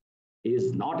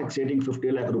is not exceeding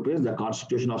 50 lakh rupees, the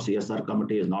constitution of CSR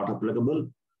committee is not applicable.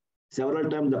 Several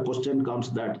times the question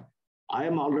comes that I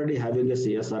am already having a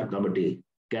CSR committee.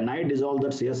 Can I dissolve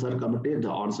that CSR committee? The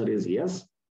answer is yes.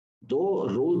 Though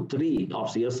Rule 3 of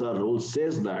CSR rules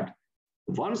says that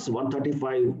once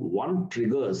 135(1)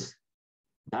 triggers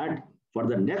that for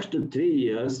the next 3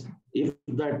 years, if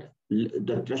that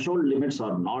the threshold limits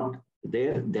are not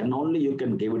there, then only you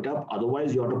can give it up.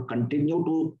 Otherwise, you have to continue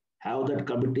to have that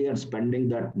committee and spending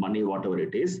that money, whatever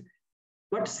it is.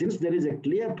 But since there is a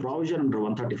clear provision under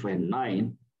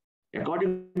 135(9),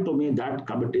 according to me, that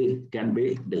committee can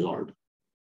be dissolved.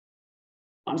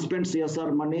 Unspent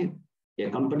CSR money. A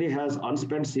company has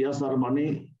unspent CSR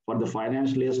money for the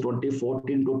financial years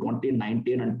 2014 to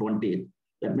 2019 and 20.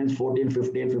 That means 14,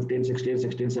 15, 15, 16,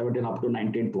 16, 17, up to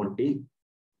 19, 20.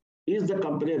 Is the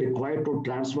company required to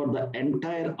transfer the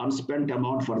entire unspent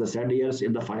amount for the said years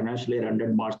in the financial year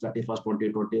ended March 31st,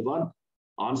 2021?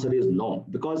 Answer is no,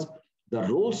 because the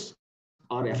rules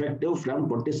are effective from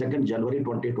 22nd January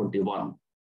 2021.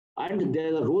 And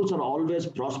the rules are always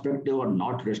prospective and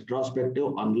not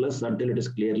retrospective unless until it is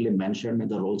clearly mentioned in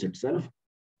the rules itself.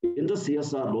 In the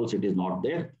CSR rules, it is not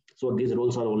there. So these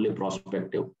rules are only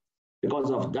prospective.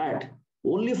 Because of that,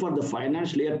 only for the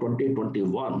financial year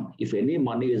 2021, if any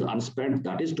money is unspent,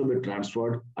 that is to be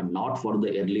transferred and not for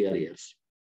the earlier years.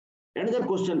 Another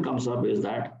question comes up is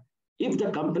that if the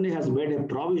company has made a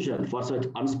provision for such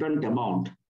unspent amount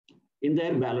in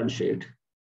their balance sheet,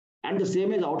 and the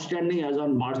same is outstanding as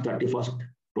on March 31st,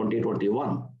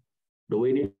 2021, do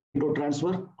we need to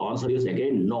transfer? Answer is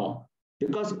again no,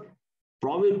 because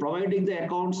providing the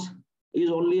accounts is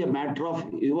only a matter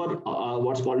of your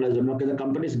what's called as the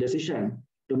company's decision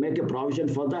to make a provision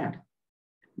for that.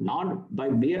 Not by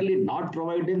merely not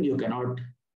providing, you cannot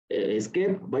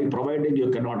escape. By providing,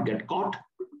 you cannot get caught.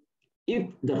 If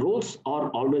the rules are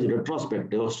always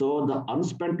retrospective, so the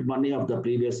unspent money of the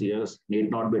previous years need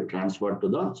not be transferred to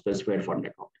the specified fund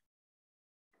account.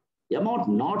 The amount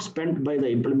not spent by the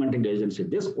implementing agency,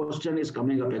 this question is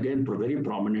coming up again very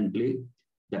prominently.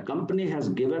 The company has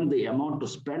given the amount to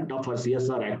spend of her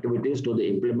CSR activities to the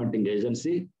implementing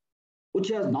agency, which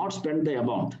has not spent the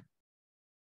amount.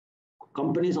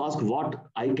 Companies ask what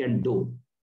I can do.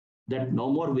 That no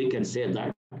more we can say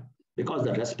that, because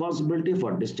the responsibility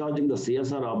for discharging the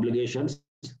CSR obligations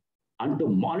and to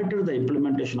monitor the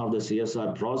implementation of the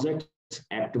CSR projects,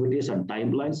 activities, and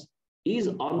timelines is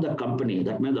on the company.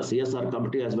 That means the CSR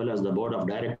committee as well as the board of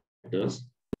directors,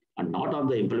 and not on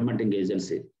the implementing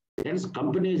agency. Hence,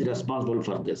 company is responsible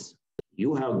for this.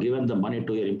 You have given the money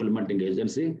to your implementing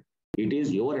agency. It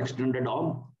is your extended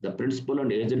arm. The principal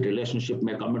and agent relationship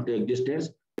may come into existence.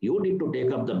 You need to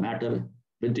take up the matter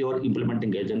with your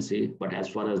implementing agency. But as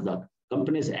far as the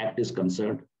Companies Act is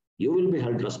concerned, you will be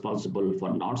held responsible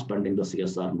for not spending the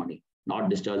CSR money, not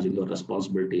discharging your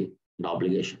responsibility and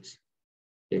obligations.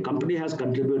 A company has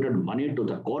contributed money to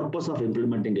the corpus of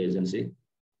implementing agency.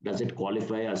 Does it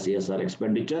qualify as CSR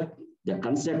expenditure? The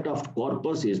concept of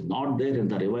corpus is not there in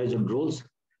the revised rules.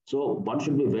 So one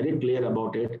should be very clear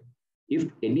about it. If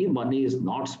any money is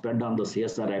not spent on the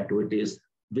CSR activities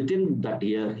within that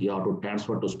year, you have to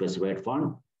transfer to specified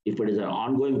fund. If it is an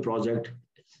ongoing project,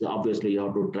 obviously you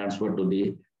have to transfer to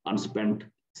the unspent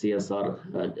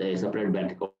CSR, a separate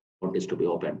bank account is to be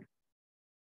opened.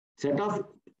 set off,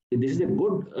 this is a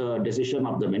good decision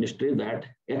of the ministry that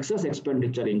excess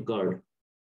expenditure incurred,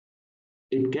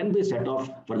 it can be set off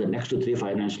for the next 3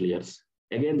 financial years.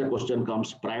 Again, the question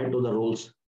comes prior to the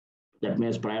rules. That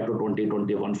means prior to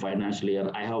 2021 financial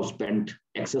year, I have spent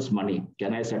excess money.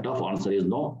 Can I set off? Answer is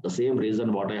no. The same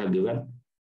reason what I have given.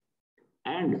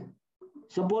 And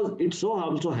suppose it so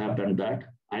also happened that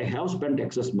I have spent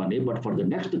excess money, but for the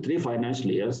next 3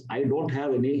 financial years, I don't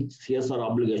have any CSR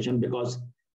obligation because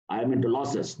I am into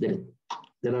losses.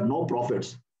 There are no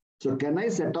profits. So can I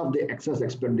set off the excess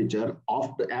expenditure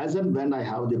as and when I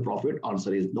have the profit?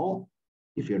 Answer is no.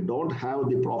 If you don't have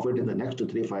the profit in the next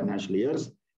 3 financial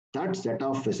years, that set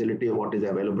off facility, what is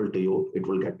available to you, it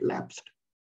will get lapsed.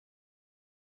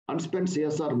 Unspent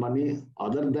CSR money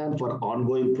other than for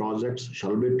ongoing projects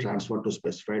shall be transferred to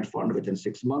specified fund within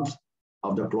 6 months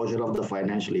of the closure of the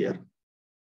financial year.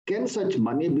 Can such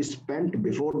money be spent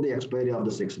before the expiry of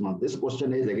the 6 months? This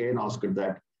question is again asked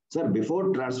that, sir, before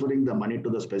transferring the money to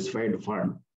the specified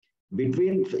fund,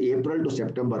 between April to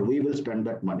September, we will spend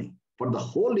that money. For the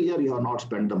whole year, you have not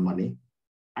spent the money.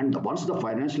 And once the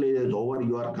financial year is over,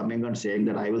 you are coming and saying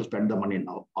that I will spend the money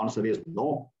now. Answer is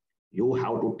no. You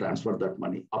have to transfer that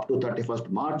money. Up to 31st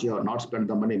March, you have not spent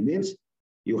the money means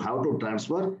you have to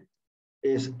transfer.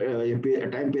 A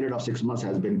time period of 6 months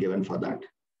has been given for that.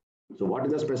 So what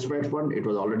is the specified fund? It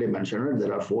was already mentioned.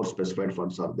 There are 4 specified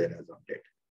funds are there as of date.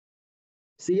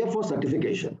 CFO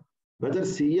certification. Whether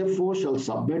CFO shall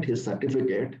submit his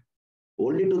certificate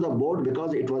only to the board,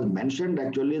 because it was mentioned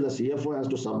actually the CFO has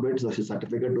to submit his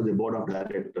certificate to the board of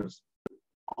directors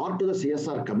or to the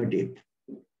CSR committee.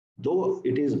 Though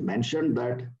it is mentioned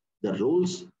that the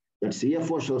rules that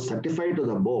CFO shall certify to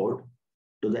the board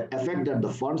to the effect that the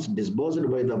funds disbursed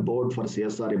by the board for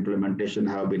CSR implementation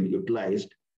have been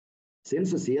utilized,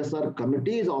 since the CSR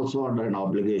committee is also under an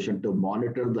obligation to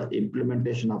monitor the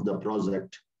implementation of the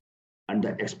project and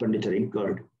the expenditure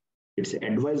incurred, it's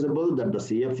advisable that the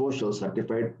CFO shall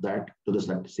certify that to the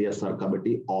CSR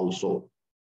committee also.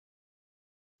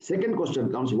 Second question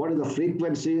comes, what is the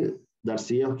frequency that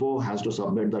CFO has to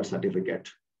submit that certificate?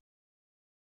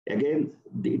 Again,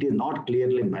 it is not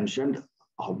clearly mentioned.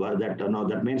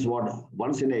 That means what?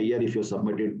 Once in a year, if you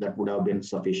submit it, that would have been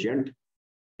sufficient.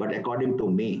 But according to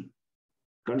me,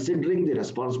 considering the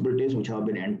responsibilities which have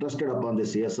been entrusted upon the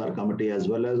CSR committee as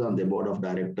well as on the board of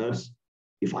directors,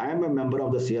 if I am a member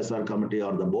of the CSR committee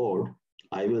or the board,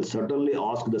 I will certainly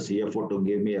ask the CFO to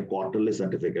give me a quarterly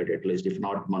certificate, at least, if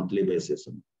not monthly basis.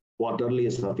 Quarterly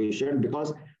is sufficient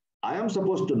because I am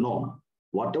supposed to know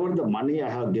whatever the money I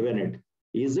have given it,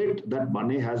 is it that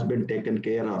money has been taken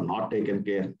care or not taken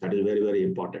care? That is very, very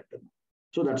important.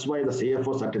 So that's why the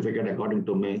CFO certificate, according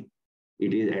to me,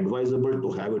 it is advisable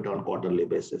to have it on quarterly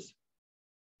basis.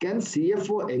 Can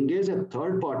CFO engage a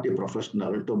third-party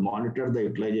professional to monitor the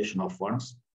utilization of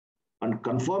funds and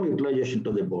confirm utilization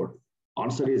to the board?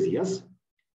 Answer is yes,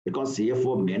 because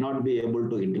CFO may not be able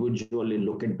to individually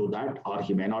look into that, or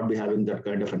he may not be having that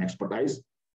kind of an expertise,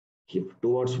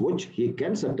 towards which he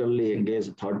can certainly engage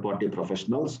third-party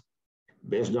professionals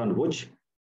based on which,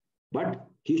 but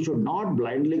he should not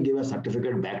blindly give a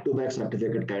certificate, back-to-back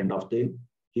certificate kind of thing.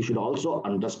 He should also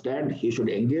understand, he should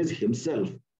engage himself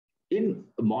in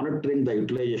monitoring the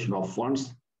utilization of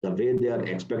funds, the way they are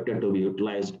expected to be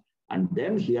utilized, and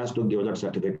then he has to give that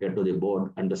certificate to the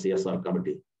board and the CSR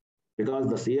committee. Because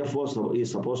the CFO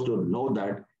is supposed to know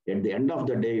that at the end of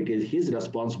the day, it is his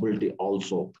responsibility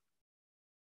also.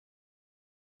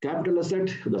 Capital asset,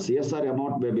 the CSR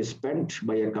amount may be spent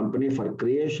by a company for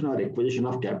creation or acquisition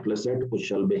of capital asset, which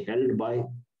shall be held by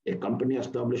a company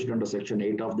established under Section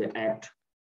 8 of the Act,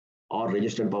 or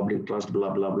registered public trust, blah,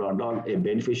 blah, blah, and all, a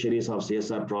beneficiaries of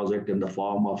CSR project in the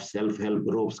form of self-help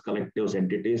groups, collectives,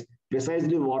 entities.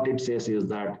 Precisely what it says is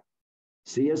that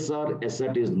CSR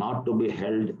asset is not to be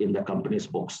held in the company's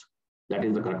books. That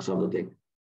is the crux of the thing.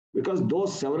 Because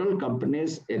those several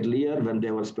companies earlier, when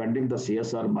they were spending the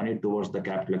CSR money towards the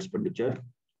capital expenditure,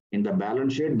 in the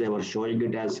balance sheet, they were showing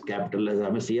it as capital,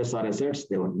 CSR assets.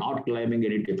 They were not claiming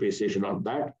any depreciation of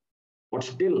that. But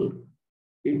still,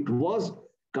 it was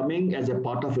coming as a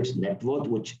part of its net worth,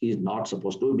 which is not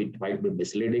supposed to be, might be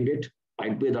misleading it.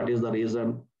 Might be that is the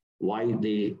reason why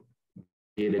the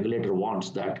regulator wants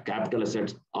that capital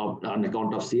assets on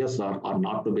account of CSR are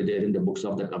not to be there in the books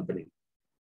of the company.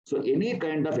 So any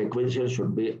kind of acquisition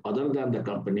should be other than the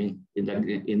company in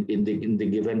the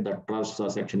given the trusts or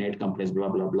Section 8 companies, blah,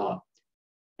 blah, blah.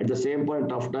 At the same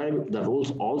point of time, the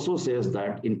rules also says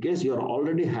that in case you're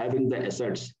already having the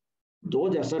assets,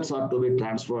 those assets are to be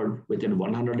transferred within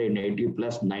 180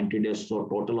 plus 90 days, so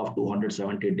total of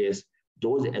 270 days.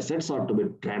 Those assets are to be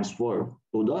transferred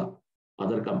to the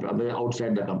other company,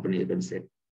 outside the company, you can say.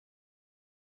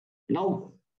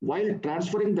 Now, while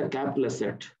transferring the capital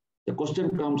asset, the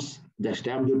question comes the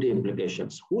stamp duty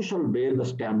implications. Who shall bear the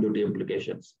stamp duty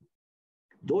implications?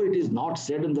 Though it is not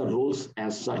said in the rules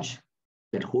as such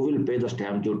that who will pay the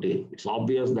stamp duty, it's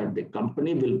obvious that the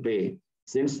company will pay,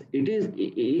 since it is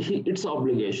its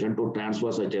obligation to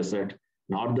transfer such asset,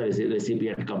 not the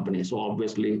recipient company. So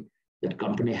obviously, that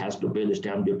company has to pay the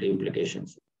stamp duty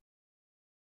implications.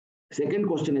 Second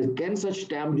question is, can such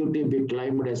stamp duty be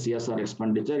claimed as CSR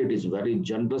expenditure? It is very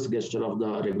generous gesture of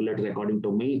the regulator, according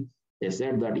to me. They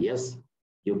said that yes,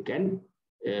 you can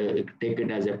take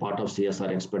it as a part of CSR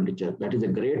expenditure. That is a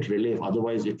great relief.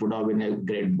 Otherwise, it would have been a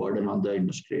great burden on the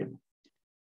industry.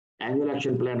 Annual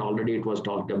action plan, already it was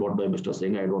talked about by Mr.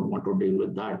 Singh. I don't want to deal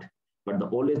with that. But the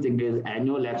only thing is,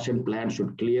 annual action plan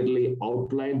should clearly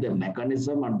outline the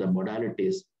mechanism and the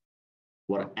modalities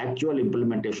for actual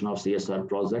implementation of CSR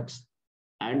projects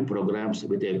and programs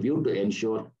with a view to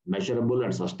ensure measurable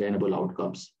and sustainable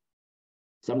outcomes.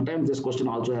 Sometimes this question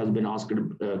also has been asked,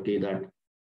 that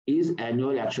is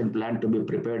annual action plan to be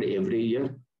prepared every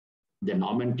year? The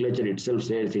nomenclature itself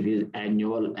says it is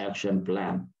annual action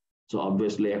plan. So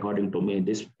obviously, according to me,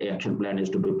 this action plan is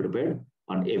to be prepared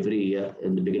on every year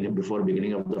in the beginning, before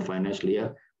beginning of the financial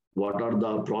year. What are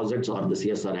the projects or the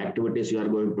CSR activities you are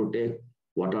going to take?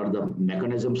 What are the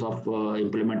mechanisms of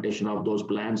implementation of those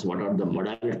plans? What are the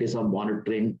modalities of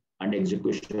monitoring and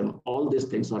execution? All these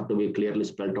things are to be clearly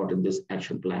spelled out in this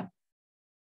action plan.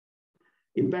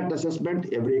 Impact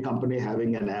assessment, every company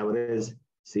having an average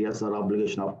CSR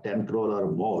obligation of 10 crore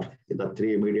or more in the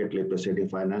 3 immediately preceding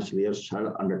financial years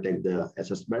shall undertake the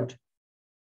assessment.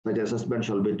 Such assessment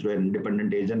shall be through an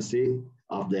independent agency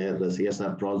of their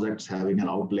CSR projects having an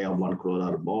outlay of 1 crore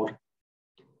or more.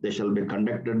 They shall be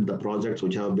conducted, the projects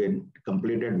which have been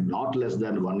completed not less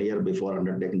than 1 year before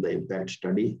undertaking the impact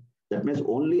study. That means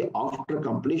only after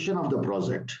completion of the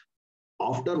project,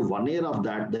 after 1 year of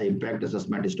that, the impact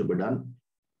assessment is to be done.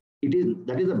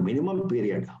 That is a minimum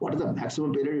period. What is the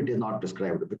maximum period? It is not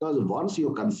prescribed, because once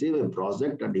you conceive a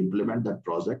project and implement that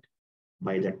project,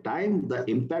 by the time the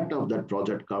impact of that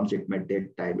project comes, it may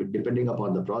take time. Depending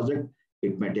upon the project,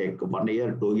 it may take 1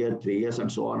 year, 2 years, 3 years,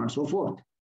 and so on and so forth.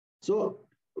 So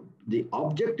the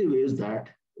objective is that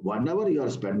whenever you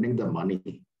are spending the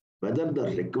money, whether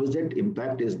the requisite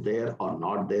impact is there or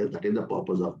not there, that is the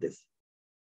purpose of this.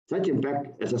 Such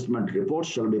impact assessment reports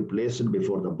shall be placed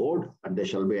before the board, and they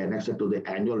shall be annexed to the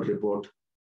annual report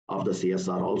of the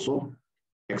CSR also.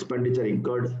 Expenditure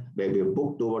incurred may be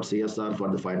booked towards CSR for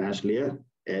the financial year.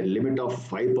 A limit of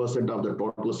 5% of the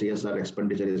total CSR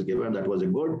expenditure is given. That was a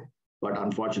good, but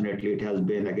unfortunately it has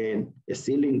been again a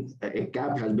ceiling, a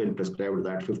cap has been prescribed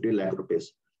that 50 lakh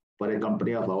rupees. For a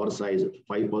company of our size,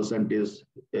 5% is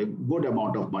a good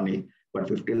amount of money, but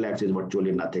 50 lakhs is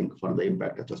virtually nothing for the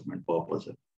impact assessment per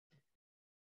person.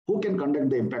 Who can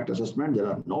conduct the impact assessment? There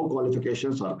are no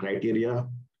qualifications or criteria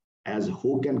as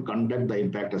who can conduct the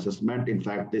impact assessment. In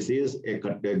fact, this is a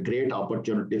great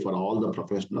opportunity for all the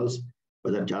professionals,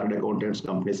 whether chartered accountants,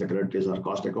 company secretaries, or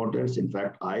cost accountants. In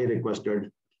fact, I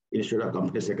requested Institute of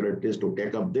Company Secretaries to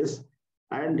take up this,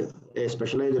 and a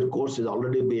specialized course is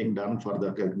already being done for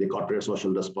the corporate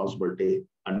social responsibility,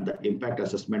 and the impact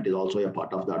assessment is also a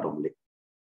part of that only.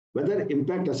 Whether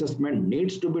impact assessment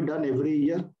needs to be done every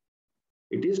year,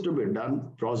 it is to be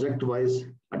done project-wise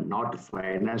and not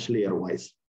financial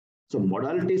year-wise. So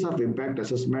modalities of impact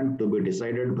assessment to be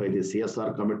decided by the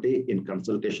CSR committee in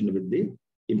consultation with the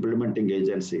implementing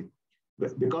agency.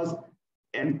 Because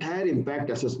entire impact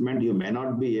assessment you may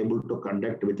not be able to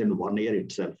conduct within 1 year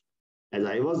itself. As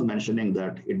I was mentioning,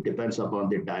 that it depends upon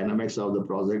the dynamics of the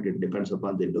project, it depends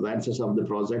upon the nuances of the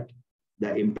project.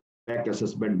 The impact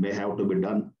assessment may have to be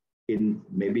done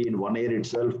maybe in 1 year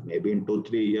itself, maybe in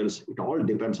 2-3 years. It all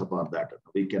depends upon that.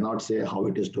 We cannot say how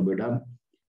it is to be done.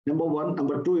 Number one.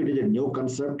 Number two, it is a new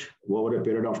concept. Over a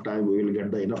period of time, we will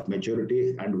get the enough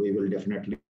maturity, and we will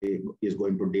definitely is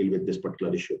going to deal with this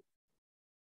particular issue.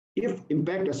 If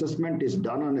impact assessment is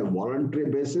done on a voluntary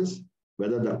basis,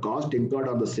 whether the cost incurred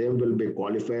on the same will be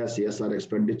qualified as CSR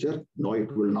expenditure, no,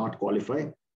 it will not qualify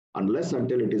unless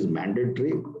until it is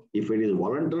mandatory. If it is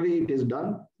voluntary, it is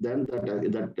done, then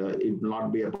it will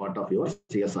not be a part of your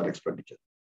CSR expenditure.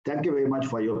 Thank you very much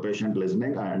for your patient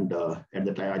listening. And at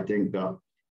the time, I think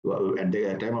at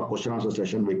the time of question answer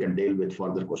session, we can deal with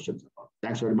further questions.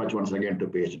 Thanks very much once again to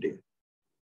PhD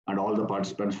and all the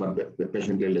participants for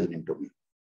patiently listening to me.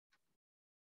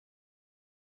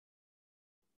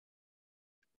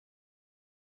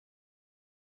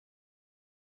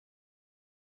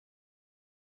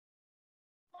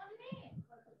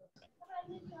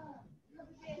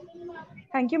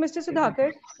 Thank you, Mr.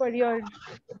 Sudhakar, for your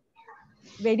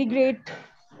very great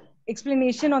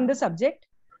explanation on the subject.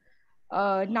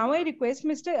 Now I request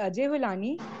Mr. Ajay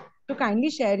Holani to kindly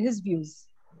share his views.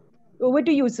 Over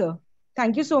to you, sir.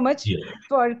 Thank you so much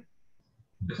for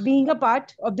being a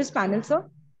part of this panel, sir.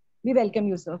 We welcome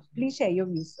you, sir. Please share your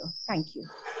views, sir. Thank you.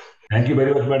 Thank you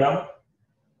very much, madam.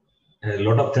 A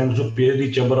lot of thanks to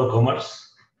PhD Chamber of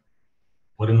Commerce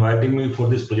for inviting me for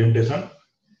this presentation.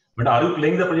 But are you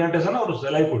playing the presentation or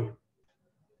shall I put?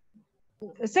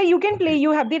 Sir, you can play.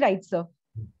 You have the right, sir.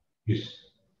 Yes.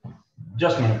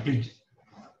 Just a minute, please.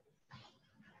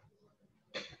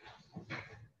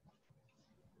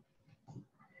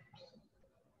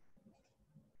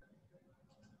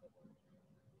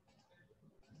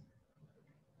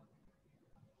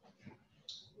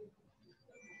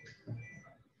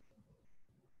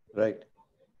 Right.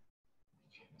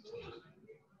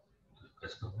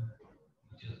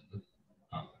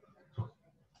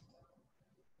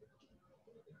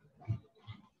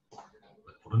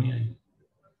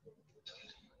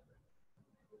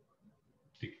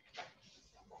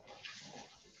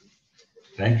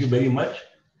 Thank you very much.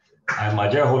 I am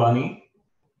Ajay Holani,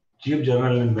 Chief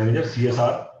General Manager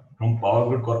CSR from Power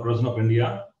Grid Corporation of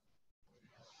India.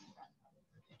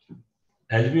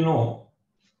 As we know,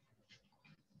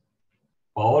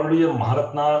 Power Grid is a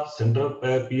Maharatna Central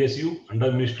PSU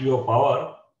under Ministry of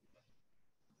Power.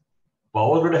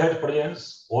 Power Grid has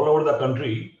presence all over the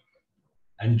country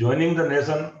and joining the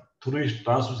nation through its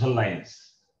transmission lines.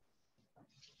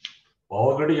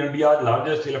 Power Grid is India's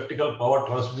largest electrical power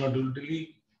transmission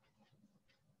utility.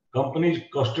 Company is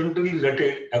constantly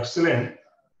rated excellent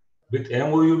with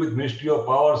MOU with Ministry of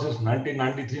Power since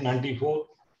 1993-94.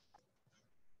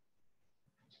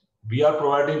 We are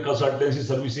providing consultancy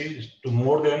services to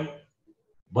more than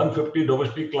 150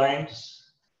 domestic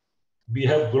clients. We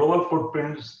have global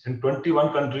footprints in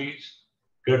 21 countries,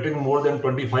 catering more than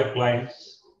 25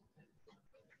 clients.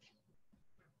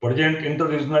 Present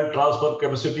inter-regional transfer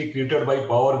capacity created by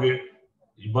Power Grid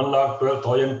is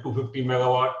 112,250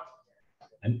 megawatt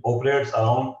and operates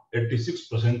around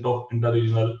 86% of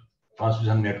inter-regional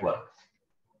transmission network.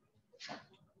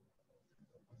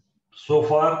 So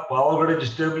far, Power Grid has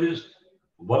established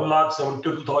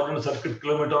 172,000 circuit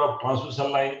kilometers of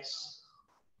transmission lines.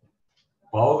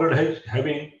 Power Grid is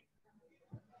having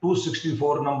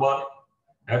 264 number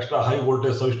extra high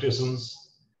voltage substations,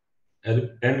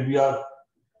 and we are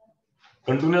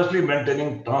continuously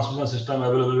maintaining transmission system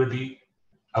availability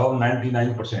above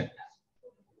 99%.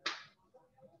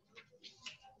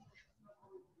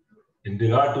 In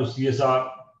regard to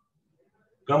CSR,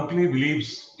 company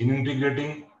believes in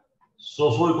integrating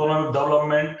socio-economic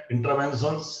development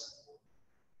interventions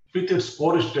with its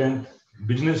core strength,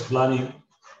 business planning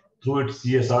through its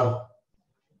CSR.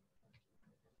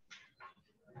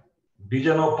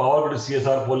 Vision of Power Grid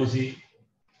CSR policy.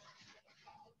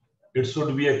 It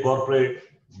should be a corporate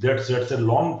that sets a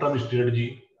long-term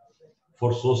strategy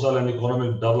for social and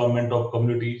economic development of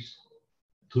communities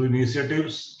through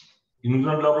initiatives,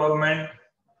 environmental development,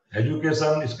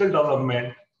 education, skill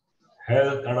development,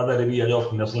 health, and other areas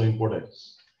of national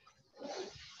importance.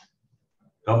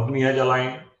 Company has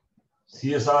aligned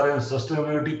CSR and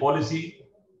sustainability policy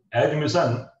as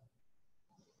mission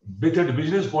with its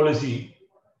business policy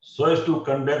so as to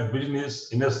conduct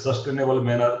business in a sustainable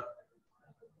manner,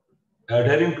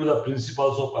 adhering to the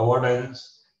principles of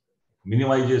avoidance,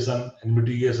 minimization, and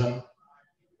mitigation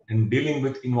in dealing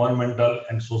with environmental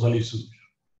and social issues.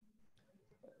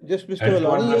 Just Mr.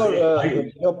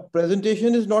 Holani, your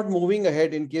presentation is not moving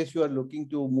ahead in case you are looking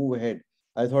to move ahead.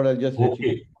 I thought I'll just let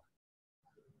you.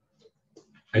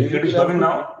 I think it is coming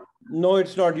now. No,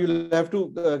 it's not. You'll have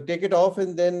to take it off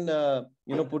and then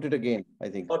put it again, I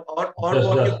think. Or what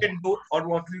you can do, or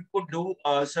what we could do,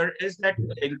 sir, is that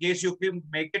in case you can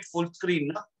make it full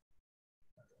screen, na?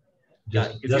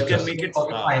 Just, if you can make it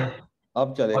fine.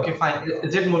 Okay, fine.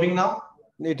 Is it moving now?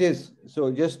 It is.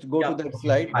 So just go to that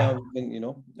slide now.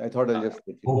 I thought I'll just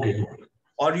take it. Okay.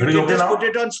 Or you can just put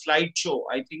it on slideshow.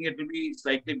 I think it will be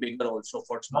slightly bigger also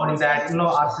for small. On that,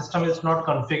 our system is not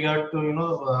configured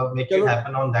to make it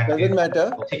happen on that. Doesn't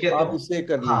matter. Okay,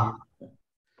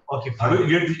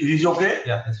 fine. Is it okay?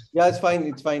 Yeah, it's fine.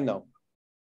 It's fine now.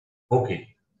 Okay.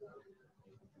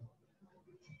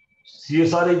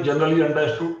 CSR is generally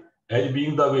understood as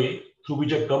being the way through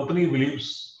which a company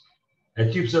believes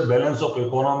achieves a balance of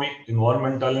economic,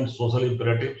 environmental, and social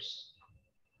imperatives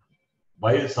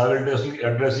while simultaneously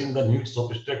addressing the needs of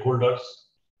stakeholders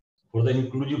for the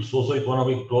inclusive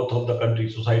socio-economic growth of the country,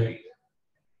 society.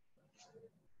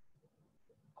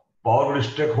 Power Grid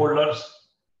stakeholders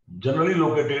generally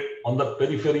located on the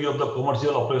periphery of the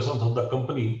commercial operations of the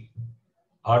company,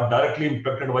 are directly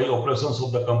impacted by operations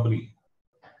of the company.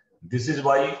 This is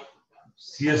why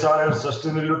CSR and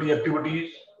sustainability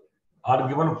activities are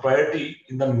given priority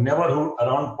in the neighborhood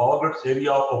around Power Grid's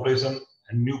area of operation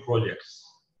and new projects.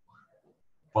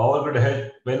 Power Grid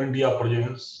has pan-India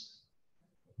presence,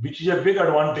 which is a big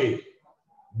advantage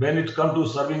when it comes to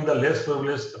serving the less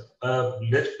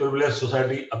privileged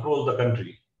society across the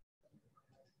country.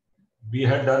 We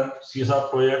had done CSR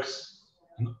projects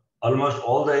in almost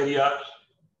all the areas.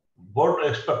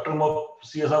 Broad spectrum of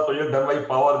CSR projects done by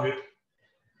Power Grid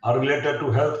are related to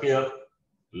healthcare,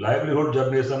 livelihood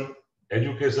generation,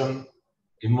 education,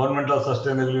 environmental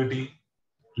sustainability,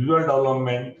 rural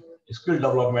development, skill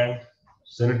development,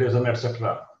 sanitation,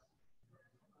 etc.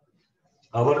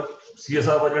 Our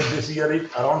CSR budget this year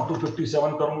is around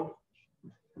 257 crore.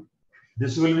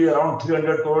 This will be around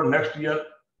 300 crore next year.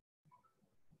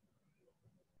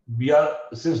 We are,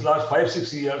 since last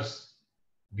 5-6 years,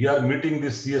 we are meeting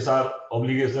this CSR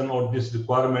obligation or this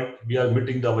requirement. We are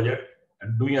meeting the budget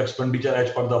and doing expenditure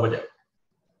as per the budget.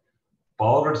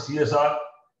 Power Grid CSR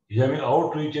is having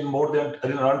outreach in more than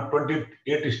around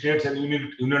 28 states and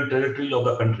union territories of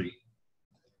the country.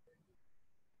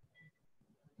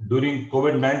 During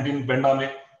COVID-19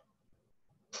 pandemic,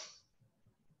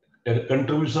 a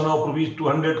contribution of rupees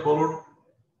 200 crore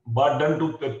was done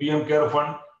to PM Care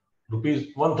Fund, rupees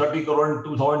 130 crore in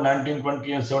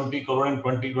 2019-20 and 70 crore in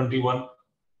 2021.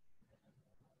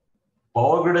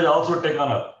 Power Grid has also taken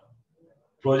up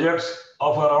projects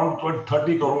of around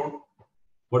 30 crore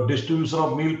for distribution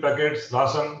of meal packets,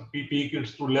 ration, PPE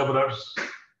kits to laborers,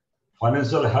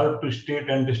 financial help to state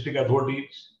and district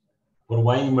authorities for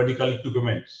buying medical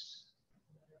equipment.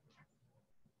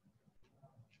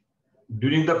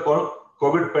 During the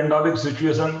COVID pandemic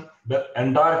situation, the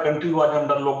entire country was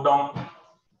under lockdown.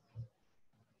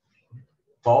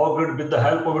 Power Grid, with the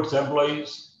help of its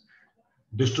employees,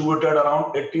 distributed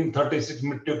around 1836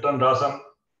 metric ton ration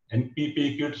and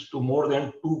PPE kits to more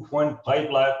than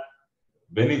 2.5 lakh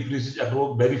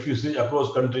beneficiaries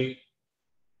across country.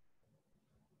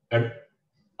 And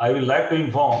I will like to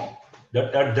inform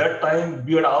that at that time,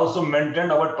 we had also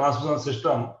maintained our transmission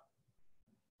system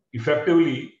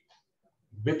effectively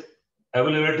with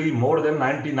availability more than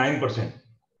 99%.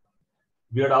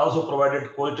 We had also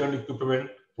provided cold chain equipment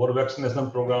for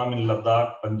vaccination program in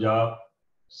Ladakh, Punjab,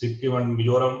 Sikkim and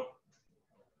Mizoram,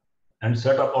 and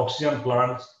set up oxygen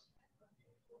plants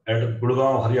at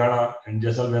Gurgaon, Haryana and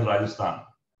Jaisalmer, Rajasthan.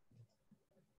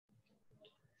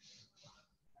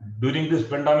 During this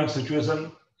pandemic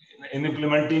situation, in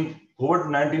implementing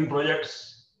COVID-19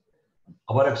 projects,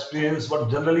 our experience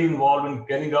was generally involved in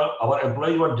carrying out, our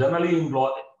employees were generally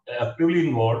actively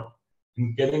involved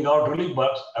in carrying out relief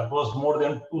works across more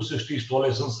than 260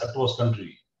 installations across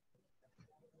country.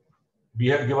 We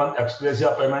have given ex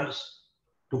gratia payments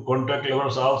to contract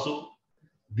laborers also.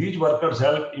 These workers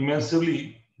help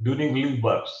immensely during relief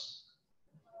works.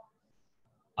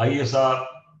 ISR,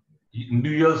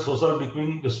 individual social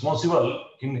being responsible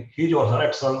in his or her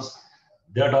actions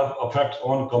that have effects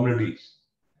on communities.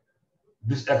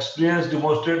 This experience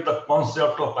demonstrates the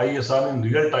concept of ISR in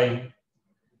real time.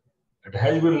 It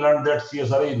has been learned that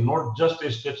CSR is not just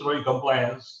a statutory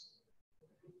compliance,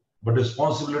 but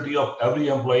responsibility of every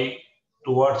employee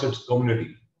towards its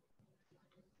community.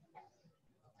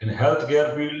 In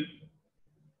healthcare field,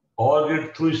 Power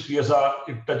Grid through its CSR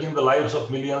is touching the lives of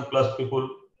millions plus people.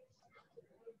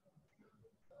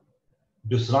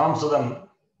 Vishram Sadan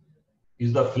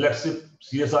is the flagship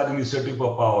CSR initiative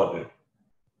of Power Grid.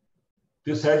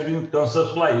 This has been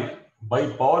conceptualized by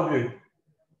Power Grid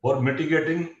for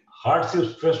mitigating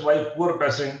hardships faced by poor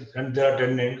patients and their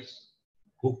attendants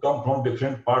who come from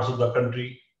different parts of the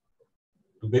country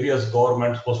to various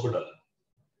government hospitals.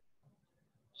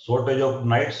 Shortage of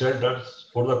night shelters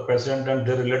for the patient and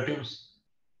their relatives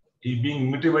is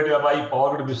being mitigated by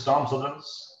Power Grid Vishram Sadans.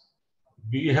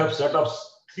 We have set up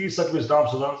 3 such Vishram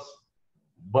Sadans,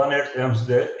 one at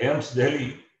AIMS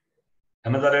Delhi,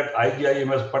 another at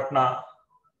IGIMS Patna,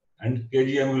 and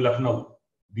KGMU Lucknow.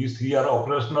 These 3 are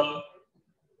operational.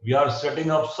 We are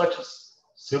setting up such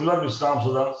similar Vishram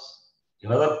Sadans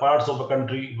in other parts of the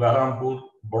country, Bahrampur,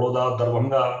 Baroda,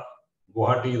 Darbhanga,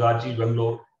 Guwahati, Ranchi,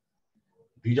 Bangalore.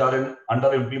 These are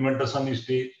under implementation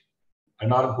stage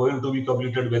and are going to be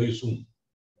completed very soon.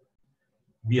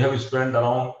 We have spent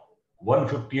around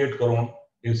 158 crore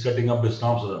in setting up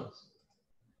Vishram Sadans.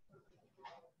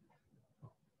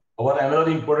 Our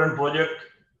another important project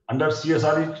under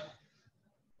CSR is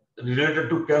related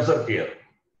to cancer care.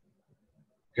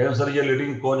 Cancer is a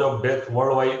leading cause of death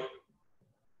worldwide.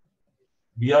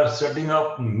 We are setting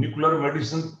up nuclear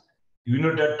medicine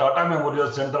unit at Tata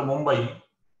Memorial Center, Mumbai,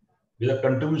 with a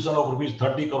contribution of rupees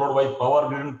 30 crore by Power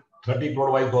Grid and 30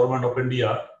 crore by Government of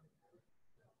India.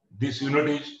 This unit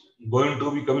is going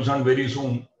to be commissioned very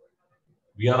soon.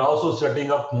 We are also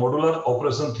setting up modular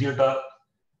operation theatre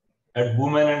at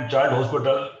Women and Child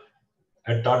Hospital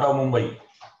at Tata, Mumbai.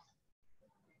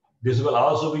 This will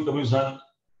also be commissioned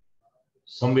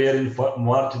somewhere in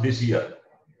March this year.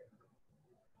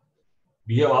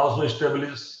 We have also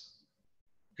established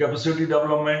capacity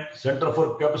development, Center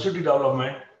for Capacity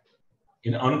Development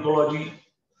in Oncology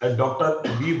at Dr.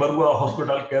 B. Barua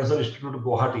Hospital, Cancer Institute,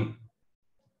 Guwahati.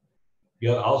 We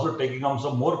are also taking on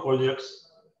some more projects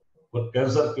for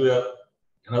cancer care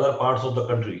in other parts of the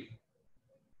country.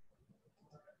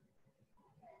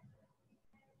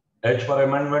 As per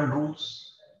amendment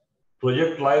rules,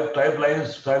 project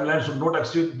timelines should not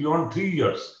exceed beyond 3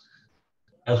 years,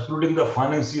 excluding the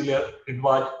financial year it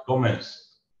was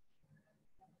commenced.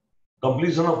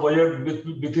 Completion of project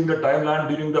within the timeline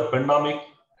during the pandemic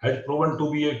has proven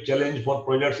to be a challenge for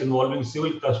projects involving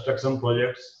civil construction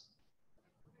projects.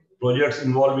 Projects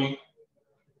involving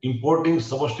importing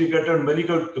sophisticated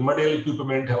medical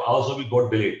equipment have also been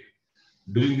got delayed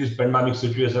during this pandemic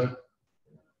situation.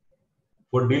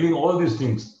 For dealing all these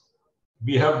things,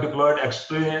 we have deployed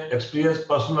experienced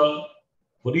personnel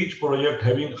for each project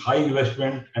having high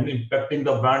investment and impacting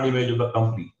the brand image of the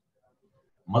company.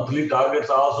 Monthly targets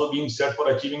are also being set for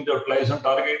achieving the utilization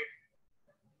target.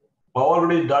 Power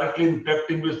Grid is directly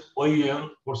interacting with OEM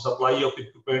for supply of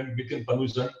equipment within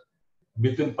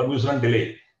permission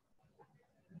delay.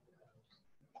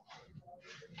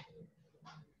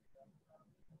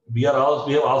 We have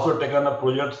also taken up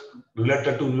projects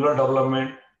related to rural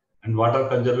development and water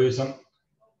conservation.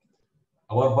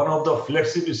 One of the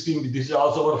flagship scheme, this is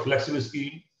also our flagship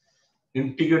scheme,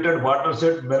 integrated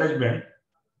watershed management,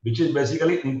 which is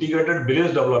basically integrated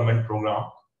village development program.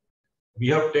 We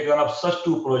have taken up such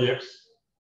 2 projects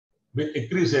with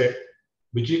ICRISAT,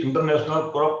 which is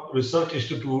International Crop Research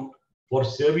Institute for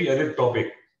Savvy Arid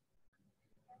topic.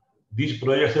 These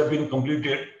projects have been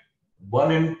completed,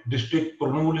 one in district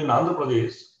Kurnool in Andhra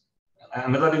Pradesh,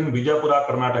 another in Vijayapura,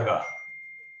 Karnataka.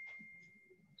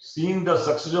 Seeing the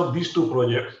success of these 2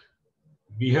 projects,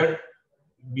 we have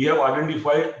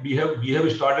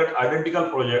started identical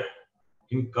project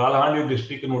in Kalahandi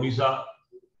district in Odisha,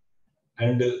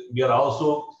 and we are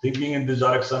also thinking in this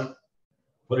direction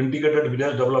for integrated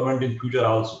village development in future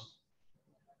also.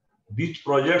 These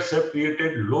projects have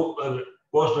created low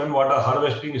cost rainwater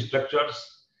harvesting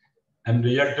structures and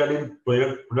resulted in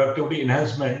productivity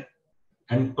enhancement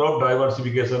and crop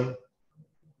diversification,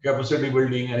 capacity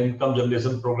building and income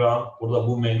generation program for the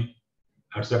women,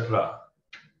 etc.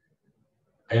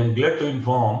 I am glad to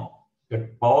inform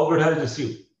that Power Grid has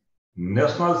received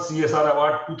National CSR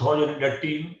Award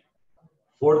 2018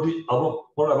 for the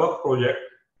above project.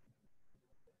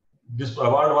 This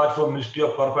award was from Ministry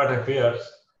of Corporate Affairs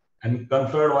and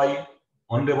conferred by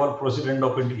Honorable President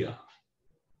of India.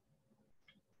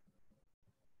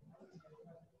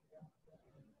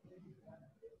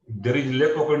 There is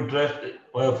lack of interest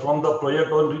from the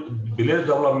project on village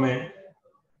development.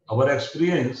 Our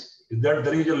experience is that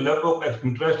there is a lack of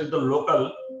interest in the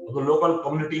local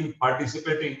community in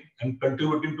participating and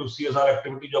contributing to CSR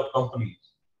activities of companies.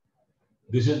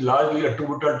 This is largely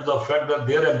attributed to the fact that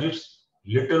there exists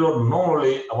little or no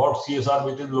knowledge about CSR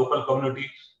within local communities.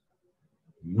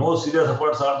 No serious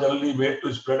efforts are generally made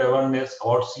to spread awareness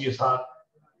about CSR.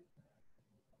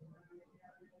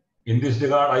 In this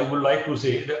regard, I would like to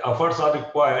say that efforts are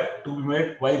required to be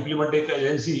made by implementing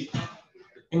agency to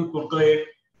inculcate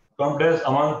confidence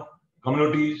among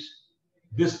communities.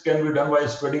 This can be done by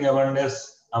spreading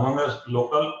awareness among us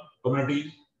local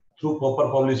communities through proper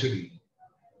publicity.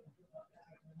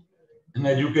 In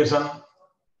education,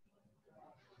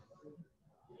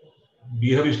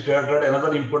 we have started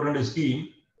another important scheme,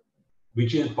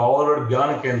 which is Power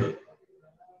Gyan Kendra.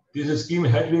 This scheme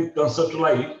has been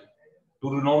conceptualized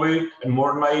to renovate and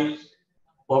modernize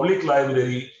public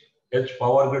library as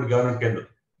Power Grid Gyan Kendra,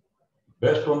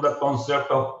 based on the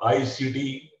concept of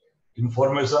ICT,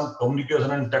 information,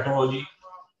 communication and technology,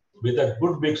 with a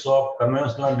good mix of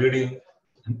conventional reading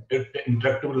and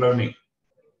interactive learning.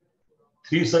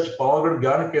 3 such Power Grid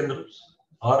Gyan Kendras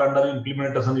are under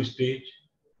implementation stage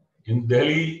in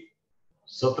Delhi,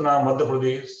 Satna, Madhya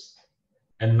Pradesh,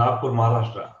 and Nagpur,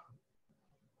 Maharashtra.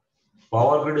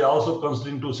 Power Grid is also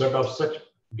considering to set up such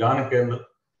Gyan Kendra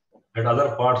at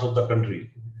other parts of the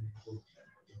country.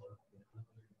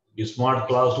 Smart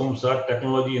classrooms are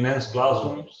technology-enhanced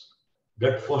classrooms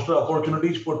that foster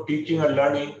opportunities for teaching and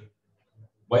learning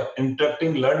by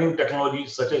interacting learning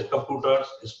technologies such as computers,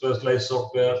 specialized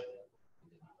software,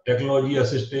 technology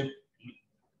assistive,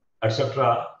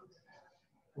 etc.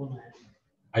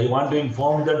 I want to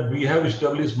inform that we have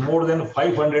established more than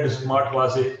 500 smart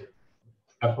classes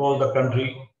across the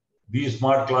country. These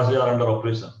smart classes are under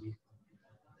operation.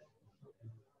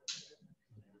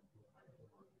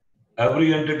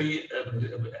 Every entity,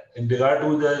 in regard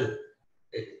to the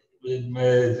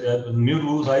new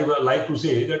rules, I would like to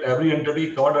say that every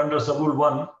entity covered under Sub-Rule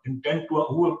 1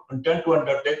 who intend to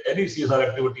undertake any CSR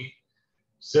activity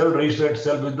shall register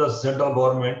itself with the central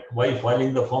government by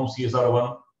filing the form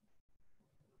CSR1.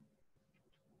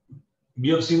 We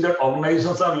have seen that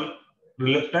organizations are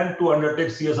reluctant to undertake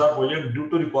CSR project due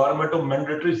to requirement of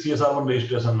mandatory CSR1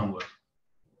 registration number.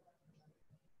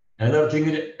 Another thing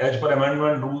is, as per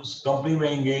amendment rules, company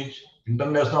may engage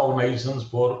international organizations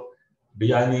for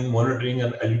designing, monitoring,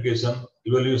 and education,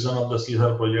 evaluation of the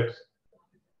CSR projects.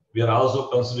 We are also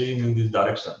considering in this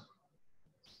direction.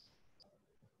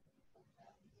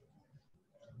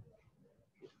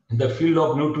 In the field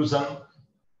of nutrition,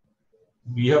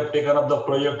 we have taken up the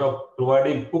project of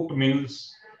providing cooked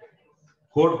meals,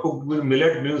 cooked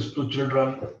millet meals to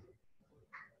children,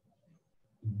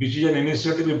 which is an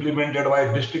initiative implemented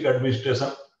by District Administration,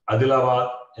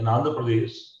 Adilabad in Andhra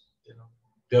Pradesh,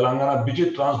 Telangana, which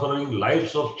is transforming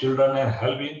lives of children and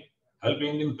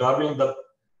helping in curbing the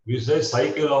vicious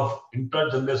cycle of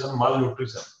intergenerational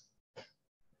malnutrition.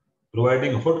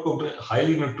 Providing hot-cooked,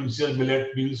 highly nutritious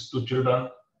millet meals to children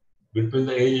between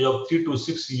the age of 3 to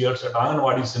 6 years at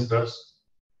Anganwadi centers,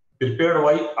 prepared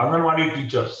by Anganwadi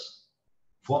teachers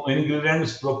from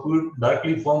ingredients procured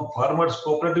directly from Farmers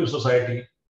Cooperative Society,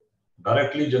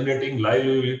 directly generating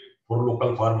livelihood for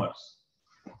local farmers.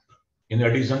 In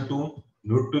addition to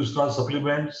nutritional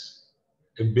supplements,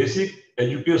 a basic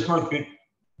educational kit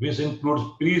which includes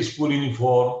preschool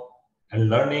uniform and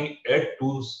learning aid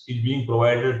tools is being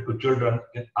provided to children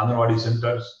in Anganwadi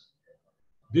centers.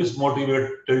 This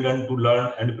motivates children to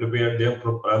learn and prepare them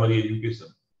for primary education.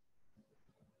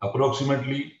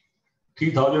 Approximately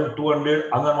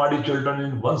 3,200 Anganwadi children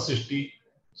in 160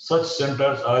 such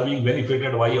centers are being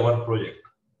benefited by our project.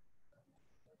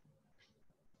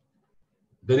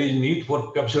 There is need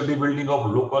for capacity building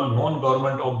of local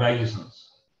non-government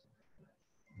organizations.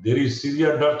 There is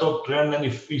severe dearth of trained and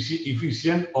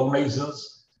efficient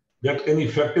organizations that can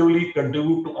effectively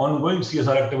contribute to ongoing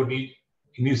CSR activity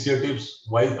initiatives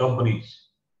by companies.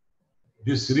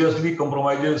 This seriously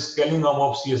compromises scaling up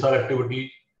of CSR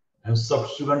activity and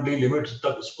subsequently limits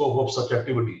the scope of such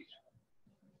activities.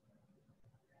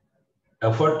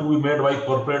 Effort to be made by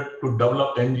corporate to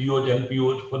develop NGOs,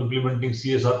 NPOs for implementing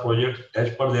CSR projects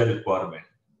as per their requirement.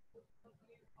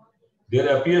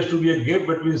 There appears to be a gap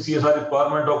between CSR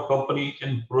requirement of companies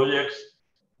and projects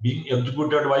being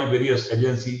executed by various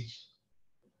agencies.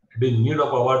 It is need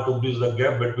of our to bridge the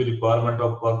gap between requirement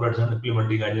of corporates and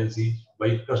implementing agencies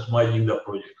by customizing the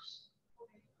projects.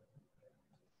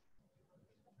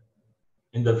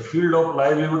 In the field of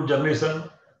livelihood generation,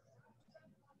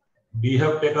 we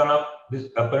have taken up this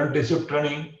apprenticeship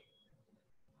training,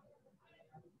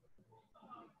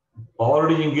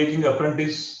 already engaging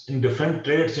apprentices in different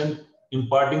trades and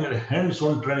imparting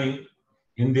hands-on training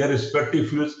in their respective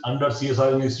fields under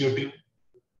CSR initiative.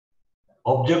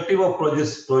 Objective of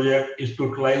this project is to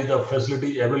utilize the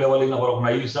facilities available in our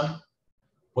organization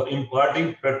for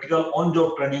imparting practical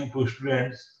on-job training to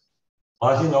students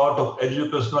passing out of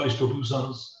educational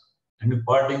institutions and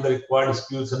imparting the required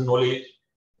skills and knowledge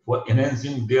for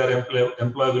enhancing their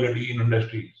employability in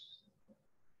industries.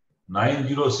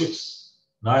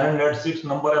 906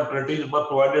 number of apprentices were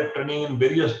provided training in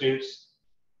various states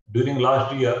during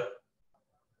last year,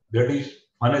 that is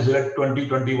financial year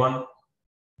 2021.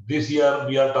 This year,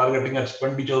 we are targeting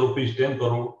expenditure of rupees 10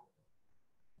 crore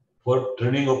for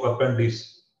training of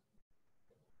apprentices.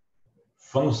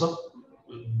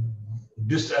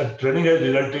 This training has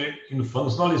resulted in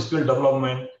functional skill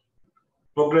development,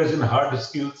 progress in hard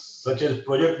skills such as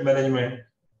project management,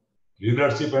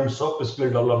 leadership and soft skill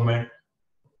development,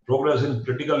 progress in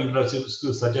critical leadership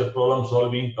skills such as problem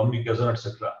solving, communication,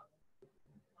 etc.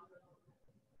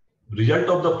 Result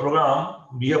of the program,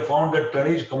 we have found that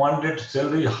trainees commanded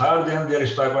salary higher than their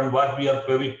stipend what we are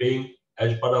paying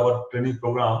as per our training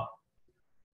program.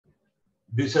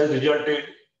 This has resulted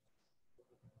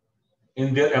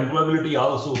in their employability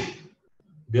also,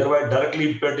 thereby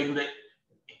directly impacting the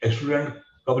student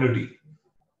community.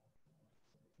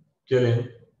 Challenge.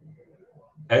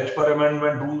 As per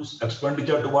amendment rules,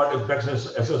 expenditure toward impact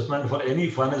assessment for any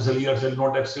financial year shall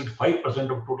not exceed 5%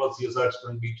 of total CSR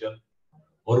expenditure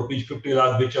or rupees 50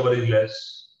 lakh, whichever is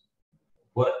less.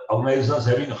 for organizations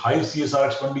having high CSR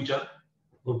expenditure.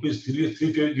 Rupees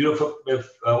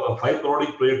 305 crore is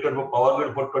projected for Power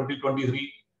Grid for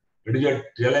 2023. It is a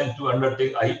challenge to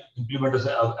undertake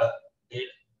implementation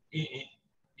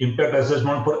impact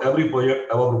assessment for every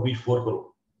project above rupees 4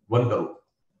 crore, 1 crore.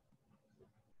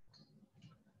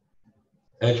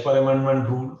 As per amendment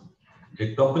rule,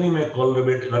 a company may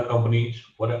collaborate with other companies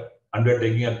for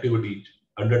undertaking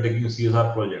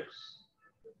CSR projects.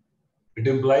 It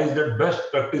implies that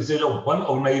best practices of one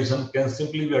organization can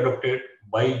simply be adopted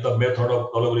by the method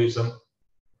of collaboration.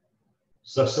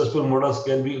 Successful models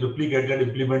can be replicated,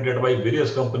 implemented by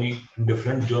various companies in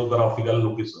different geographical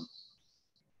locations.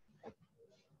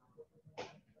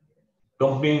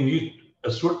 Companies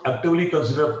should actively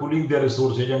consider pooling their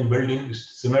resources and building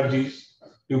synergies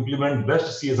to implement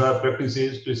best CSR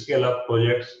practices to scale up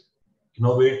projects,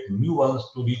 innovate new ones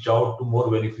to reach out to more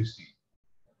beneficiaries.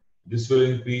 This will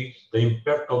increase the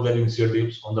impact of their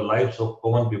initiatives on the lives of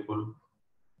common people.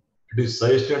 It is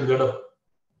suggested that a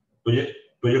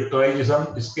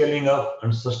projectization, scaling up,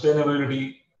 and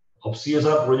sustainability of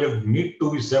CSR projects need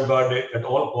to be safeguarded at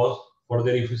all costs for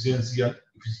their efficiency and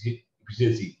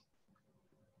efficiency.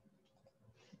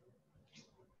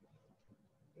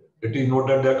 It is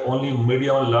noted that only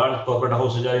medium and large corporate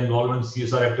houses are involved in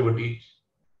CSR activities,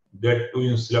 that too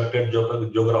in selected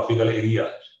geographical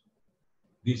areas.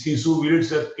 This issue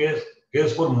builds a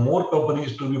case for more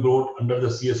companies to be brought under the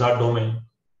CSR domain.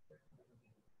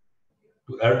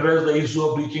 To address the issue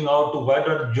of reaching out to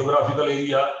wider geographical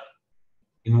area,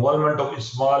 involvement of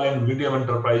small and medium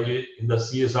enterprises in the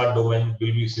CSR domain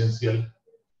will be essential.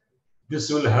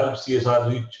 This will help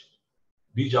CSR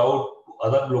reach out to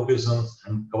other locations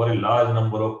and cover a large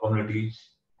number of communities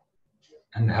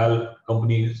and help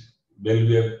companies play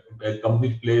a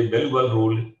valuable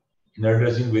role in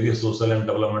addressing various social and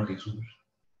development issues.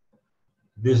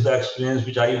 This is the experience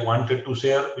which I wanted to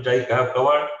share, which I have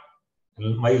covered.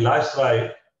 My last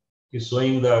slide is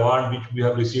showing the award which we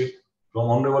have received from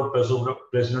Honorable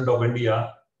President of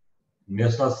India,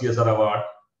 National CSR Award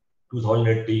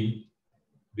 2018,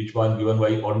 which was given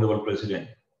by Honorable President.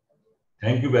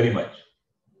 Thank you very much.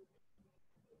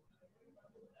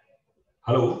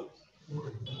 Hello.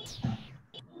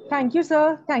 Thank you,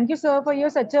 sir. Thank you, sir, for your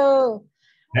such a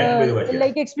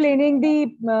like explaining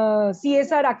the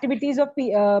CSR activities of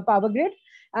Power Grid.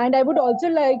 And I would also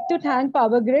like to thank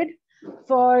Power Grid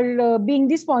for being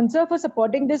the sponsor for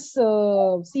supporting this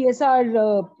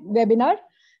CSR webinar.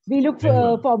 We look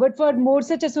forward for more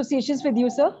such associations with you,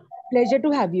 sir. Pleasure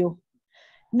to have you.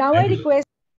 Now I request.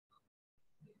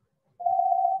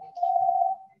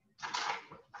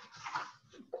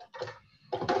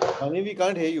 Honey, we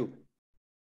can't hear you.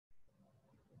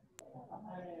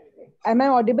 Am I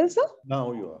audible, sir?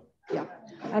 Now you are. Yeah,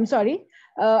 I'm sorry.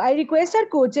 I request our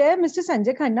co-chair, Mr.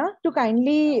 Sanjay Khanna, to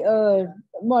kindly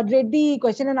moderate the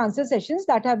question and answer sessions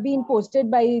that have been posted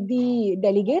by the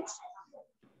delegates.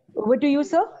 Over to you,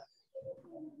 sir.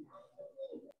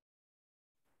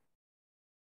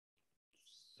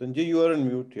 Sanjay, you are on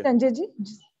mute. Yeah. Sanjay ji.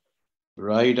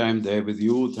 Right, I'm there with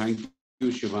you. Thank you,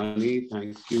 Shivani.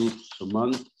 Thank you,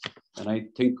 Sumant. And I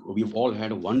think we've all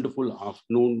had a wonderful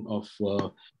afternoon of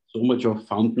so much of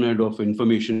fountainhead of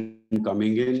information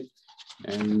coming in.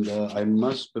 And I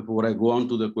must, before I go on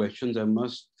to the questions, I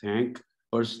must thank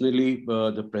personally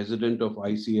the president of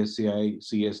ICSCI,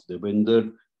 CS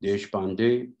Devinder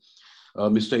Deshpande,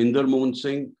 Mr. Inder Mohan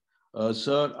Singh.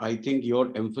 Sir, I think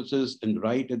your emphasis and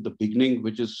right at the beginning,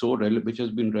 which is so relevant, which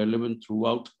has been relevant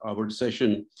throughout our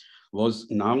session, was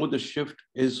now the shift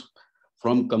is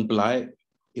from comply.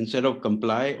 Instead of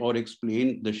comply or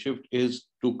explain, the shift is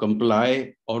to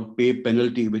comply or pay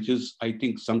penalty, which is, I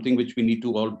think, something which we need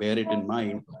to all bear it in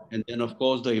mind. And then, of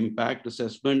course, the impact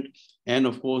assessment and,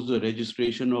 of course, the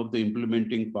registration of the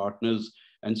implementing partners.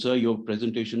 And sir, your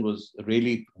presentation was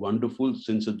really wonderful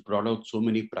since it brought out so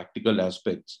many practical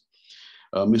aspects.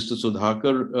 Mr.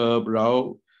 Sudhakar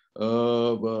Rao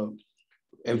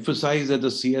emphasized that the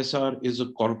CSR is a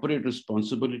corporate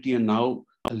responsibility and now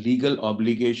a legal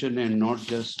obligation and not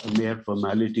just a mere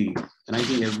formality. And I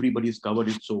think everybody's covered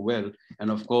it so well.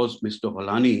 And of course, Mr.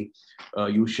 Holani,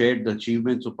 you shared the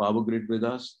achievements of Power Grid with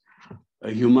us. A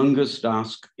humongous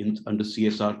task under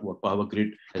CSR, what Power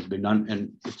Grid has been done.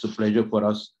 And it's a pleasure for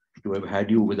us to have had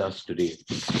you with us today.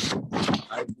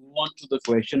 I move on to the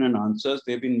question and answers.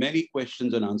 There have been many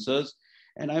questions and answers.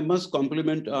 And I must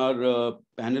compliment our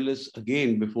panelists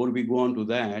again, before we go on to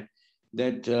that,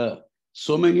 that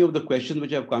so many of the questions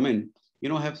which have come in,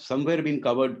 have somewhere been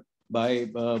covered by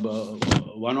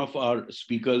one of our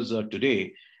speakers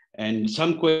today. And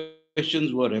some questions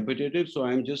questions were repetitive, so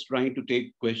I'm just trying to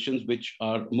take questions which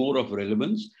are more of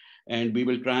relevance, and we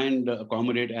will try and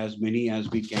accommodate as many as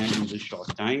we can in this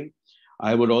short time.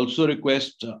 I would also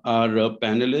request our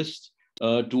panelists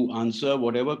to answer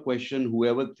whatever question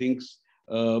whoever thinks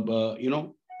we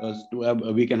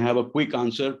can have a quick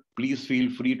answer. Please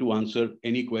feel free to answer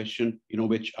any question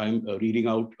which I'm reading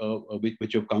out,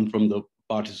 which have come from the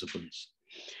participants.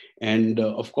 And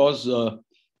of course,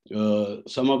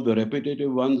 some of the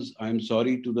repetitive ones, I'm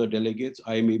sorry to the delegates,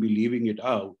 I may be leaving it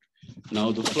out.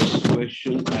 Now, the first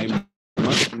question, I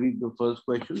must read the first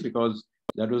question because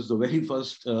that was the very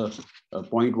first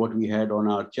point what we had on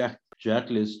our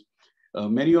chat list.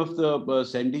 Many of the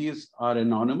sendees are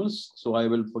anonymous, so I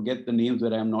will forget the names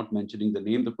where I am not mentioning the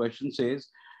name. The question says,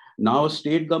 now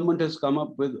state government has come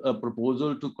up with a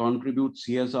proposal to contribute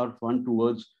CSR fund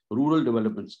towards rural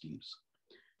development schemes.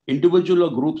 Individual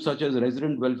or groups such as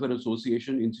resident welfare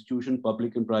association, institution,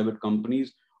 public and private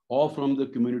companies, or from the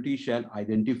community shall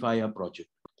identify a project.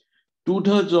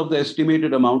 2/3 of the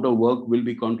estimated amount of work will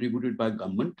be contributed by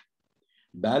government.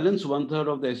 Balance 1/3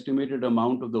 of the estimated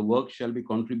amount of the work shall be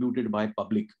contributed by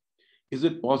public. Is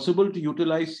it possible to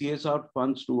utilize CSR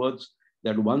funds towards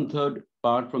that 1/3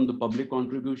 part from the public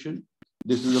contribution?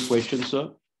 This is a question, sir.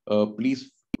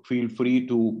 Please feel free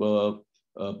to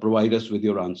provide us with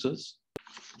your answers.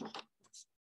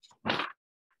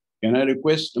 Can I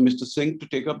request Mr. Singh to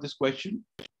take up this question?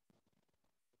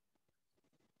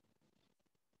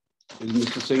 Is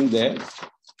Mr. Singh there?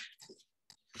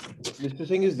 Mr.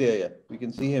 Singh is there, yeah. We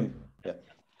can see him. Yeah.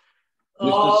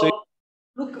 Mr. Singh.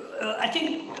 Look, I think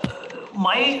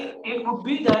my take would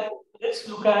be that let's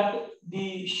look at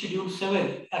the Schedule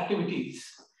 7 activities.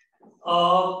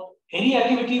 Any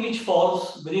activity which falls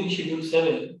within Schedule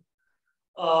 7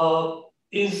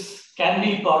 can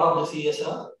be part of the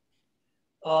CSR.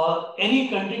 Any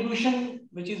contribution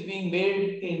which is being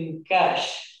made in cash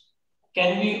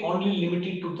can be only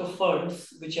limited to the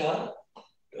funds which are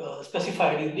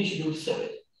specified in the Schedule 7.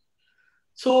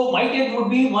 So my take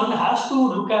would be one has to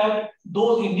look at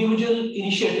those individual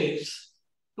initiatives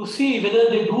to see whether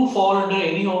they do fall under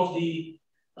any of the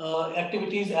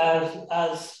activities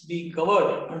as being covered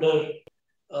under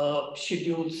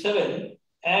Schedule 7.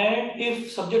 And if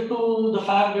subject to the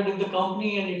fact that if the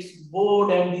company and its board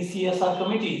and the CSR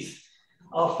committees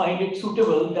find it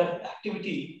suitable, that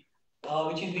activity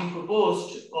which is being proposed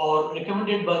or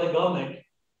recommended by the government,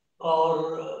 or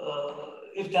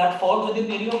if that falls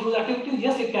within any of those activities,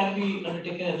 yes, it can be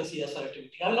undertaken as a CSR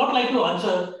activity. I would not like to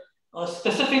answer a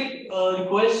specific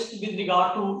request with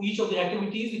regard to each of the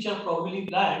activities which are probably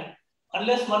planned,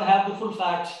 unless one has the full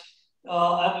facts.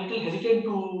 I'm a little hesitant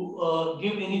to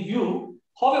give any view.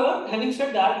 However, having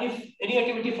said that, if any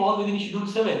activity falls within Schedule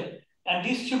 7, and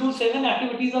these Schedule 7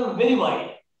 activities are very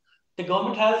wide, the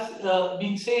government has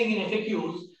been saying in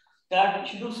FAQs that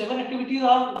Schedule 7 activities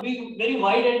are being very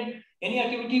wide, and any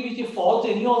activity which falls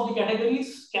any of the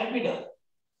categories can be done.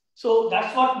 So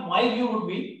that's what my view would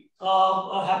be.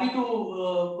 Happy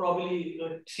to probably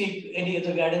seek any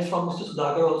other guidance from Mr.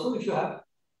 Sudhakar also, if you have.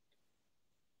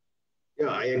 Yeah,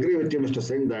 I agree with you, Mr.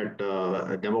 Singh, that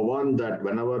number one, that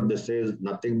whenever this is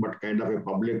nothing but kind of a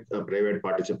public-private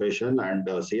participation, and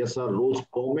CSR rules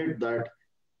permit that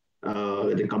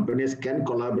the companies can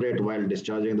collaborate while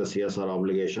discharging the CSR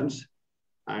obligations.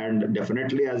 And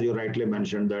definitely, as you rightly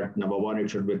mentioned, that number one,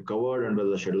 it should be covered under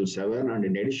the Schedule 7. And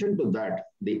in addition to that,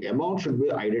 the amount should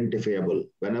be identifiable.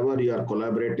 Whenever you are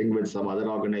collaborating with some other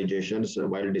organizations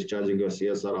while discharging your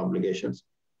CSR obligations,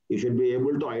 you should be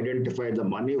able to identify the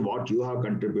money, what you have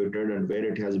contributed and where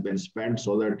it has been spent,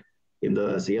 so that in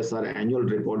the CSR annual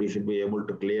report, you should be able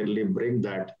to clearly bring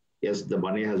that, yes, the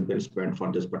money has been spent for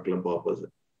this particular purpose.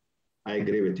 I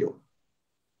agree with you.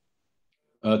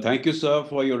 Thank you, sir,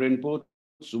 for your input.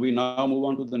 So we now move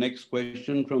on to the next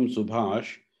question from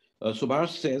Subhash.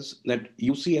 Subhash says that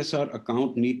UCSR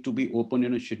account need to be opened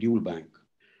in a schedule bank.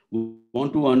 We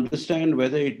want to understand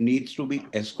whether it needs to be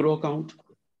escrow account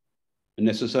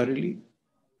necessarily.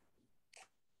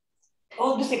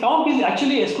 Oh, this account is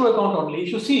actually escrow account only.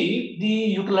 If you see,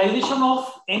 the utilization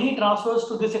of any transfers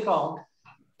to this account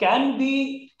can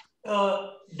be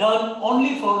done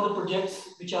only for the projects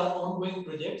which are ongoing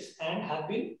projects and have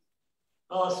been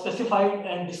specified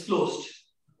and disclosed.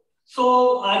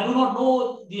 So I do not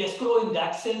know the escrow in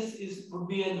that sense would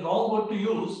be a wrong word to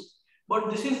use, but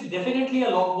this is definitely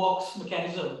a lockbox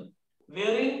mechanism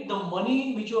wherein the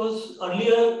money which was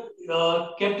earlier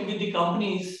kept with the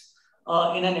companies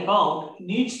in an account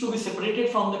needs to be separated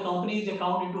from the company's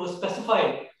account into a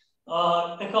specified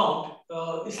account.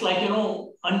 It's like,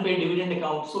 unpaid dividend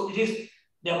account. So it is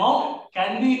the amount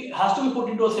has to be put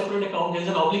into a separate account. There is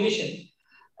an obligation,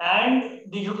 and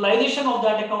the utilization of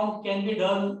that account can be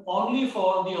done only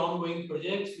for the ongoing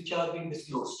projects which are being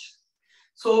disclosed.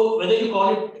 So whether you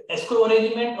call it escrow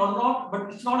arrangement or not,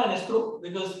 but it's not an escrow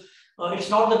because it's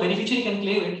not the beneficiary can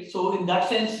claim it. So in that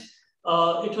sense,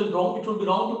 it will be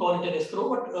wrong to call it an escrow,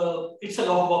 but it's a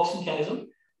lockbox mechanism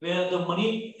where the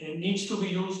money needs to be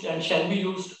used and shall be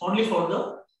used only for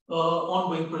the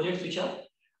ongoing projects which are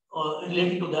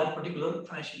relating to that particular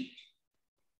financial year.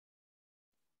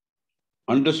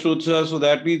 Understood, sir. So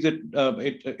that means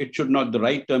it should not, the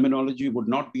right terminology would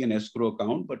not be an escrow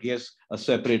account, but yes, a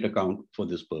separate account for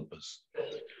this purpose.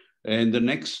 And the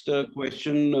next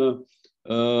question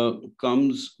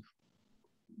comes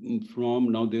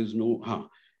from, now there's no,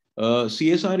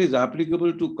 CSR is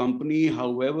applicable to company,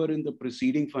 however, in the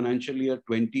preceding financial year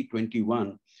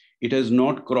 2021, it has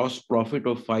not crossed profit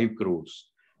of 5 crores.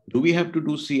 Do we have to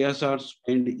do CSR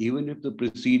spend even if the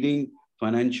preceding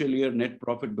financial year net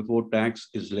profit before tax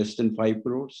is less than 5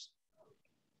 crores?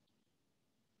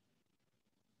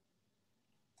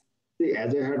 See,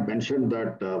 as I had mentioned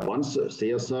that once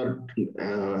CSR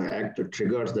Act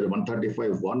triggers, the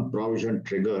 135(1) provision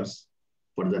triggers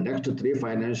for the next 3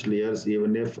 financial years,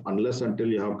 even if, unless until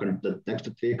you have the next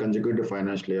 3 consecutive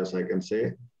financial years, I can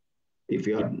say, if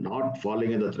you are not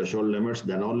falling in the threshold limits,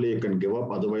 then only you can give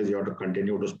up. Otherwise, you have to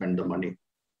continue to spend the money.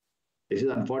 This is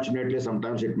unfortunately,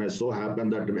 sometimes it may so happen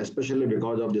that, especially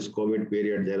because of this COVID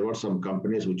period, there were some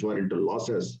companies which were into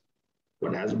losses,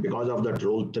 but because of that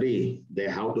Rule 3, they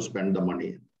have to spend the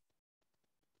money.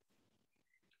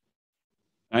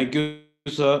 Thank you,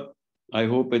 sir. I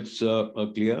hope it's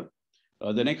clear.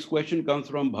 The next question comes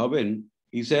from Bhavin.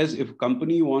 He says, if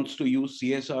company wants to use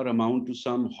CSR amount to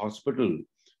some hospital,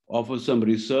 offer some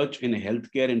research in a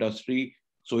healthcare industry,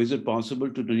 so is it possible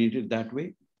to donate it that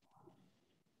way?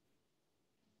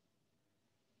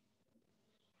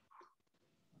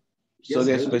 Yes, so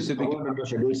they're specific covered under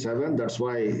Schedule 7. That's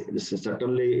why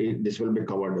certainly this will be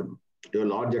covered to a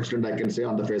large extent. I can say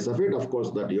on the face of it, of course,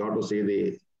 that you have to see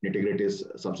the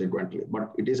nitty-gritties subsequently,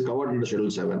 but it is covered under Schedule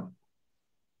 7.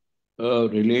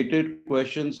 Related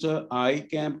questions, sir.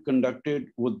 ICAMP conducted,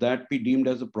 would that be deemed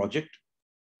as a project?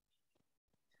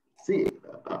 See,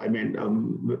 I mean,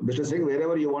 Mr. Singh,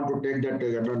 wherever you want to take that,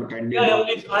 kindly. Yeah,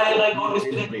 please. I got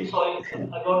disconnected. Sorry,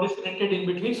 I got disconnected in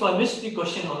between, so I missed the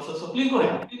question also. So please go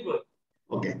ahead. Please go ahead.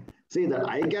 Okay. See, the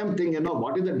ICAM thing,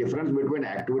 what is the difference between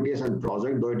activities and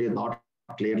project, though it is not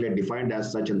clearly defined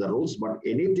as such in the rules, but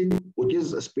anything which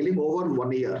is spilling over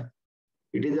 1 year,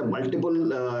 it is a multiple,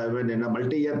 in a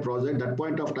multi-year project, that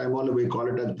point of time only we call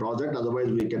it as project, otherwise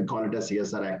we can call it a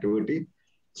CSR activity.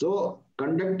 So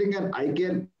conducting an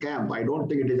ICAM camp, I don't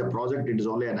think it is a project, it is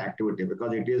only an activity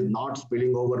because it is not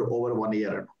spilling over 1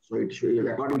 year. So it should,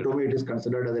 according to me, it is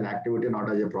considered as an activity, not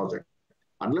as a project.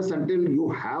 Unless until you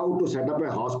have to set up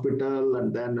a hospital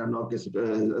and then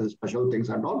special things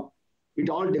and all, it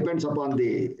all depends upon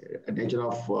the nature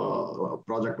of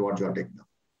project what you are taking up.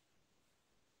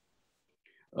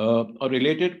 A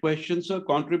related question, sir.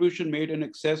 Contribution made in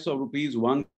excess of rupees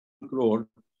 1 crore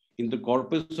in the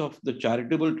corpus of the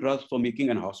charitable trust for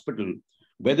making an hospital,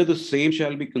 whether the same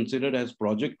shall be considered as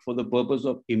project for the purpose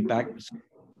of impact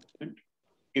assessment?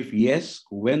 If yes,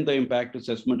 when the impact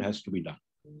assessment has to be done?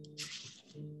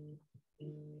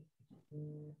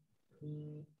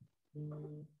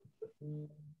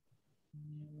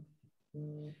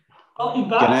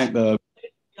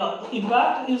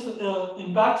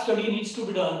 Impact study needs to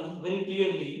be done very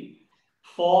clearly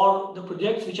for the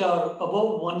projects which are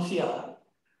above 1 CR.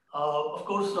 Of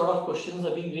course, a lot of questions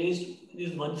are being raised.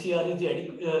 Is 1 CR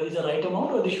is the right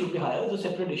amount, or this should be higher? It's a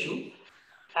separate issue.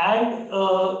 And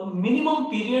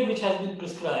minimum period which has been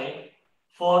prescribed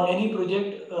for any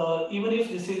project, even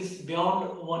if this is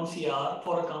beyond 1 CR,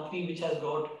 for a company which has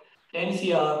got 10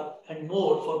 CR and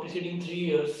more for preceding 3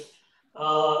 years,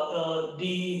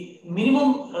 the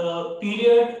minimum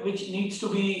period which needs to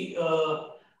be,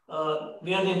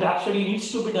 where the impact study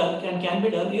needs to be done and can be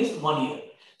done is 1 year.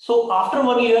 So after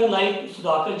 1 year, like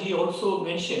Sudhakar ji also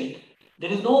mentioned,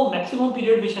 there is no maximum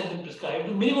period which has been prescribed.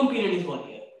 The minimum period is 1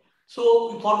 year.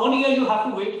 So for 1 year, you have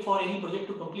to wait for any project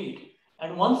to complete.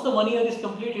 And once the 1 year is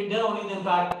completed, then only the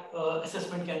impact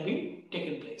assessment can be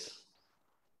taken place.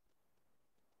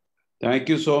 Thank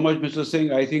you so much, Mr.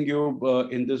 Singh. I think you,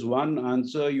 in this one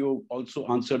answer, you also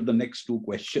answered the next 2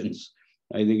 questions.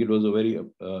 I think it was a very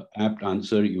apt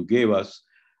answer you gave us.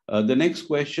 The next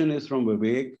question is from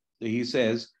Vivek. He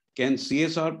says, can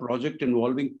CSR project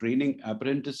involving training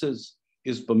apprentices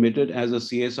is permitted as a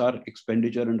CSR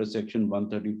expenditure under Section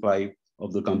 135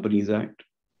 of the Companies Act?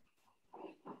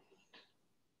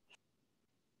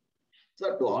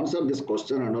 Sir, to answer this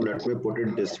question, let me put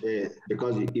it this way,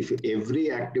 because if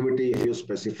every activity, if you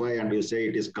specify and you say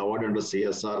it is covered under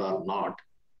CSR or not,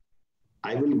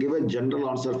 I will give a general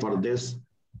answer for this.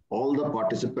 All the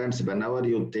participants, whenever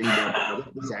you think that whether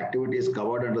this activity is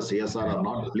covered under CSR or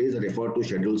not, please refer to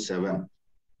Schedule 7.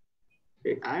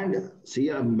 And see,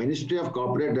 Ministry of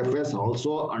Corporate Affairs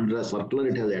also under a circular,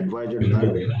 it has advised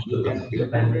that you can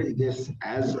interpret this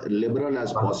as liberal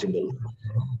as possible.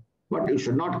 But you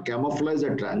should not camouflage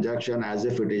a transaction as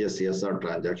if it is a CSR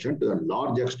transaction. To a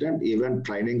large extent, even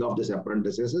training of these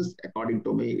apprentices, according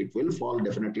to me, it will fall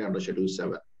definitely under Schedule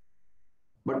 7.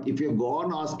 But if you go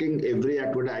on asking every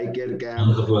activity, eye care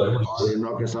camp,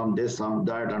 or some this, some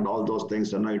that, and all those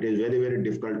things, it is very, very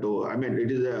difficult to,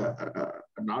 it is a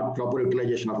not proper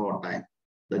utilization of our time.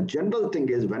 The general thing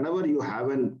is, whenever you have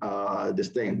this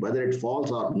thing, whether it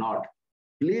falls or not,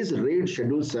 please read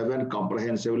Schedule 7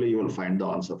 comprehensively. You will find the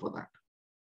answer for that.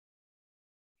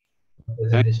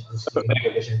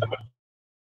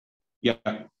 Yeah.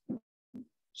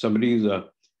 Somebody's...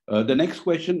 the next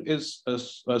question is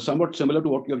somewhat similar to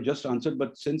what you have just answered,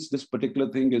 but since this particular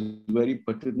thing is very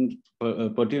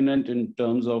pertinent in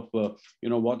terms of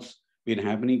what's been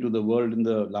happening to the world in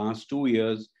the last 2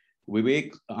 years,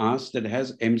 Vivek asked that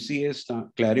has MCA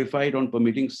clarified on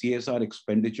permitting CSR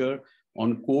expenditure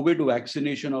on COVID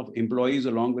vaccination of employees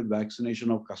along with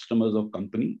vaccination of customers of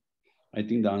company? I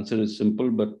think the answer is simple,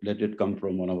 but let it come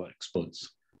from one of our experts.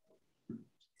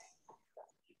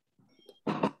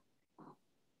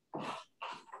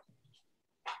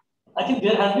 I think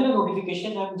there has been a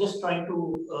notification. I'm just trying to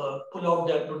pull out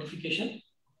that notification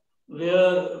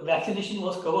where vaccination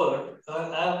was covered.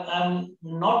 I'm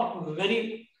not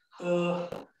very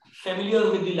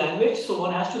familiar with the language, so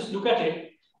one has to look at it.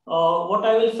 What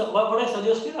I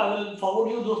suggested, I will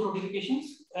forward you those notifications,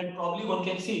 and probably one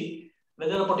can see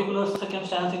whether a particular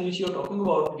circumstance in which you're talking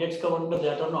about gets covered under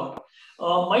that or not.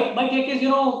 My take is,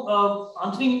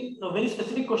 answering very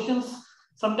specific questions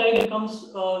sometimes becomes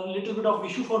a little bit of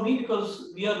issue for me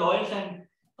because we are lawyers and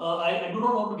I do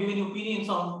not want to give any opinions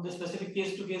on the specific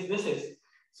case-to-case basis.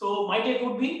 So my take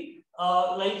would be,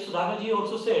 like Sudhakarji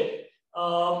also said,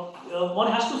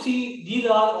 one has to see these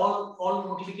are all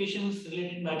notifications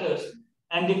related matters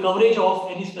and the coverage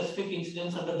of any specific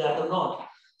incidents under that or not.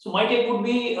 So my take would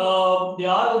be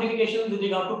there are notifications with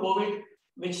regard to COVID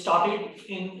which started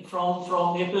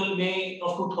from April, May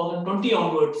of 2020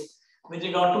 onwards with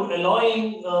regard to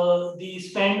allowing the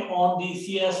spend on the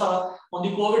CSR, on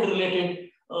the COVID related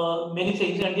many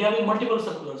things, and they have been multiple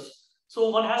circulars. So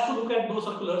one has to look at those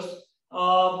circulars.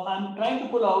 I'm trying to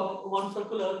pull out one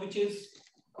circular which is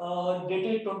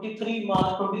dated 23rd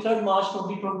March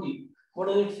 2020. What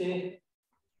does it say?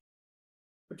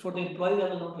 But for the employees,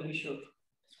 I'm not very sure.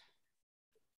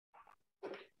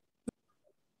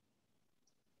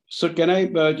 So can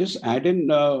I just add in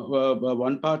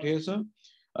one part here, sir?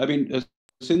 I mean,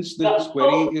 since this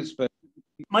query is...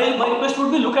 My request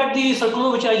would be look at the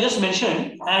circular which I just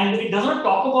mentioned, and it doesn't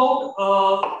talk about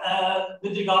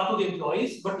with regard to the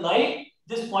employees, but like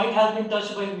this point has been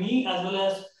touched by me as well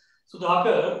as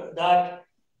Sudhakar, that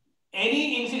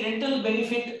any incidental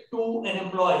benefit to an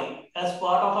employee as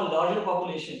part of a larger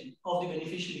population of the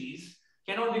beneficiaries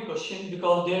cannot be questioned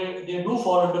because they do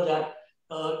fall under that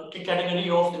category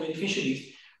of the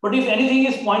beneficiaries. But if anything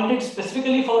is pointed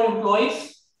specifically for employees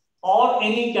or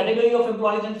any category of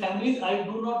employees and families, I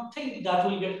do not think that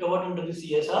will get covered under the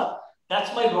CSR.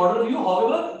 That's my broader view.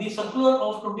 However, the circular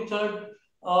of 23rd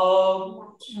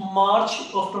March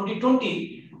of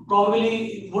 2020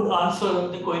 probably would answer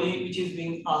the query which is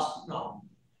being asked now.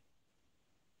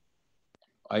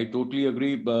 I totally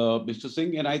agree, Mr.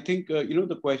 Singh. And I think,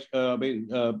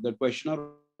 the questioner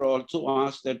also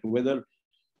asked that whether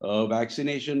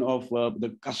vaccination of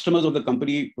the customers of the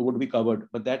company would be covered,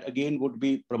 but that again would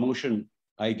be promotion,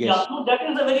 I guess. Yeah, so that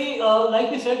is a very, like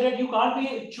we said, that you can't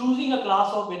be choosing a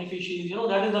class of beneficiaries.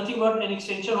 That is nothing but an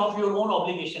extension of your own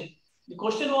obligation. The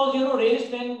question was,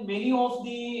 raised when many of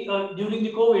the, during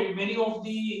the COVID, many of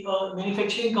the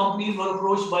manufacturing companies were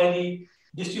approached by the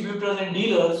distributors and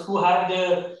dealers who had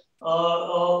their,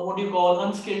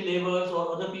 unskilled laborers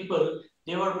or other people.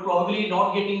 They were probably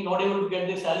not able to get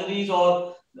their salaries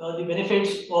or the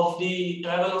benefits of the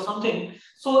travel or something.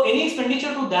 So any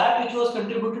expenditure to that which was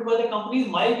contributed by the companies,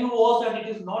 my view was that it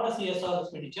is not a CSR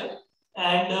expenditure,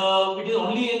 and it is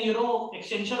only an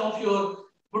extension of your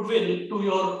goodwill to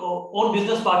your own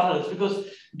business partners, because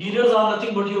dealers are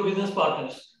nothing but your business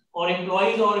partners, or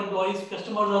employees,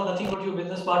 customers are nothing but your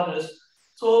business partners.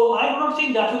 So I do not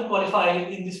think that will qualify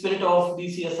in the spirit of the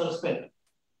CSR spend.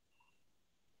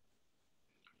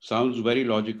 Sounds very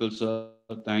logical, sir.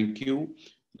 Thank you.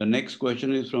 The next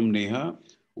question is from Neha.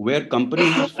 Where a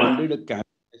company has funded a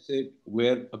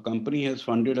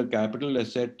capital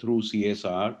asset through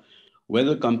CSR,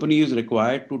 whether the company is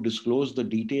required to disclose the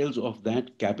details of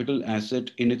that capital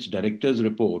asset in its director's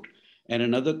report. And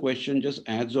another question just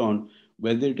adds on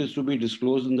whether it is to be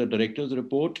disclosed in the director's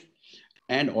report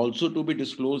and also to be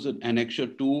disclosed in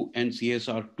Annexure 2 and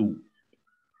CSR 2.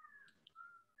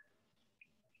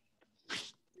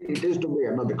 It is to be,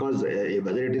 because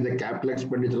whether it is a capital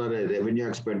expenditure or a revenue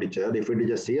expenditure, if it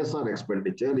is a CSR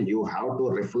expenditure, you have to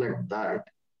reflect that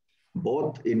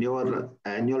both in your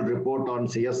annual report on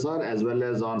CSR as well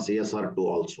as on CSR 2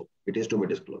 also. It is to be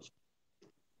disclosed.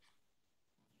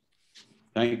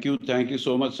 Thank you. Thank you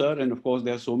so much, sir. And of course,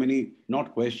 there are so many,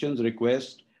 not questions,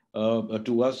 requests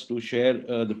to us to share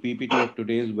the PPT of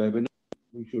today's webinar.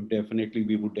 We would definitely.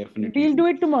 We'll do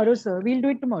it tomorrow, sir. We'll do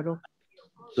it tomorrow.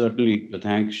 Certainly.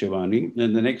 Thanks, Shivani.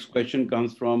 And the next question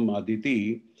comes from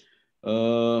Aditi.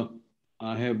 I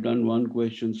have done one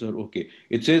question, sir. Okay.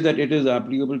 It says that it is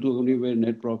applicable to a company where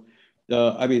net profit.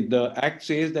 The Act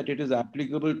says that it is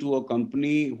applicable to a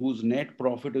company whose net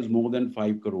profit is more than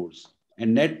 5 crores.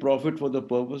 And net profit for the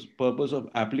purpose of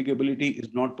applicability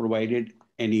is not provided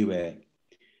anywhere.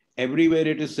 Everywhere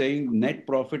it is saying net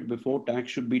profit before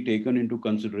tax should be taken into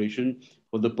consideration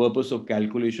for the purpose of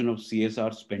calculation of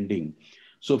CSR spending.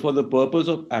 So for the purpose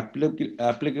of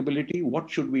applicability, what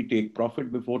should we take?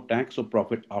 Profit before tax or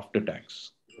profit after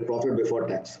tax? Profit before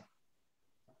tax.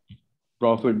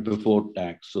 Profit before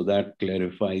tax. So that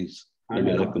clarifies the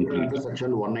matter completely. Under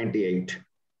section 198.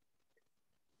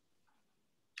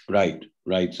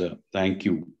 Right, sir. Thank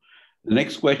you. The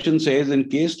next question says, in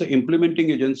case the implementing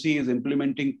agency is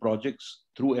implementing projects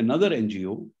through another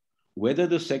NGO, whether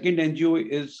the second NGO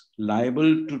is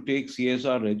liable to take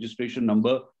CSR registration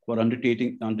number for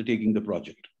undertaking the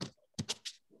project.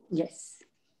 Yes.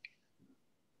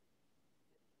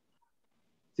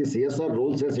 See, CSR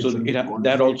rule says it so should be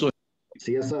that also.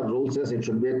 CSR rule says it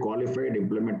should be a qualified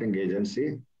implementing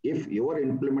agency. If your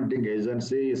implementing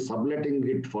agency is subletting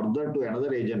it further to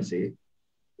another agency,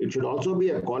 it should also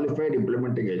be a qualified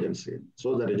implementing agency.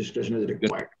 So the registration is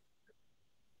required.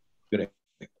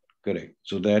 Correct.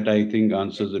 So that I think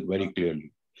answers it very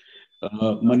clearly.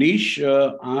 Manish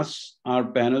asks our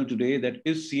panel today that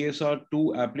is CSR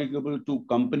 2 applicable to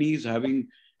companies having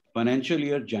financial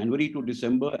year January to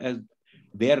December as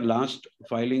their last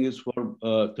filing is for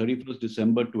 31st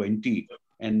December 20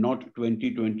 and not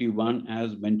 2021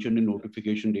 as mentioned in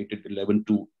notification dated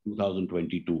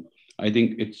 11/2/2022. I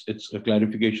think it's a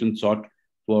clarification sought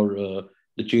for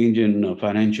the change in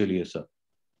financial year, sir.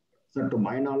 Sir, to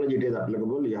my knowledge, it is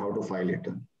applicable. You have to file it.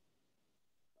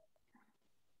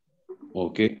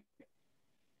 Okay.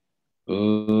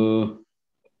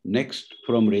 Next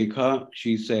from Rekha,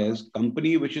 she says,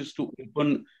 company wishes to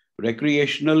open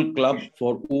recreational club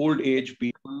for old age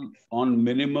people on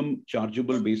minimum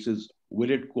chargeable basis.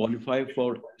 Will it qualify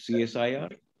for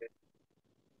CSIR?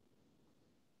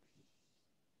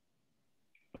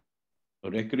 A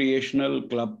recreational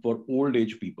club for old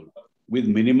age people with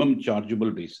minimum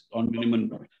chargeable basis, on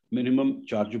minimum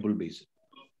chargeable basis.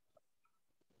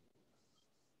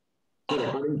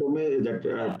 According to me, that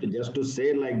just to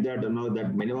say like that,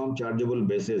 that minimum chargeable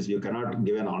basis, you cannot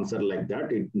give an answer like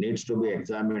that. It needs to be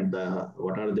examined,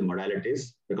 what are the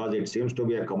modalities, because it seems to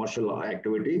be a commercial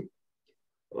activity.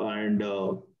 And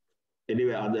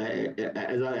anyway,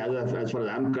 as far as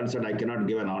I'm concerned, I cannot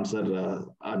give an answer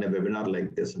on a webinar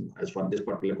like this, as far as this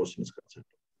particular question is concerned.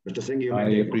 Mr. Singh, you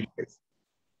may take it.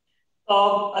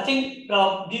 I think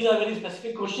these are very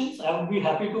specific questions. I would be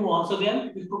happy to answer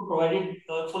them if provided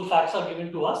full facts are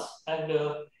given to us. And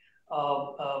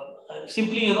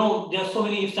simply, there are so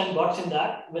many ifs and buts in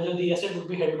that, whether the asset would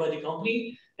be held by the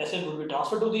company, asset would be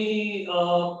transferred to the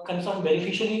concerned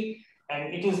beneficiary,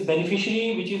 and it is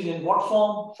beneficiary, which is in what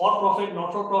form, for profit,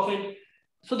 not for profit.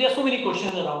 So there are so many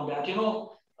questions around that. It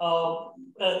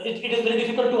is very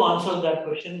difficult to answer that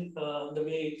question the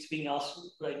way it's being asked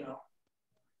right now.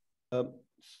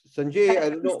 Sanjay, I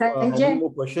don't know how many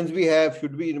more questions we have.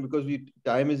 Should we, because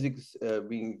time is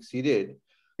being exceeded.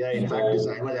 Yeah, in fact, I was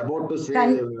about to say,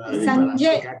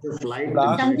 Sanjay, catch a flight.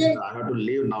 Sanjay, I have to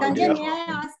leave now. Sanjay,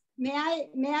 may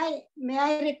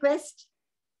I request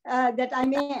that I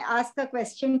may ask a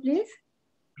question, please?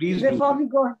 Please before we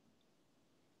go.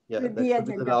 Yeah, that's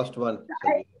the last one.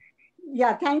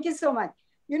 Yeah, thank you so much.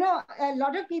 A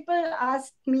lot of people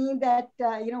ask me that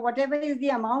whatever is the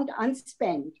amount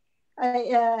unspent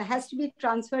has to be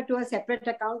transferred to a separate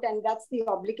account, and that's the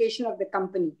obligation of the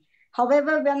company.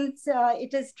 However, once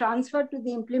it is transferred to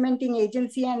the implementing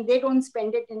agency and they don't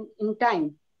spend it in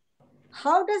time,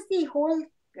 how does the whole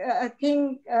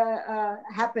thing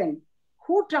happen.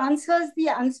 Who transfers the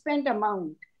unspent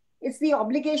amount? It's the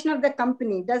obligation of the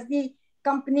company. Does the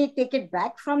company take it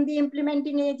back from the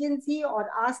implementing agency or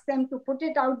ask them to put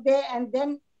it out there and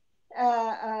then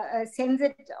sends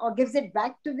it or gives it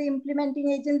back to the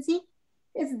implementing agency?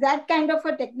 It's that kind of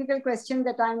a technical question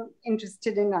that I'm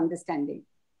interested in understanding.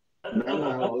 Ma'am,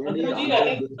 I already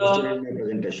answered this question in my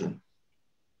presentation.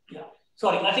 Yeah,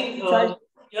 sorry, I think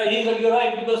yeah, you're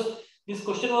right, because this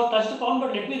question was touched upon,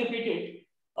 but let me repeat it.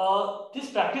 This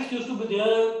practice used to be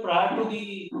there prior to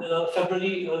the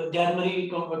January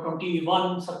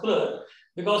 21 circular,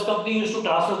 because company used to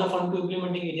transfer the fund to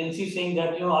implementing agency, saying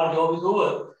that our job is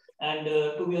over and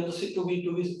to be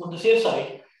on the safe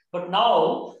side. But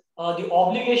now the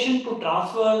obligation to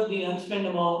transfer the unspent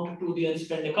amount to the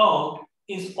unspent account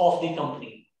is of the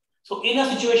company. So in a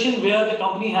situation where the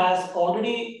company has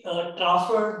already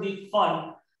transferred the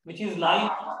fund, which is lying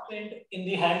unspent in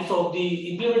the hands of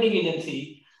the implementing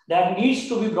agency, that needs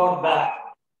to be brought back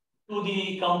to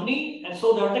the company, and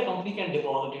so that the company can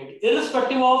deposit it.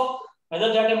 Irrespective of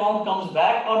whether that amount comes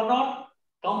back or not,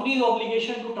 company's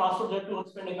obligation to transfer that to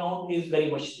unspent account is very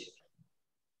much there.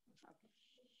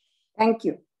 Thank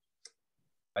you.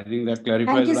 I think that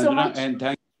clarifies. Thank you Ranjana, so much. and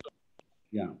thank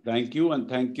you, and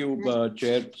thank you,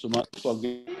 Chair Sumant, for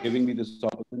giving me this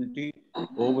opportunity.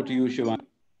 Over to you, Shivani.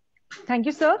 Thank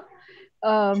you, sir.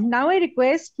 Now I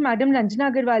request Madam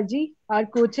Ranjana Agarwalji, our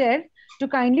co-chair, to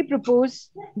kindly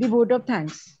propose the vote of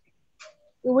thanks.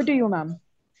 Over to you, ma'am.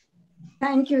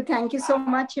 Thank you. Thank you so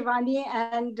much, Shivani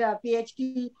and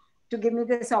PhD, to give me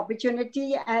this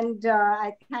opportunity. And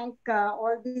I thank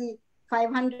all the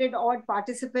 500 odd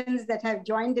participants that have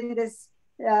joined in this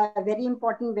very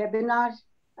important webinar,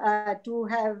 to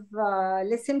have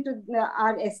listened to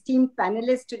our esteemed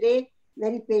panelists today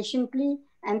very patiently.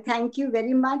 And thank you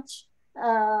very much,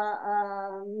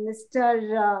 Mr.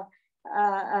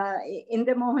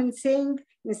 Inder Mohan Singh,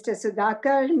 Mr.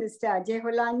 Sudhakar, Mr. Ajay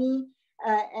Holani,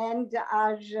 and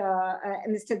our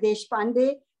Mr.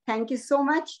 Deshpande. Thank you so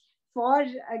much for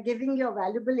giving your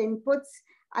valuable inputs.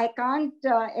 I can't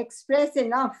express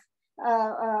enough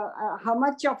how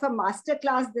much of a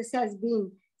masterclass this has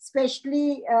been.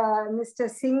 Especially Mr.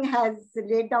 Singh has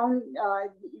laid down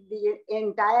the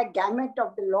entire gamut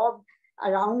of the law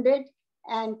around it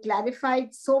and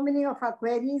clarified so many of our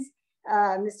queries.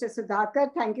 Mr.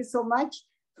 Sudhakar, thank you so much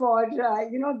for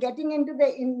getting into the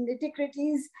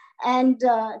nitty-gritties and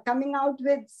coming out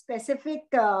with specific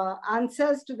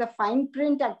answers to the fine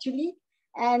print actually.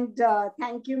 And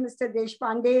thank you, Mr.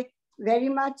 Deshpande, very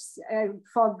much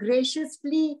for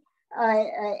graciously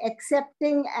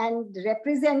accepting and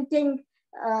representing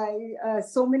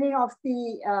so many of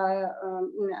the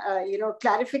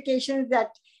clarifications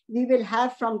that we will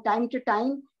have from time to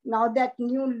time now that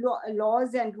new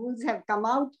laws and rules have come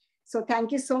out. So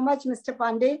thank you so much, Mr.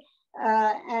 Pandey.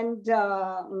 And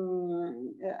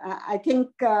I think,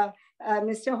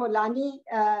 Mr. Holani,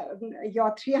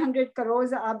 your 300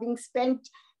 crores are being spent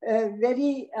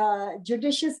very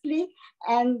judiciously,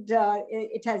 and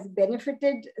it has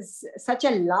benefited such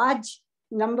a large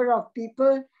number of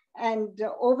people. And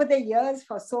over the years,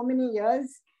 for so many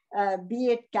years, be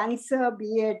it cancer,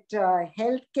 be it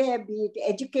healthcare, be it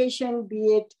education,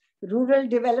 be it rural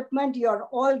development, you're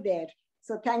all there.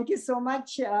 So thank you so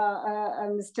much,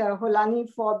 Mr. Holani,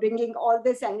 for bringing all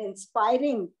this and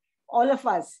inspiring all of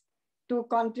us to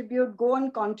contribute, go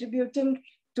on contributing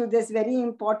to this very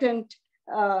important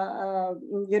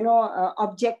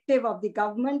objective of the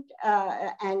government.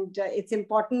 And it's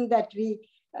important that we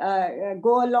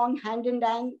go along hand in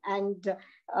hand and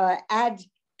add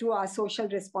to our social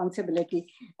responsibility.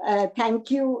 Thank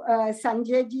you,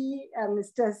 Sanjay ji,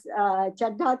 Mr.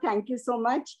 Chadha, thank you so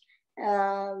much.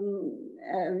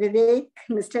 Vivek,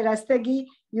 Mr. Rastagi,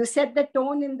 you set the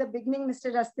tone in the beginning,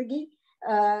 Mr. Rastagi,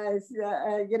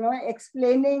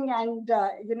 explaining and,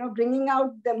 bringing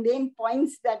out the main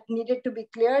points that needed to be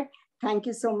cleared. Thank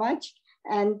you so much.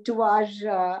 And to our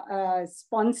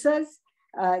sponsors,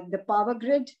 the Power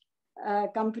Grid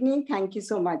company, thank you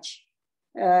so much.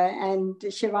 And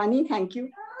Shivani, thank you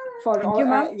for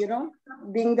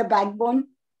being the backbone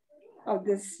of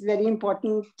this very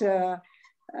important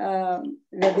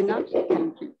webinar.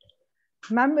 Thank you.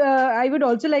 Ma'am, I would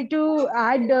also like to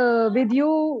add with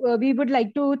you, we would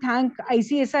like to thank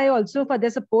ICSI also for their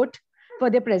support, for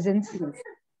their presence.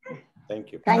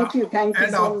 Thank you. Thank you. Thank you.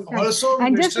 And so much. also,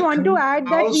 and just want to add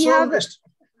that we have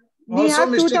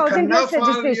 2,000 plus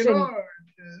registration.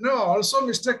 Also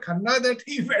Mr. Khanna, that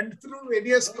he went through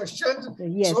various questions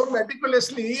so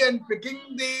meticulously and picking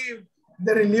the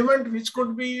relevant which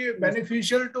could be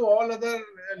beneficial to all other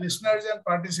listeners and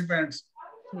participants.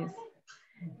 Yes.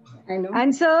 I know.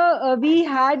 And sir, we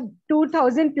had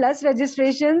 2,000 plus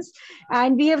registrations,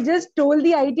 and we have just told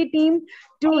the IT team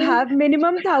to have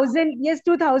minimum 1,000, yes,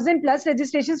 2,000 plus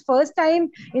registrations. First time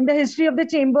in the history of the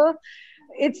chamber.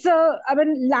 It's a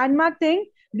landmark thing.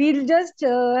 We'll just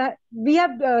we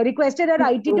have requested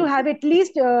our IT to have at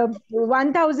least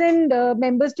 1,000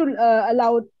 members to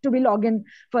allow to be logged in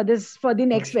for the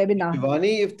next webinar.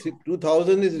 Shivani, if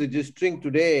 2,000 is registering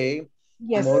today,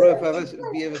 Yes. tomorrow if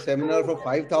we have a seminar for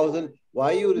 5,000,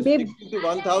 why are you restricting to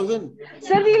 1,000?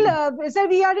 Sir, sir,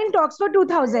 we are in talks for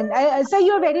 2,000. Sir,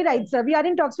 you are very right, sir. We are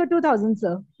in talks for 2,000,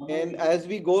 sir. And as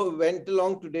we went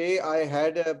along today, I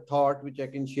had a thought which I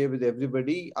can share with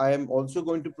everybody. I am also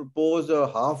going to propose a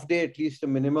half day, at least a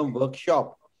minimum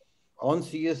workshop on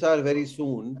CSR very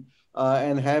soon,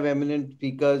 and have eminent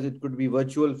speakers. It could be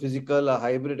virtual, physical, a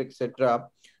hybrid, etc.,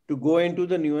 to go into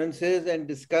the nuances and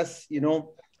discuss,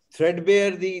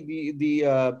 threadbare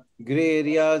the gray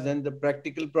areas and the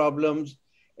practical problems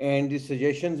and the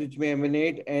suggestions which may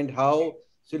emanate and how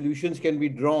solutions can be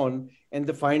drawn, and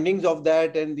the findings of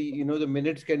that, and the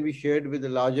minutes can be shared with a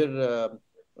larger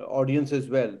audience as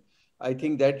well. I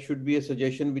think that should be a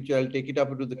suggestion which I'll take it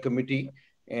up to the committee,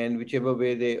 and whichever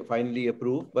way they finally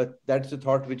approve. But that's the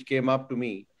thought which came up to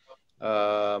me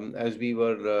as we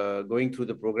were going through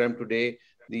the program today.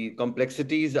 The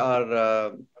complexities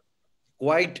are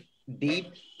quite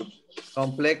deep,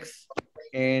 complex,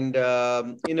 and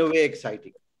in a way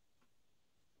exciting.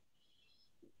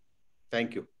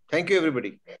 Thank you. Thank you,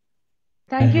 everybody.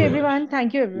 Thank you, everyone.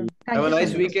 Thank you, everyone. Have a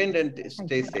nice weekend and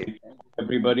stay safe.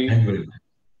 Everybody.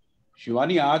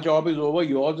 Shivani, our job is over.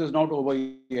 Yours is not over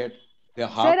yet. Sir,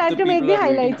 I have to make the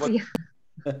highlights.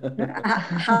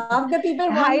 Half the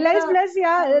people highlights plus,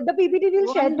 yeah, the PPT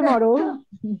will share tomorrow.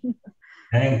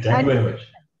 Thank you very much.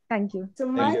 Thank you. So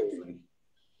Thank much. you.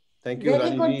 Thank you,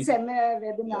 Very Rani. good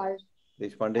webinar.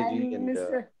 Deshpande-ji And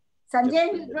Mr. Sanjay,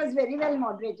 it was very well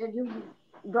moderated. You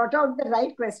brought out the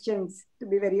right questions, to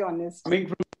be very honest. Coming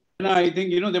from, I think,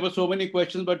 there were so many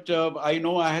questions, but I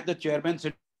know I had the chairman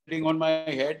sitting on my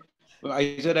head.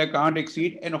 I said I can't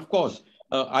exceed. And of course,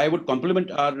 I would compliment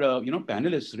our,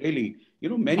 panelists, really.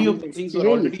 Many of the things were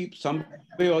already some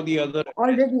way or the other.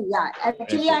 Already, yeah.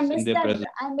 Actually, I missed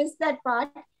that part.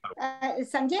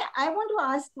 Sanjay, I want to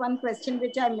ask one question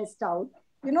which I missed out.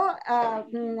 There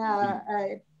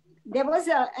was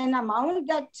an amount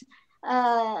that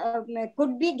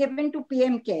could be given to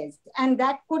PM Cares, and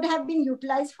that could have been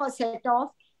utilized for set-off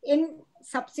in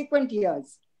subsequent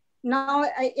years. Now,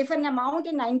 if an amount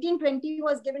in 1920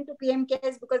 was given to PM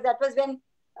Cares, because that was when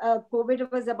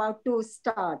COVID was about to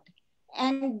start,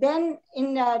 and then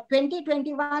in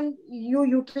 2021, you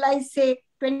utilize, say,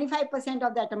 25%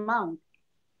 of that amount,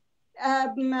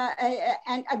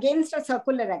 and against a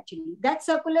circular, actually. That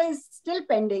circular is still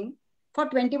pending for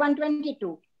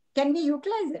 21-22. Can we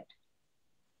utilize it?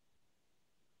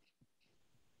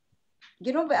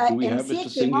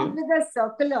 MCA came out with a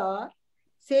circular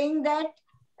saying that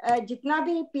jitna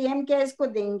bhi PM Cares ko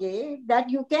denge, that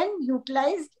you can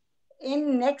utilize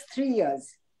in next 3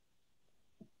 years.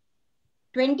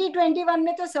 2021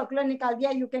 mein to circular nikal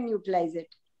diya, you can utilize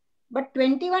it. But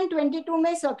 21-22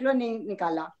 mein circular nahi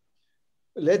nikala.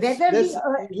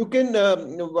 You can,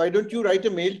 why don't you write a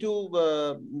mail to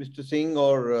Mr. Singh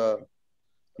or,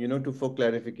 for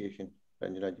clarification,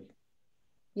 Ranjana ji?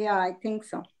 Yeah, I think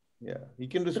so. Yeah, he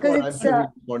can respond. I'm sure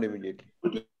he'll respond immediately.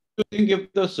 Do you think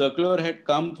if the circular had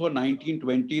come for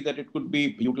 1920 that it could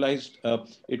be utilized,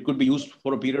 it could be used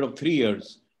for a period of 3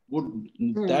 years? Would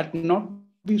that not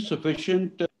be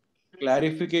sufficient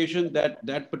clarification that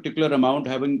that particular amount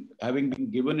having been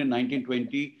given in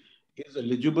 1920 is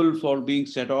eligible for being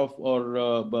set off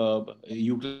or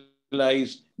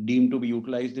utilized, deemed to be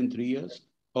utilized in 3 years?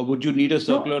 Or would you need a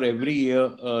circular every year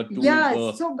to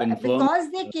confirm? Because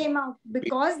they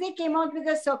came out with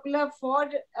a circular for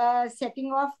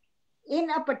setting off in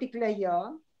a particular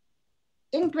year,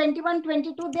 in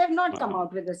 21-22 they have not come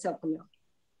out with a circular.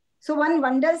 So one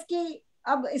wonders ki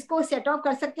ab isko set off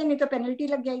kar sakte, nahi to penalty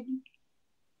lag jayegi.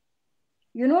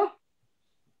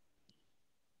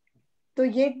 So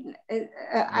ye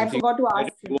I forgot to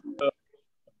ask.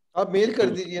 आप mail कर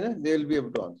दीजिए ना, they will be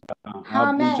able to answer.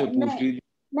 हाँ,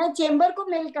 मैं chamber को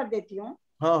mail कर देती हूँ.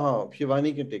 हाँ,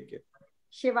 शिवानी के टेक केयर.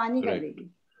 शिवानी कर देगी.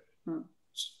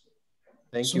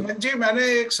 Thank you. सुमन जी, मैंने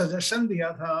एक सजेशन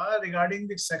दिया था regarding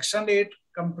the Section 8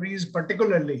 companies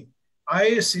particularly.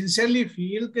 I sincerely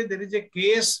feel that there is a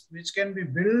case which can be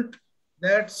built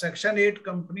that Section 8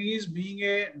 companies being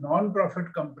a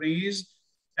non-profit companies,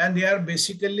 and they are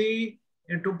basically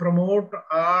to promote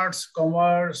arts,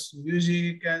 commerce,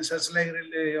 music, and such like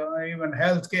even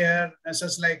healthcare and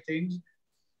such like things.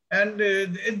 And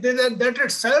that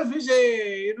itself is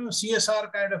a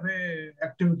CSR kind of a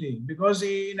activity, because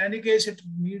in any case it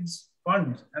needs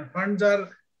funds, and funds are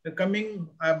coming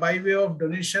by way of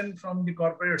donation from the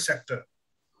corporate sector.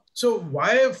 So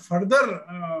why further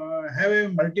have a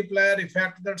multiplier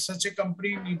effect that such a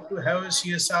company need to have a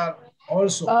CSR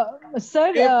also?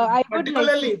 Sir, I would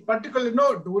like particularly,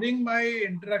 no, during my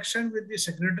interaction with the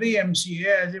Secretary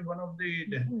MCA as one of the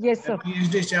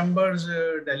PhD Chambers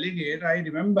delegate, I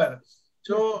remember.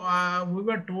 So we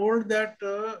were told that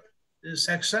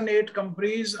Section 8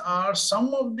 companies are,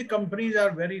 some of the companies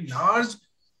are very large.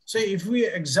 So if we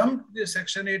exempt the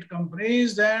Section 8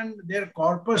 companies, then their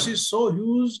corpus is so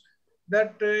huge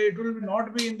that it will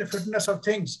not be in the fitness of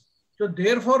things. So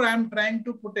therefore, I am trying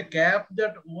to put a cap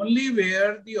that only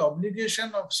where the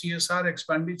obligation of CSR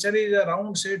expenditure is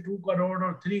around, say, 2 crore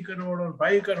or 3 crore or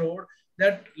 5 crore,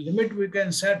 that limit we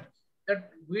can set,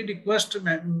 that we request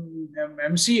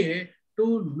MCA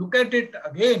to look at it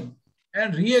again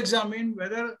and re-examine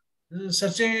whether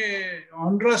such a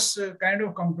onerous kind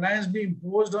of compliance be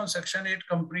imposed on Section 8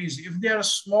 companies if they are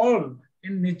small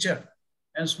in nature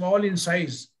and small in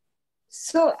size.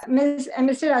 So,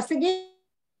 Mr. Rasagi,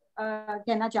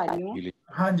 कहना चाह रही हूँ.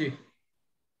 हाँ जी.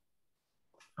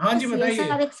 हाँ जी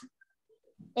बताइए.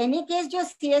 Any case जो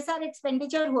CSR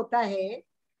expenditure होता है,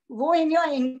 वो in your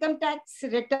income tax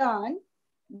return,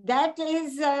 that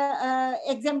is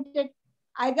exempted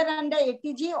either under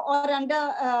ATG or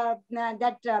under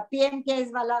that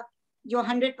PMKs wala, jo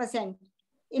 100%.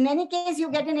 In any case, you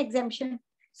get an exemption.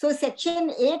 So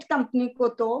Section 8 company ko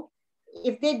to,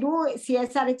 if they do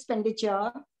CSR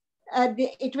expenditure,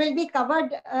 it will be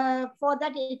covered for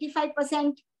that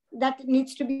 85% that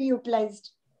needs to be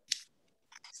utilized.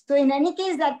 So in any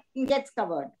case, that gets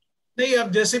covered. नहीं,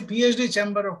 अब जैसे PhD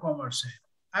Chamber of Commerce है,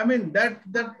 I mean that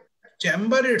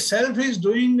chamber itself is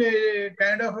doing a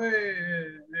kind of a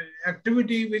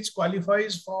activity which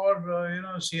qualifies for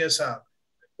CSR.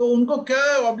 तो उनको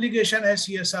क्या obligation है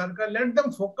CSR का? Let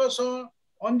them focus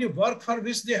on the work for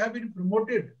which they have been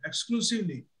promoted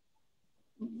exclusively.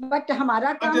 But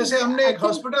हमारा काम, जैसे हमने एक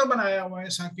हॉस्पिटल बनाया हुआ है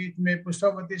साकेत में,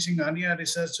 Pushpavati Singhania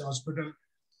research hospital.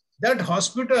 That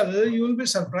hospital, you will be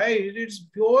surprised, it's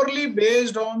purely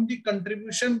based on the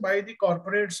contribution by the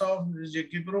corporates of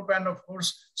JK Group and of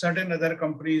course certain other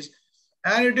companies,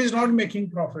 and it is not making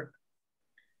profit.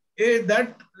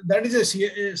 That is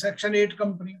a Section 8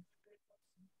 company.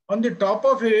 On the top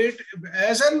of it,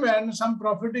 as and when some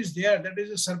profit is there, that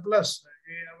is a surplus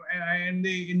in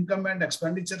the income and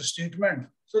expenditure statement.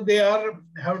 So they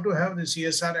have to have the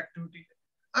CSR activity.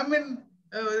 I mean,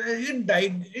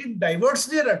 it diverts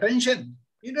their attention.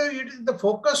 The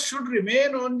focus should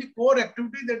remain on the core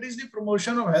activity, that is the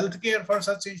promotion of healthcare for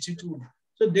such institute.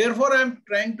 So therefore, I am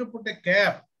trying to put a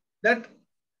cap that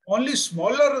only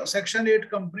smaller Section 8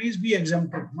 companies be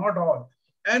exempted, not all.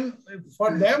 And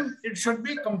for them, it should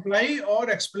be comply or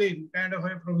explain kind of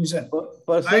a provision.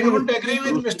 I don't agree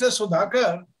with Mr.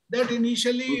 Sudhakar that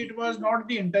initially it was not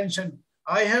the intention.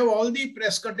 I have all the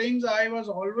press cuttings. I was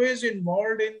always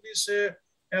involved in this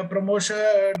promotion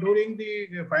during the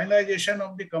finalization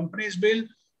of the company's bill.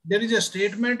 There is a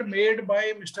statement made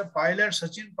by Mr. Pilot,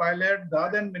 Sachin Pilot, the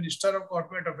then Minister of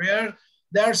Corporate Affairs,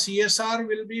 that CSR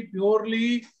will be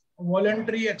purely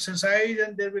voluntary exercise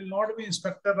and there will not be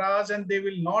Inspector Raj and they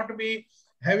will not be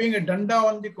having a danda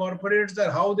on the corporates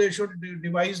that how they should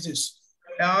devise this.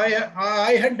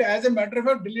 I had, as a matter of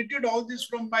fact, deleted all this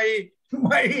from my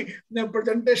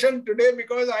presentation today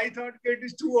because I thought it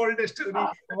is too old a story.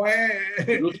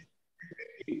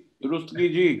 Rustagi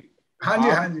जी, हाँ जी,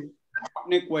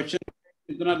 आपने question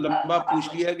इतना लंबा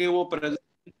पूछ लिया कि वो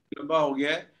present लंबा हो गया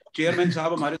है. चेयरमैन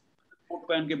साहब हमारे कोट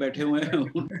पहन के बैठे हुए हैं.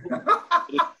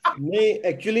 नहीं,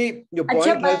 actually your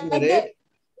point has merit.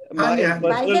 My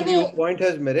personal viewpoint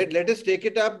has merit. Let us take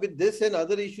it up with this and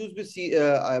other issues with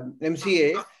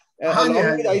MCA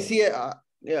along with ICA.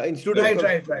 Institute of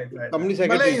Company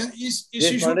Secretary.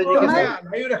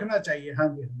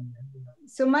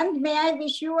 Sumant, may I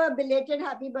wish you a belated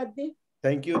happy birthday?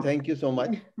 Thank you so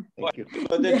much. Thank you.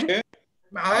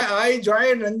 I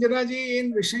joined Ranjana ji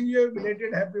in wishing you a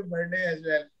belated happy birthday as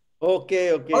well.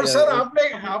 Okay. और sir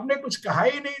आपने कुछ कहा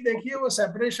ही नहीं. देखिए वो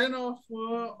separation of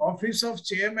office of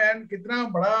chairman कितना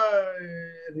बड़ा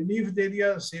relief दे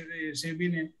दिया सेबी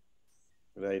ने.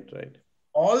 Right.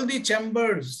 All the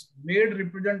chambers made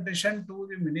representation to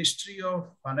the Ministry of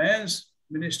Finance,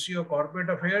 Ministry of Corporate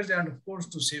Affairs, and of course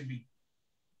to SEBI.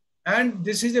 And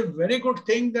this is a very good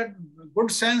thing that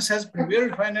good sense has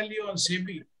prevailed finally on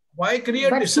SEBI. Why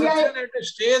create disruption at a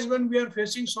stage when we are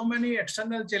facing so many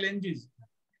external challenges?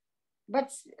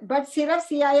 But सिर्फ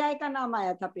CII का नाम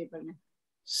आया था paper में.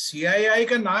 CII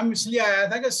का नाम इसलिए आया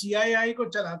था कि CII को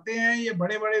चलाते हैं ये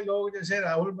बड़े बड़े लोग, जैसे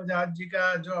राहुल बजाज जी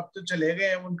का जो अब तो चले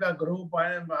गए, उनका ग्रुप,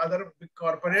 अदर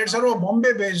कॉर्पोरेट्स, और वो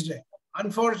बॉम्बे बेस्ड है.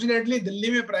 अनफॉर्चुनेटली दिल्ली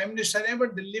में प्राइम मिनिस्टर है,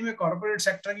 बट दिल्ली में कॉर्पोरेट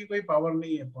सेक्टर की कोई पावर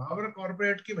नहीं है. पावर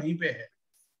कॉर्पोरेट की वहीं पे है.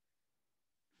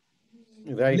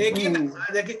 Right.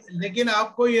 लेकिन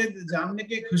आपको ये जानने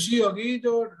की खुशी होगी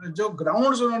जो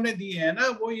ग्राउंड्स उन्होंने दिए हैं ना,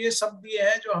 वो ये सब दिए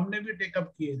हैं जो हमने भी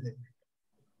टेकअप किए थे.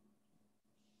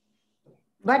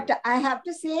 But I have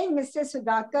to say, Mr.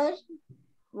 Sudhakar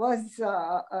was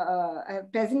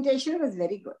presentation was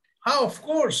very good. Of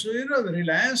course, the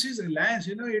Reliance is Reliance.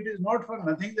 It is not for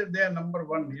nothing that they are number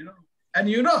one. And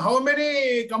you know how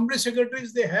many company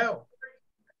secretaries they have?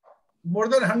 More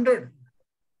than 100.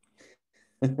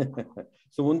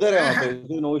 Samundar hai,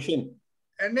 it's an ocean.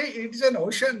 And it's an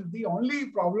ocean. The only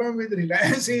problem with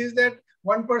Reliance is that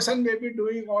one person may be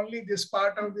doing only this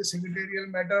part of the secretarial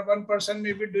matter. One person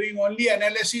may be doing only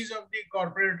analysis of the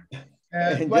corporate.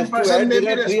 One person may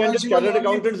be responsible. Chartered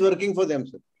accountants working for them,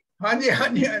 sir. हाँ जी.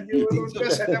 उनका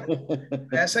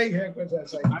setup ऐसा ही है, कुछ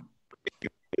ऐसा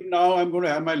ही. Now I'm going to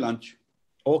have my lunch.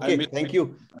 Okay, thank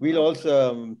you. We'll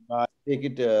also take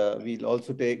it. We'll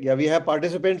also take. Yeah, we have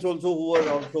participants also who are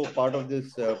also part of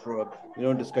this,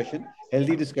 discussion,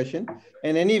 healthy discussion.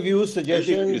 And any views,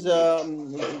 suggestions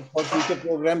for future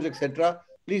programs, etc.,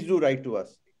 please do write to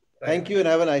us. Thank you and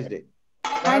have a nice day.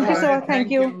 Thank you, sir.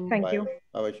 Thank you.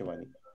 Bye, Shivani.